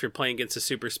cards, and if you're playing against a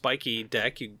super spiky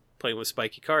deck, you're playing with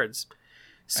spiky cards.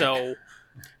 So,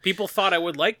 people thought I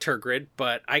would like Tergrid,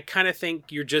 but I kind of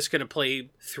think you're just going to play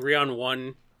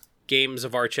 3-on-1 games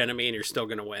of Archenemy, and you're still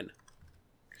going to win.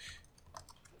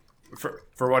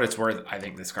 For what it's worth, I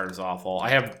think this card is awful. I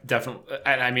have definitely,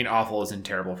 and I mean awful isn't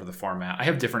terrible for the format. I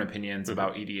have different opinions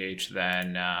about EDH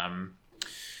than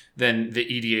the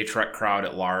EDH crowd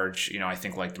at large. I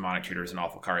think like Demonic Tutor is an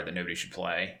awful card that nobody should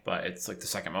play, but it's like the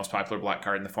second most popular black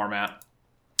card in the format.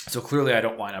 So clearly I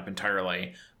don't line up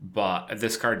entirely, but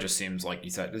this card just seems like you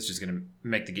said, it's just going to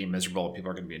make the game miserable.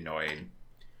 People are going to be annoyed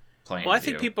playing. Well, I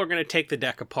think people are going to take the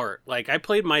deck apart. Like I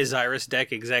played my Xyrus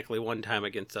deck exactly one time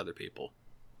against other people.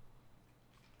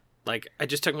 Like, I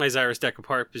just took my Xyrus deck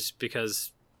apart just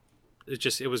because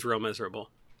it was real miserable.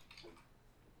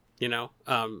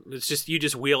 It's just, you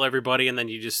just wheel everybody and then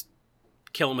you just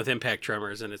kill them with Impact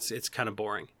Tremors and it's kind of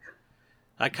boring.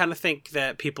 I kind of think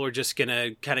that people are just going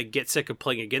to kind of get sick of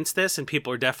playing against this and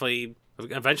people are definitely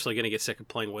eventually going to get sick of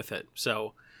playing with it.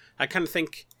 So I kind of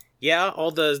think yeah,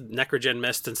 all the Necrogen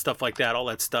Mist and stuff like that, all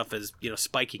that stuff is,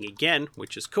 spiking again,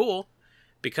 which is cool,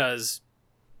 because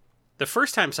the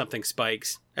first time something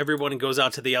spikes, everyone goes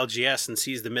out to the LGS and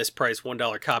sees the mispriced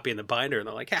 $1 copy in the binder, and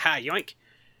they're like, haha, yoink.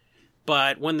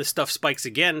 But when the stuff spikes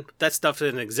again, that stuff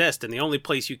doesn't exist, and the only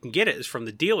place you can get it is from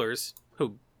the dealers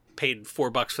who paid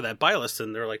 $4 for that buy list,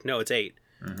 and they're like, no, it's $8.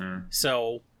 Mm-hmm.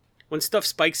 So when stuff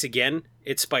spikes again,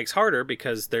 it spikes harder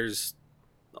because there's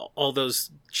all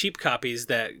those cheap copies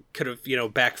that could have,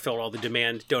 backfilled all the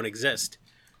demand don't exist.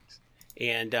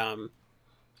 And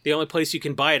the only place you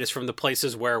can buy it is from the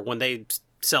places where when they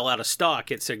sell out of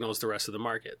stock, it signals the rest of the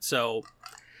market. So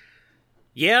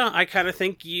yeah, I kind of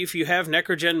think if you have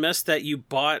Necrogen Mist that you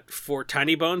bought for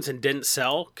Tiny Bones and didn't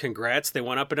sell, congrats, they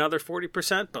went up another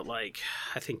 40%, but I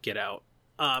think get out.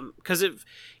 Because if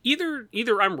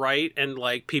either I'm right and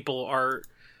people are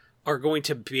going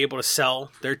to be able to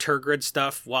sell their Tergrid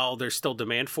stuff while there's still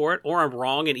demand for it, or I'm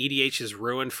wrong and EDH is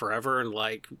ruined forever and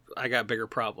I got bigger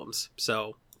problems.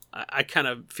 So I kind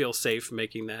of feel safe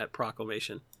making that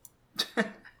proclamation.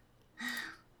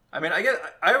 I mean,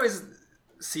 I always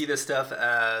see this stuff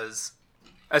as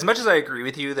much as I agree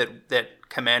with you that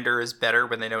Commander is better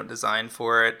when they don't design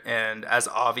for it, and as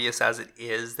obvious as it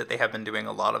is that they have been doing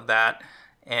a lot of that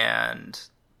and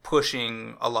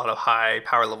pushing a lot of high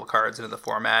power level cards into the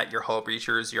format, your Hull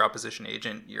Breachers, your Opposition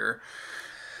Agent, your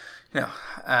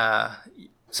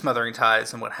Smothering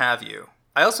Ties and what have you.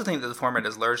 I also think that the format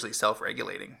is largely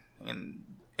self-regulating. And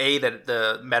A, that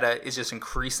the meta is just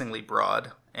increasingly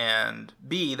broad, and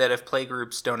B, that if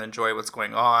playgroups don't enjoy what's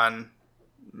going on,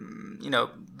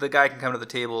 the guy can come to the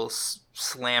table,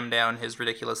 slam down his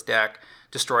ridiculous deck,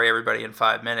 destroy everybody in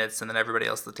 5 minutes, and then everybody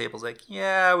else at the table's like,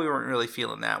 yeah, we weren't really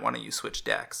feeling that. Why don't you switch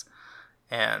decks?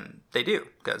 And they do,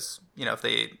 because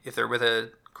if they're with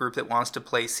a group that wants to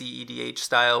play CEDH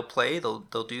style play,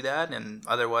 they'll do that, and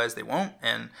otherwise they won't.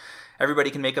 And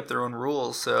everybody can make up their own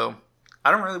rules, so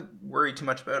I don't really worry too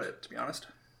much about it, to be honest.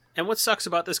 And what sucks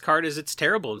about this card is it's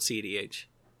terrible in CEDH.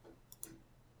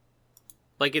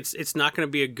 It's not going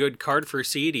to be a good card for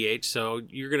CEDH, so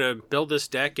you're going to build this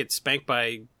deck, get spanked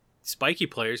by spiky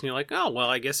players, and you're like, oh, well,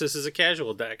 I guess this is a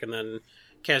casual deck, and then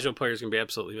casual players are going to be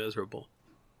absolutely miserable.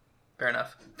 Fair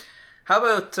enough. How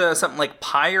about something like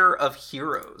Pyre of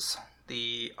Heroes?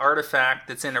 The artifact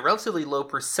that's in a relatively low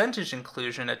percentage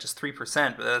inclusion at just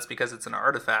 3%, but that's because it's an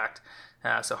artifact,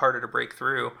 so harder to break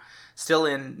through. Still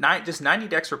in just 90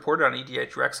 decks reported on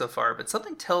EDH Rec so far, but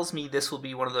something tells me this will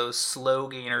be one of those slow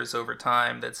gainers over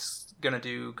time that's going to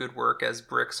do good work as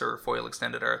bricks or foil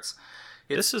extended arts.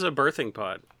 This is a birthing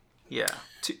pod. Yeah.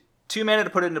 2 mana to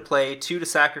put it into play, 2 to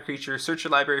sack a creature, search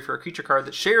your library for a creature card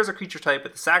that shares a creature type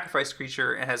with the sacrificed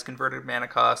creature and has converted mana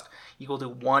cost equal to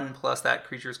 1 plus that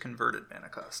creature's converted mana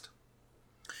cost.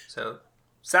 So,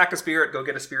 sack a spirit, go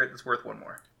get a spirit that's worth 1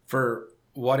 more. For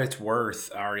what it's worth,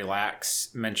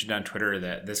 Relax mentioned on Twitter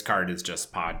that this card is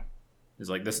just pod. It's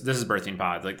this is birthing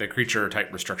pod. The creature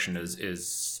type restriction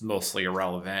is mostly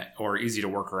irrelevant or easy to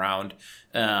work around.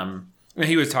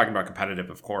 He was talking about competitive,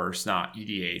 of course, not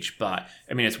EDH, but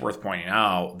I mean, it's worth pointing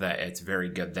out that it's very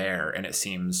good there, and it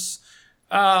seems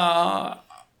probably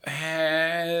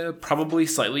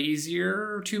slightly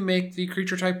easier to make the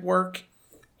creature type work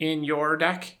in your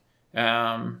deck,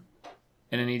 in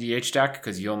an EDH deck,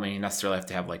 because you only necessarily have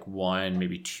to have 1,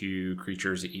 maybe 2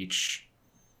 creatures at each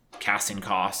casting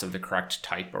cost of the correct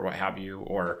type or what have you,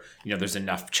 or there's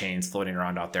enough chains floating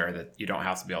around out there that you don't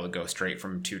have to be able to go straight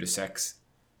from 2 to 6.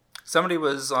 Somebody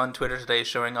was on Twitter today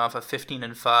showing off a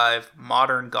 15-5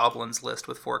 modern goblins list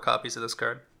with 4 copies of this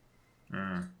card.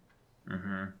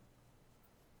 Mm-hmm.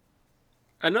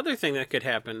 Another thing that could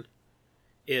happen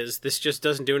is this just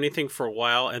doesn't do anything for a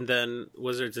while, and then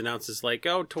Wizards announces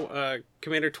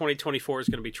Commander 2024 is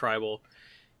going to be tribal.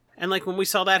 And when we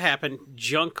saw that happen,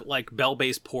 junk like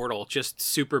Bell-based Portal, just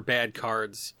super bad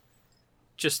cards,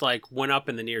 just went up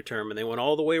in the near term, and they went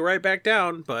all the way right back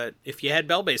down. But if you had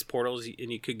Bell-based Portals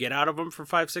and you could get out of them for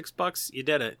 $5-6, you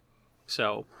did it.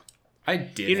 So I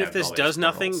did. Even if this does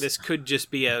nothing, this could just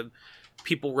be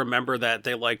people remember that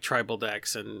they like tribal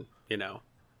decks, and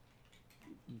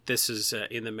this is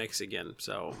in the mix again.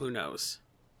 So who knows?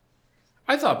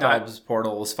 I thought Bell-based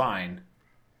Portal was fine.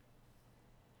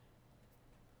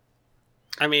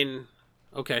 I mean,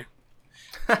 okay.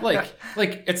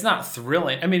 It's not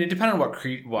thrilling. I mean, it depended on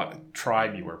what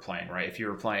tribe you were playing, right? If you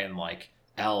were playing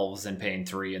elves and paying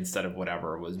 3 instead of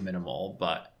whatever was minimal,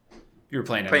 but if you were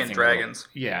playing dragons,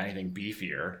 anything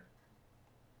beefier.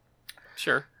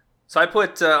 Sure. So I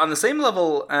put on the same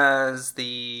level as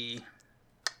the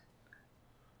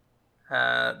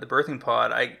the Birthing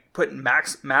Pod, I put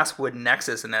Maskwood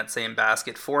Nexus in that same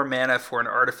basket. 4 mana for an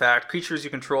artifact. Creatures you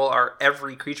control are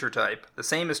every creature type. The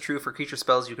same is true for creature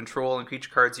spells you control and creature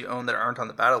cards you own that aren't on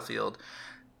the battlefield.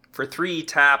 For 3,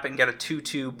 tap and get a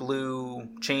 2/2 blue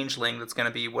changeling that's going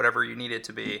to be whatever you need it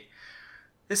to be.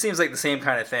 This seems like the same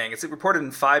kind of thing. It's reported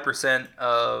in 5%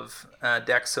 of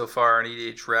decks so far on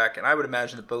EDH Rec, and I would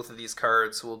imagine that both of these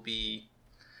cards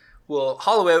will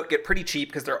hollow out, get pretty cheap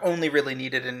because they're only really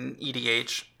needed in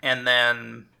EDH, and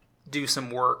then do some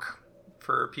work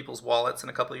for people's wallets in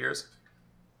a couple of years.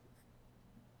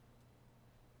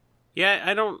 Yeah,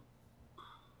 I don't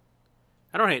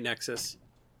hate Nexus.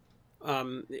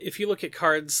 If you look at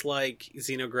cards like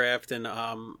Xenograph and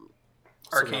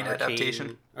Arcane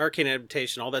Adaptation,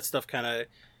 all that stuff kind of,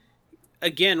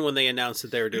 again, when they announced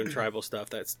that they were doing tribal stuff,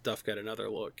 that stuff got another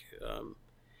look.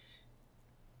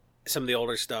 Some of the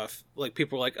older stuff, like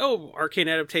people were like, oh, Arcane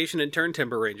Adaptation and Turn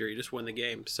Timber Ranger, you just win the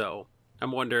game. So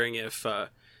I'm wondering if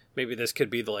maybe this could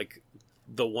be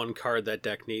the one card that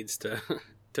deck needs to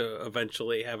to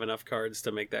eventually have enough cards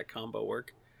to make that combo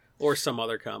work, or some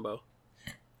other combo.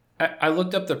 I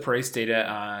looked up the price data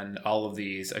on all of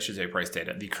these. I should say price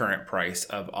data, the current price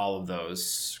of all of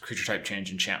those creature type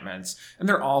change enchantments, and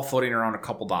they're all floating around a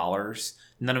couple dollars.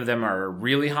 None of them are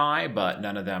really high, but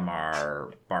none of them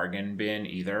are bargain bin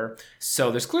either. So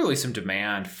there's clearly some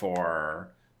demand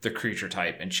for the creature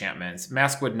type enchantments.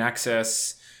 Maskwood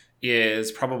Nexus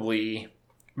is probably,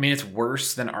 it's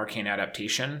worse than Arcane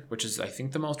Adaptation, which is, I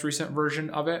think, the most recent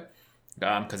version of it.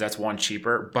 Because that's one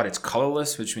cheaper, but it's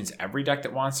colorless, which means every deck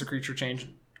that wants a creature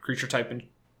type and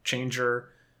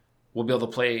changer will be able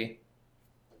to play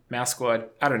Maskwood.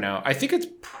 I don't know. I think it's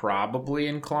probably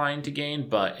inclined to gain,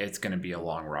 but it's going to be a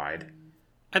long ride.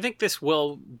 I think this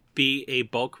will be a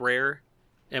bulk rare,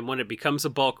 and when it becomes a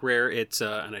bulk rare, it's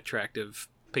an attractive,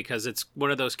 because it's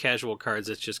one of those casual cards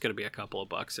that's just going to be a couple of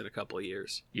bucks in a couple of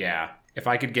years. Yeah. If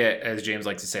I could get, as James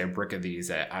likes to say, a brick of these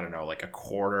at, I don't know, like a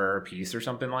quarter a piece or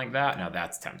something like that, now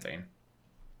that's tempting.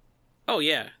 Oh,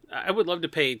 yeah. I would love to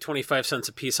pay 25 cents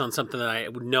a piece on something that I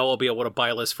would know I'll be able to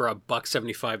buy list for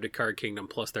 $1.75 to Card Kingdom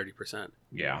plus 30%.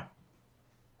 Yeah.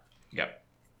 Yep.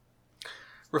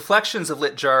 Reflections of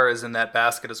Lit Jar is in that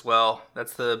basket as well.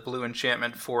 That's the blue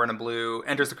enchantment, 4 and a blue.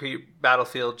 Enters the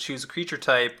battlefield, choose a creature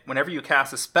type. Whenever you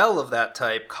cast a spell of that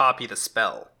type, copy the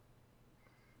spell.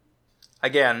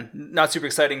 Again, not super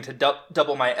exciting to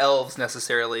double my elves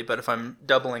necessarily, but if I'm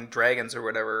doubling dragons or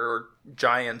whatever, or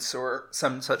giants or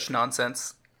some such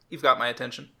nonsense, you've got my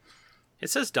attention. It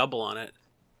says double on it.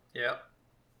 Yeah.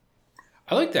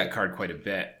 I like that card quite a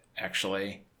bit,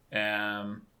 actually.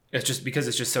 It's just because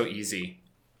it's just so easy.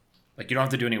 Like, you don't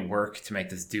have to do any work to make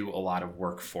this do a lot of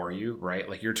work for you, right?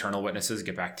 Like, your Eternal Witnesses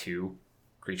get back 2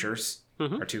 creatures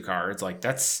or 2 cards. Like,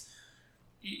 that's...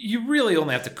 You really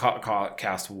only have to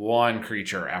cast 1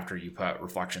 creature after you put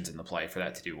Reflections into play for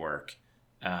that to do work.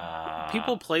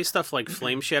 People play stuff like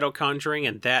Flame Shadow Conjuring,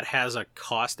 and that has a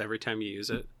cost every time you use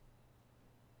it.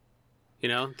 You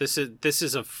know, this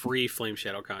is a free Flame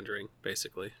Shadow Conjuring,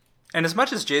 basically. And as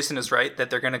much as Jason is right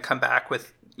that they're going to come back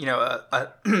with, a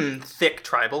thick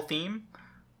tribal theme,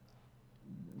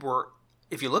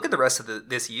 if you look at the rest of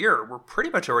this year, we're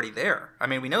pretty much already there. I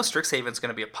mean, we know Strixhaven's going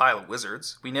to be a pile of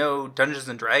wizards. We know Dungeons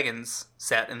 & Dragons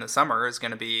set in the summer is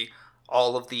going to be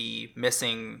all the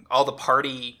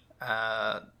party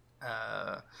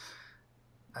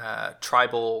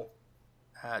tribal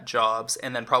jobs,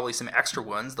 and then probably some extra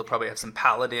ones. They'll probably have some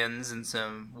paladins and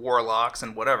some warlocks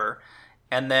and whatever.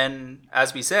 And then,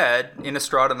 as we said,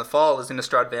 Innistrad in the fall is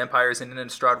Innistrad vampires and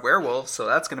Innistrad werewolves, so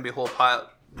that's going to be a whole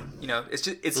pile.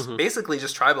 It's basically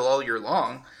just tribal all year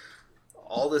long.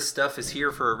 All this stuff is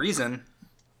here for a reason.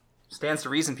 Stands to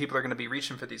reason people are going to be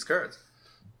reaching for these cards.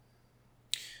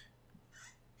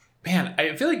 Man,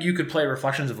 I feel like you could play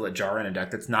Reflections of Lit Jar in a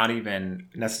deck that's not even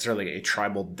necessarily a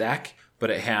tribal deck, but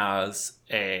it has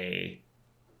a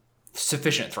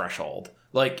sufficient threshold.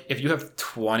 Like, if you have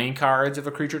 20 cards of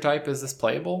a creature type, is this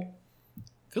playable?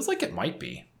 Feels like it might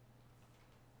be.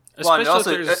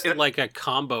 Especially if there's like a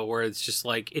combo where it's just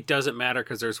like, it doesn't matter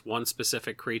because there's one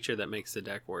specific creature that makes the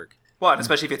deck work. Well, and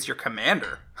especially if it's your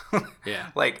commander.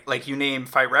 Yeah. Like you name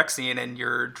Phyrexian and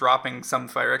you're dropping some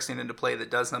Phyrexian into play that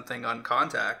does something on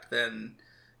contact, then,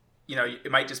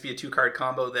 it might just be a 2-card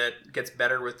combo that gets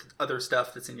better with other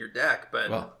stuff that's in your deck,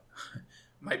 but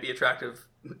might be attractive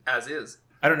as is.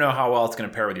 I don't know how well it's going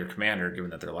to pair with your commander,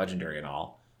 given that they're legendary and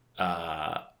all.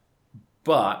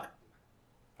 But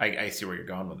I see where you're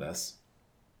going with this.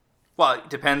 Well, it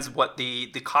depends what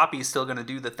the copy is still going to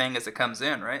do the thing as it comes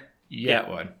in, right? Yeah, it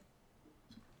would.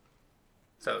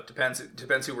 So it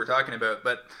depends who we're talking about.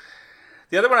 But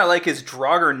The other one I like is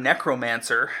Draugr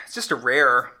Necromancer. It's just a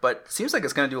rare, but seems like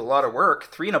it's going to do a lot of work.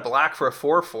 3 and a black for a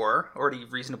 4/4. Already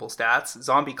reasonable stats.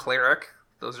 Zombie Cleric.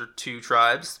 Those are 2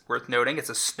 tribes. Worth noting. It's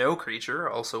a snow creature.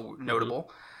 Also notable.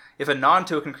 If a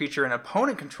non-token creature an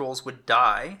opponent controls would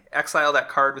die, exile that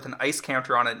card with an ice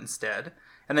counter on it instead.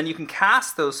 And then you can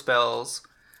cast those spells,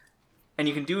 and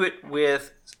you can do it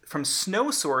from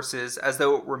snow sources as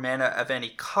though it were mana of any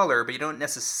color, but you don't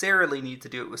necessarily need to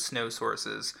do it with snow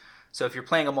sources. So if you're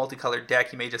playing a multicolored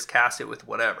deck, you may just cast it with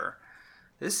whatever.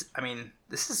 This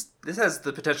has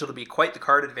the potential to be quite the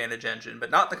card advantage engine, but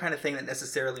not the kind of thing that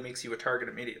necessarily makes you a target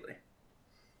immediately.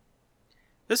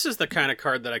 This is the kind of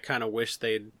card that I kind of wish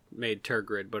they'd made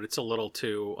Tergrid, but it's a little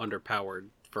too underpowered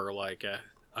for like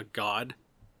a god.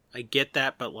 I get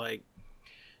that, but like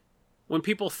when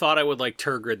people thought I would like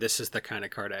Tergrid, this is the kind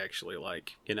of card I actually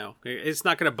like. You know, it's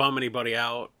not going to bum anybody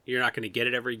out. You're not going to get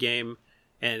it every game.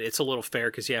 And it's a little fair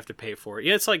because you have to pay for it.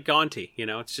 Yeah, it's like Gonti, you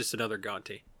know? It's just another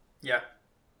Gonti. Yeah.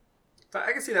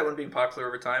 I can see that one being popular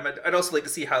over time. I'd also like to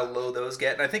see how low those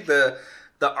get. And I think the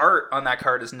art on that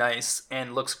card is nice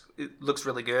and looks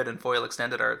really good in foil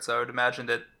extended art. So I would imagine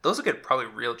that those will get probably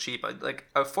real cheap. Like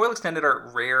a foil extended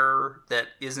art rare that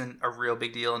isn't a real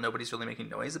big deal and nobody's really making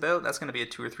noise about, that's going to be a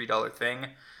 $2 or $3 thing.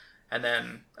 And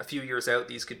then a few years out,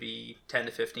 these could be 10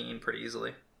 to 15 pretty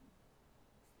easily.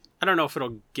 I don't know if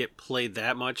it'll get played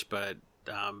that much, but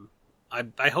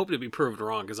I hope to be proved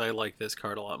wrong because I like this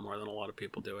card a lot more than a lot of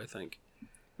people do, I think.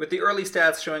 With the early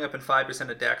stats showing up in 5%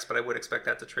 of decks, but I would expect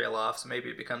that to trail off, so maybe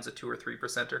it becomes a 2 or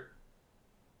 3%er.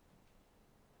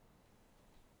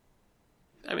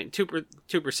 I mean,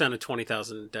 2% of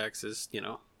 20,000 decks is, you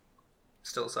know...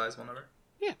 Still a sizable number.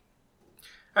 Yeah.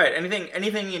 All right, anything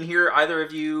in here either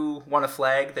of you want to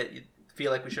flag that you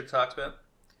feel like we should have talked about?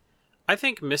 I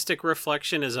think Mystic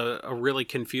Reflection is a really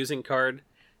confusing card,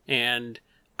 and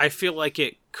I feel like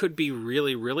it could be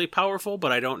really, really powerful,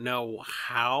 but I don't know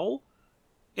how.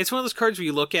 It's one of those cards where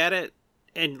you look at it,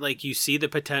 and like you see the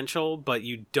potential, but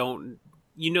you don't...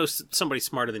 You know somebody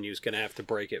smarter than you is going to have to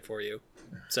break it for you.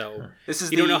 So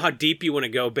you don't know how deep you want to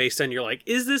go based on you're like,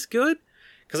 is this good?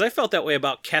 Because I felt that way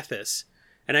about Kethis,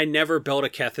 and I never built a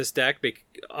Kethis deck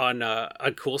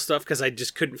on cool stuff because I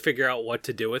just couldn't figure out what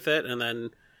to do with it, and then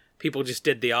people just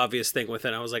did the obvious thing with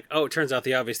it. I was like, oh, it turns out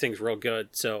the obvious thing's real good,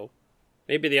 so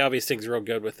maybe the obvious thing's real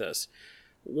good with this.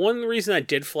 One reason I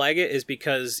did flag it is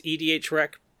because EDH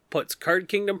Rec puts Card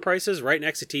Kingdom prices right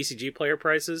next to TCG player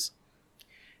prices.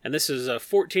 And this is a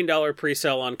 $14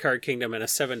 pre-sale on Card Kingdom and a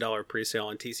 $7 pre-sale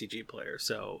on TCG player.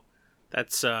 So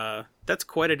that's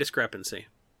quite a discrepancy.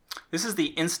 This is the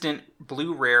instant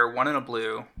blue rare, 1 in a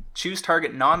blue. Choose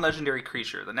target non-legendary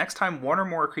creature. The next time one or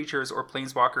more creatures or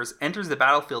planeswalkers enters the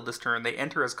battlefield this turn, they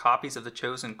enter as copies of the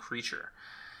chosen creature.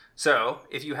 So,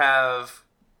 if you have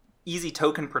easy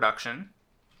token production,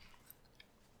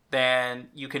 then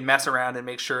you can mess around and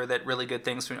make sure that really good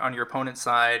things on your opponent's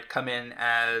side come in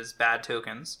as bad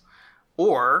tokens.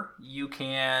 Or you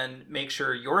can make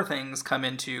sure your things come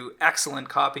into excellent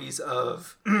copies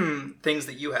of things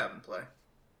that you have in play.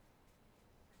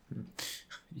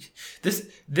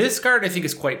 This card I think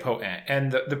is quite potent,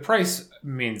 and the price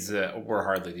means that we're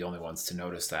hardly the only ones to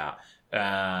notice that.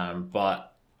 But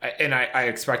I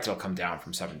expect it'll come down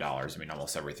from $7. I mean,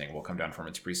 almost everything will come down from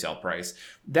its pre-sale price.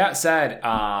 That said,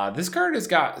 this card has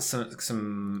got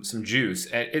some juice.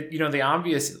 The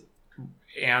obvious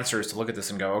answer is to look at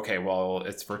this and go, okay, well,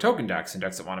 it's for token decks and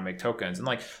decks that want to make tokens, and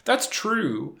like that's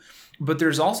true. But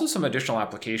there's also some additional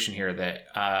application here that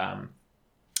I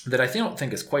don't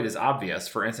think is quite as obvious.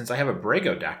 For instance, I have a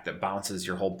Brago deck that bounces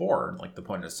your whole board. Like the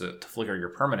point is to flicker your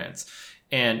permanents.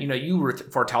 And, you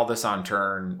foretell this on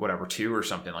turn, 2 or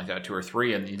something like that, 2 or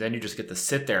 3, and then you just get to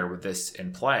sit there with this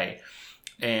in play.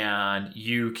 And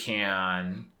you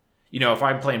can, if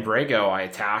I'm playing Brago, I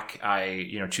attack,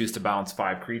 I, choose to bounce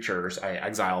 5 creatures, I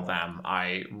exile them,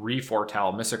 I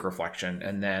re-foretell Mystic Reflection,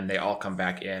 and then they all come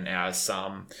back in as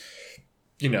some...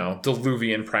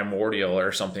 Diluvian Primordial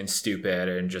or something stupid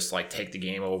and just like take the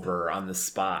game over on the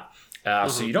spot.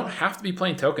 So you don't have to be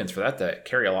playing tokens for that to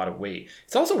carry a lot of weight.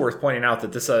 It's also worth pointing out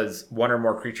that this says 1 or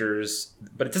more creatures,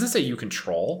 but it doesn't say you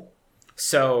control.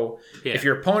 So if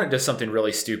your opponent does something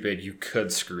really stupid, you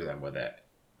could screw them with it.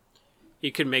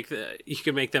 You could make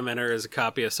them enter as a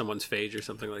copy of someone's Phage or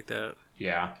something like that.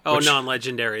 Yeah. Oh,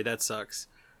 non-legendary. That sucks.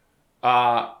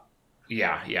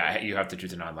 Yeah, you have to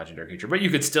choose a non-legendary creature. But you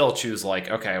could still choose,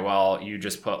 you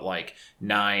just put,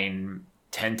 9,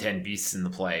 10 beasts in the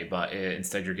play, but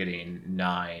instead you're getting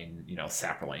 9,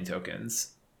 Saproling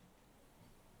tokens.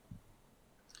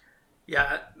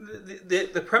 Yeah,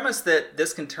 the premise that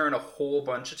this can turn a whole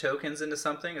bunch of tokens into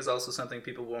something is also something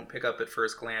people won't pick up at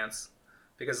first glance.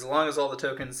 Because as long as all the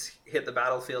tokens hit the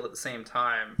battlefield at the same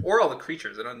time, or all the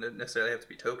creatures, they don't necessarily have to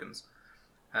be tokens.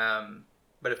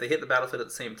 But if they hit the battlefield at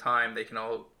the same time, they can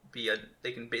all be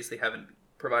they can basically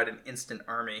provide an instant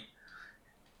army.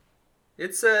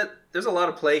 There's a lot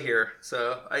of play here,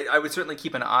 so I would certainly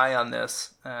keep an eye on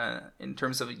this in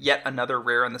terms of yet another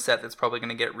rare in the set that's probably going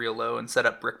to get real low and set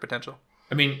up brick potential.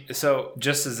 I mean, so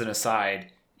just as an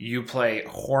aside, you play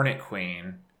Hornet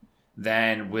Queen,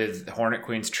 then with Hornet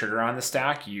Queen's trigger on the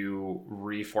stack, you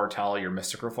re-foretell your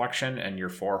Mystic Reflection, and your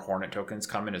 4 Hornet tokens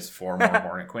come in as 4 more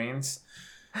Hornet Queens.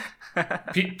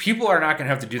 People are not going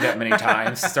to have to do that many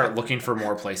times. Start looking for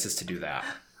more places to do that.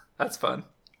 That's fun.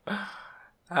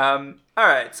 All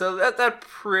right, so that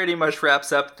pretty much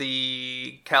wraps up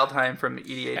the Kaldheim from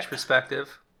EDH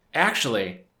perspective.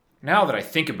 Actually, now that I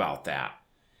think about that,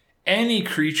 any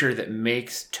creature that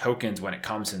makes tokens when it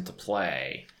comes into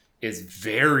play is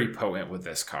very potent with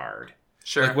this card.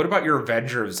 Sure. Like, what about your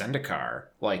Avenger of Zendikar?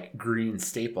 Like, green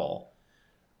staple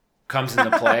comes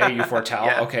into play, you foretell,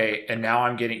 yeah. Okay, and now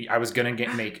I was going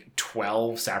to make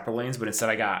 12 Saprolanes, but instead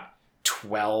I got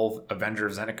 12 Avenger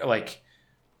of Zendikar. Like,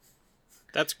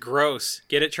 that's gross.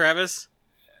 Get it, Travis?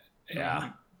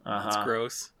 Yeah. That's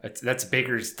gross. That's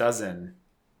Baker's dozen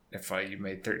if you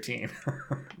made 13.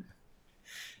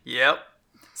 Yep.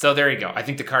 So there you go. I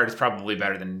think the card is probably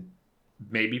better than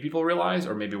maybe people realize,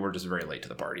 or maybe we're just very late to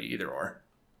the party, either or.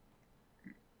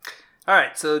 All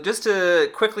right, so just to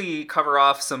quickly cover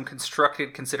off some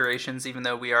constructed considerations, even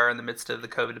though we are in the midst of the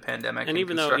COVID pandemic. And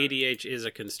even though EDH is a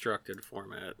constructed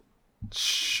format.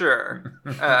 Sure.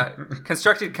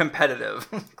 Constructed competitive.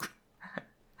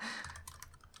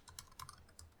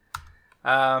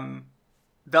 Valki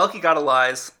Gotta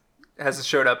Lies has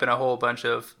showed up in a whole bunch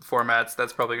of formats.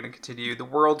 That's probably going to continue. The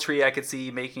World Tree I could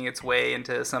see making its way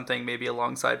into something maybe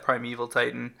alongside Primeval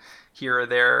Titan here or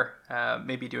there.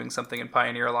 Maybe doing something in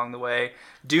Pioneer along the way.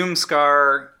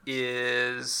 Doomscar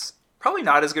is probably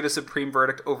not as good as Supreme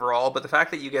Verdict overall, but the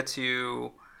fact that you get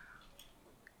to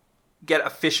get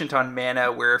efficient on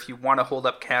mana, where if you want to hold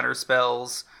up counter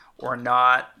spells or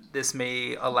not, this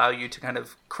may allow you to kind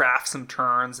of craft some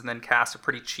turns and then cast a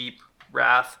pretty cheap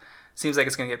Wrath. Seems like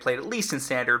it's going to get played at least in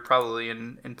Standard, probably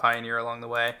in Pioneer along the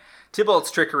way.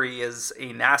 Tybalt's Trickery is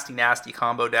a nasty, nasty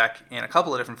combo deck in a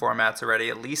couple of different formats already,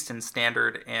 at least in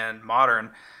Standard and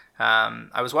Modern.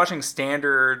 I was watching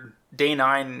Standard. Day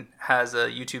 9 has a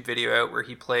YouTube video out where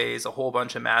he plays a whole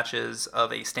bunch of matches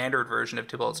of a Standard version of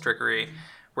Tybalt's Trickery,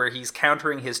 where he's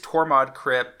countering his Tormod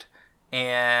Crypt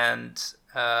and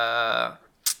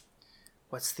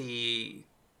what's the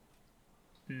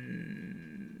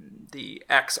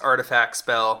X artifact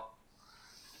spell,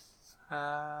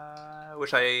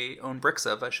 which I own bricks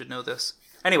of. I should know this.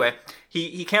 Anyway,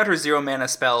 he counters 0 mana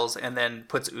spells and then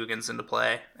puts Ugins into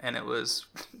play, and it was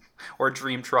or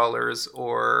Dream Trawlers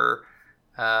or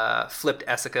flipped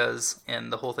Essicas,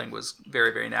 and the whole thing was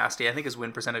very, very nasty. I think his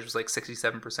win percentage was like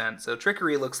 67%. So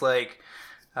Trickery looks like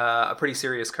a pretty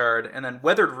serious card. And then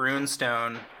Weathered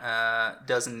Runestone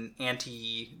does an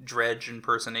anti-dredge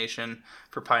impersonation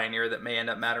for Pioneer that may end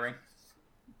up mattering.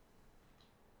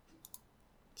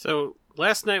 So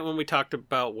last night when we talked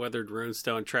about Weathered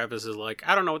Runestone, Travis is like,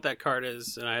 I don't know what that card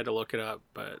is, and I had to look it up,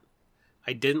 but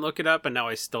I didn't look it up, and now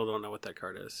I still don't know what that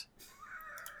card is.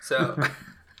 So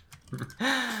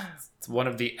it's one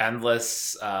of the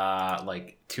endless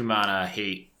 2 mana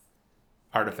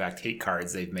artifact hate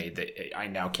cards they've made that I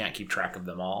now can't keep track of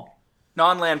them all.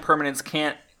 Non-land permanents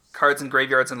cards in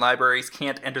graveyards and libraries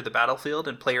can't enter the battlefield,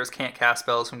 and players can't cast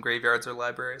spells from graveyards or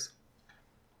libraries.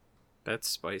 That's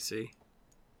spicy.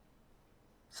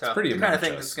 So it's pretty the kind of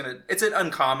thing that's it's an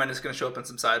uncommon, it's gonna show up in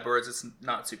some sideboards, it's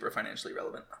not super financially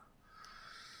relevant.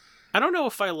 I don't know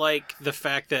if I like the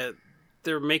fact that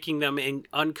they're making them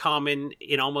uncommon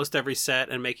in almost every set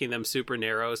and making them super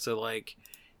narrow, so like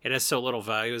it has so little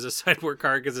value as a sideboard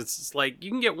card, because it's just like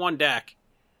you can get one deck.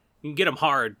 You can get them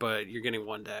hard, but you're getting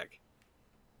one deck.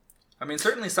 I mean,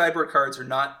 certainly sideboard cards are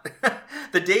not...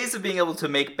 the days of being able to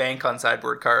make bank on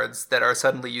sideboard cards that are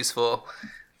suddenly useful,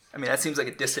 I mean, that seems like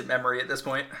a distant memory at this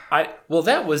point. Well,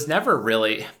 that was never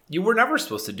really... You were never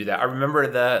supposed to do that. I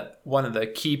remember one of the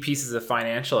key pieces of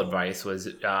financial advice was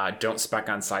don't spec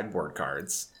on sideboard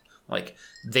cards. Like,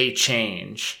 they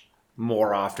change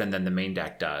more often than the main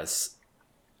deck does.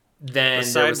 Then the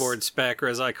sideboard spec, or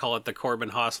as I call it, the Corbin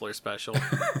Hostler special.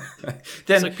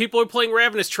 It's like, people are playing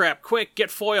Ravenous Trap. Quick, get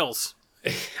foils.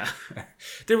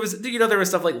 There was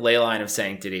stuff like Leyline of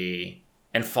Sanctity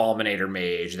and Fulminator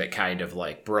Mage that kind of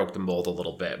like broke the mold a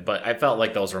little bit. But I felt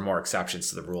like those were more exceptions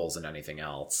to the rules than anything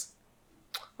else.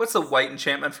 What's the white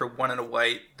enchantment for 1 and a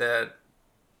white that...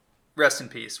 Rest in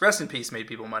Peace. Rest in Peace made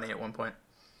people money at one point.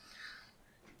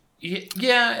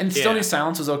 Yeah, and Stony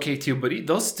Silence was okay too, but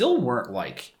those still weren't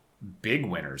like big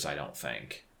winners, I don't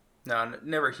think. No,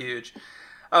 never huge.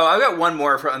 Oh, I've got one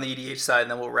more on the EDH side,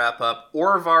 and then we'll wrap up.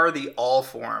 Orvar the All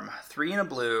Form. 3 and a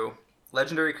blue.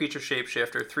 Legendary creature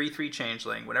shapeshifter. 3/3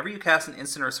 changeling. Whenever you cast an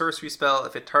instant or sorcery spell,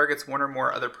 if it targets one or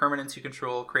more other permanents you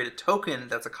control, create a token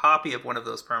that's a copy of one of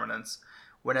those permanents.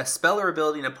 When a spell or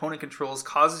ability an opponent controls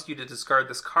causes you to discard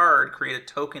this card, create a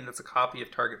token that's a copy of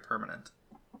target permanent.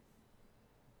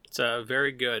 It's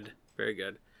very good. Very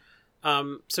good.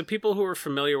 So people who are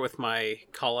familiar with my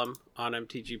column on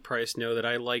MTG Price know that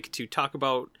I like to talk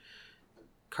about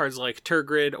cards like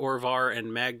Tergrid, Orvar,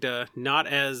 and Magda, not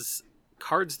as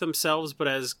cards themselves, but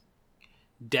as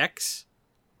decks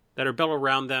that are built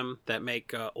around them that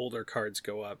make older cards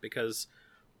go up. Because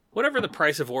whatever the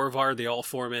price of Orvar, the All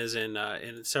Form, is in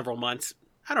several months,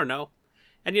 I don't know.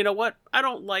 And you know what? I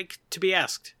don't like to be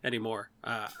asked anymore.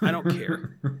 I don't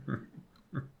care.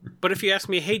 But if you ask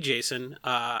me, hey, Jason,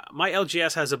 my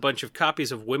LGS has a bunch of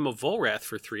copies of Whim of Volrath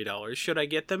for $3. Should I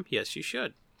get them? Yes, you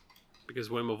should.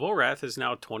 Because Whim of Volrath is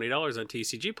now $20 on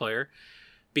TCG Player.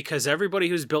 Because everybody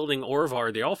who's building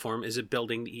Orvar, the All Form, is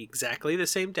building exactly the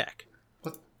same deck.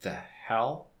 What the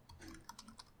hell?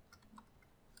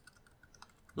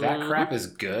 That crap is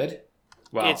good?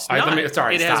 Well, it's not.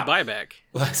 It has buyback.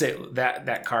 Let's say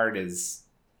that card is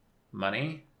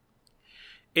money?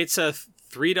 It's a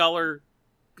 $3...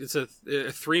 It's a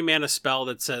 3-mana spell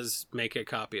that says make a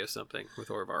copy of something with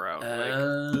Orvar out.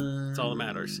 That's all that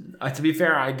matters. To be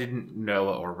fair, I didn't know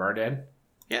what Orvar did.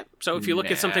 Yeah, so if you look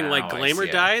at something like Glamour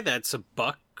Die, that's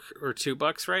 $1 or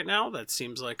 $2 right now. That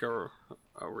seems like a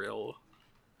real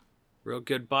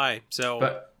good buy.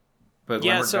 So, but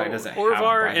yeah, so doesn't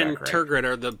Orvar have and buyback, right? Tergrid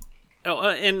are the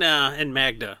and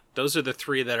Magda. Those are the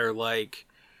 3 that are like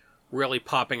really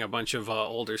popping a bunch of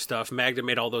older stuff. Magda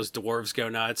made all those dwarves go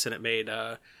nuts, and it made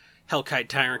Hellkite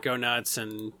Tyrant go nuts,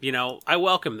 and, you know, I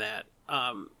welcome that.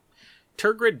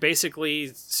 Tergrid basically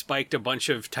spiked a bunch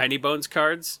of Tiny Bones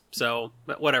cards, so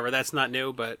whatever, that's not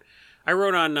new, but I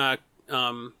wrote on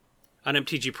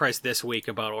MTG Price this week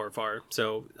about Orvar,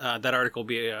 so that article will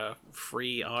be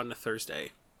free on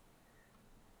Thursday.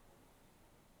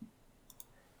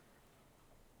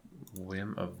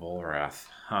 Whim of Volrath.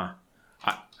 Huh.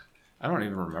 I don't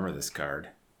even remember this card.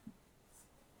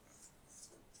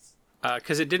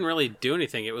 Because it didn't really do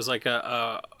anything. It was like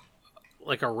a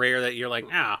rare that you're like,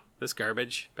 this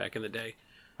garbage back in the day.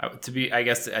 To be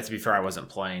fair, I wasn't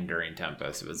playing during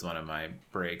Tempest. It was one of my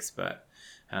breaks, but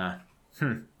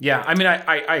yeah. I mean,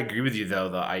 I agree with you though.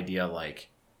 The idea, like,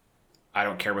 I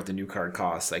don't care what the new card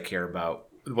costs. I care about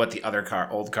what the other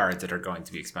old cards that are going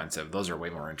to be expensive. Those are way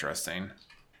more interesting.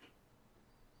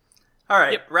 All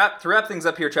right, to wrap things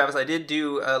up here, Travis, I did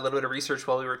do a little bit of research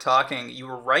while we were talking. You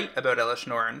were right about Elesh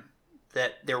Norn,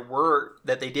 that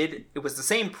it was the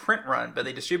same print run, but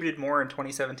they distributed more in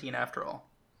 2017 after all.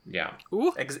 Yeah.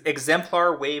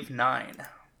 Exemplar Wave 9.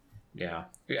 Yeah,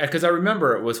 because I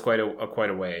remember it was quite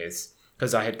a ways.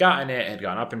 Because I had gotten it, had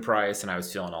gone up in price, and I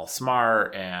was feeling all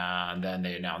smart, and then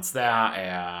they announced that,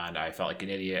 and I felt like an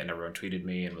idiot, and everyone tweeted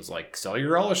me and was like, sell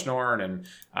your Elesh Norn, and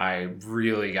I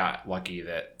really got lucky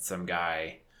that some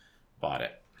guy bought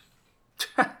it.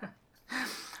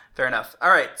 Fair enough. All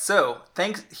right, so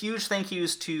huge thank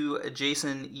yous to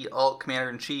Jason E. Alt,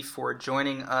 Commander-in-Chief, for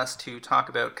joining us to talk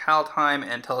about Kaldheim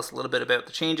and tell us a little bit about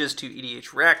the changes to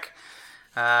EDH Rec.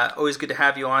 Always good to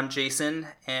have you on, Jason.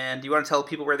 And do you want to tell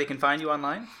people where they can find you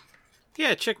online?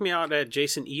 Yeah, check me out at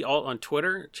Jason E. Alt on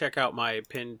Twitter. Check out my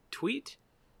pinned tweet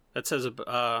that says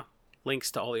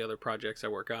links to all the other projects I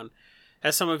work on.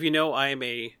 As some of you know, I am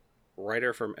a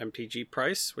writer from MTG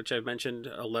Price, which I've mentioned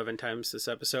 11 times this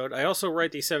episode. I also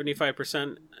write the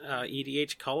 75%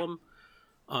 EDH column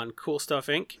on Cool Stuff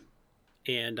Inc.,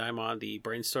 and I'm on the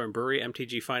Brainstorm Brewery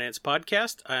MTG Finance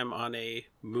podcast. I'm on a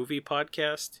movie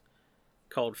podcast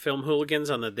called Film Hooligans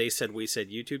on the They Said We Said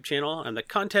YouTube channel. I'm the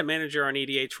content manager on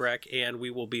EDH Rec, and we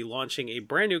will be launching a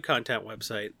brand new content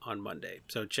website on Monday.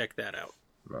 So check that out.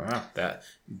 Wow, that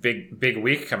big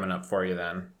week coming up for you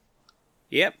then.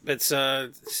 Yep, it's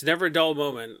never a dull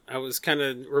moment. I was kind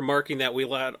of remarking that we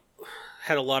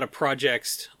had a lot of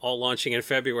projects all launching in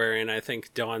February, and I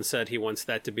think Don said he wants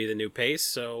that to be the new pace.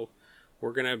 So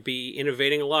we're going to be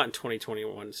innovating a lot in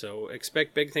 2021. So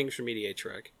expect big things from EDH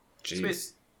Rec.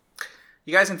 Jeez.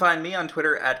 You guys can find me on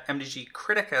Twitter at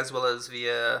MDGCritic, as well as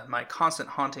via my constant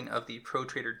haunting of the Pro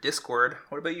Trader Discord.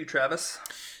 What about you, Travis?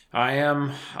 I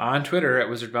am on Twitter at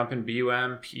WizardBumpin,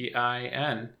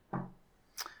 BUMPIN.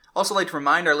 Also like to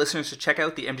remind our listeners to check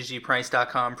out the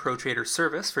MTGprice.com Pro Trader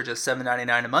service for just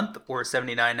 $7.99 a month or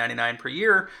 $79.99 per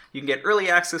year. You can get early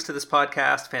access to this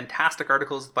podcast, fantastic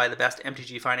articles by the best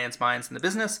MTG finance minds in the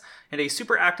business, and a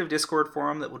super active Discord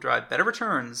forum that will drive better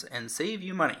returns and save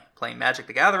you money playing Magic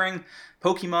the Gathering,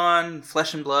 Pokemon,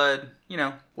 Flesh and Blood,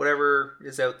 whatever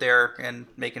is out there and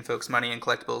making folks money in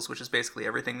collectibles, which is basically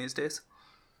everything these days.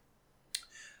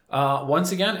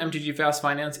 Once again, MTG Fast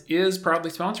Finance is proudly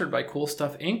sponsored by Cool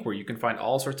Stuff Inc., where you can find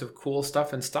all sorts of cool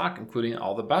stuff in stock, including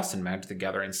all the best in Magic the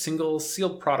Gathering singles,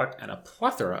 sealed product, and a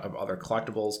plethora of other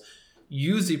collectibles.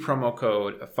 Use the promo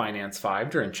code FINANCE5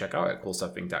 during checkout at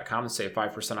CoolStuffInc.com and save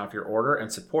 5% off your order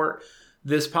and support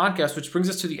this podcast, which brings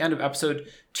us to the end of episode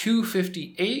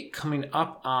 258, coming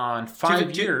up on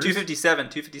 5 years.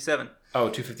 257. Oh,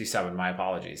 257. My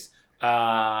apologies.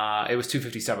 It was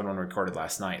 2:57 when we recorded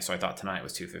last night, so I thought tonight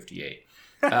was 2:58.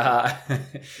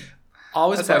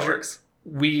 Always a pleasure.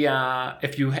 We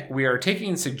are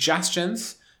taking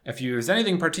suggestions. If there's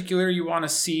anything particular you want to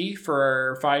see for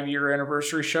our 5-year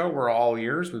anniversary show, we're all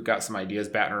ears. We've got some ideas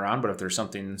batting around, but if there's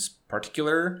something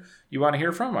particular you want to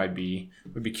hear from, would be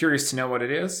curious to know what it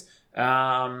is.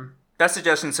 Best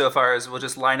suggestion so far is we'll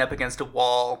just line up against a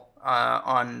wall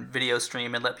on video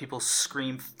stream and let people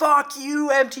scream "Fuck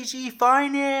you, MTG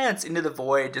Finance" into the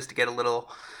void, just to get a little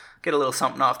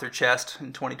something off their chest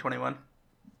in 2021.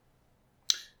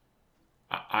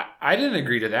 I didn't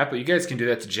agree to that, but you guys can do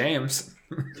that to James.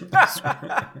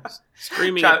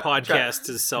 Screaming at podcasts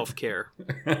is self-care.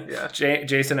 Yeah,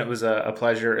 Jason, it was a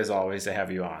pleasure as always to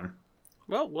have you on.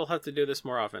 Well, we'll have to do this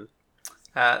more often.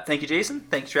 Thank you, Jason.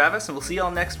 Thanks, Travis, and we'll see you all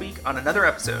next week on another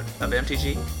episode of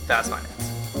MTG Fast Finance.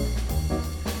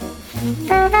 Thank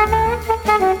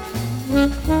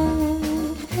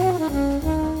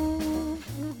you.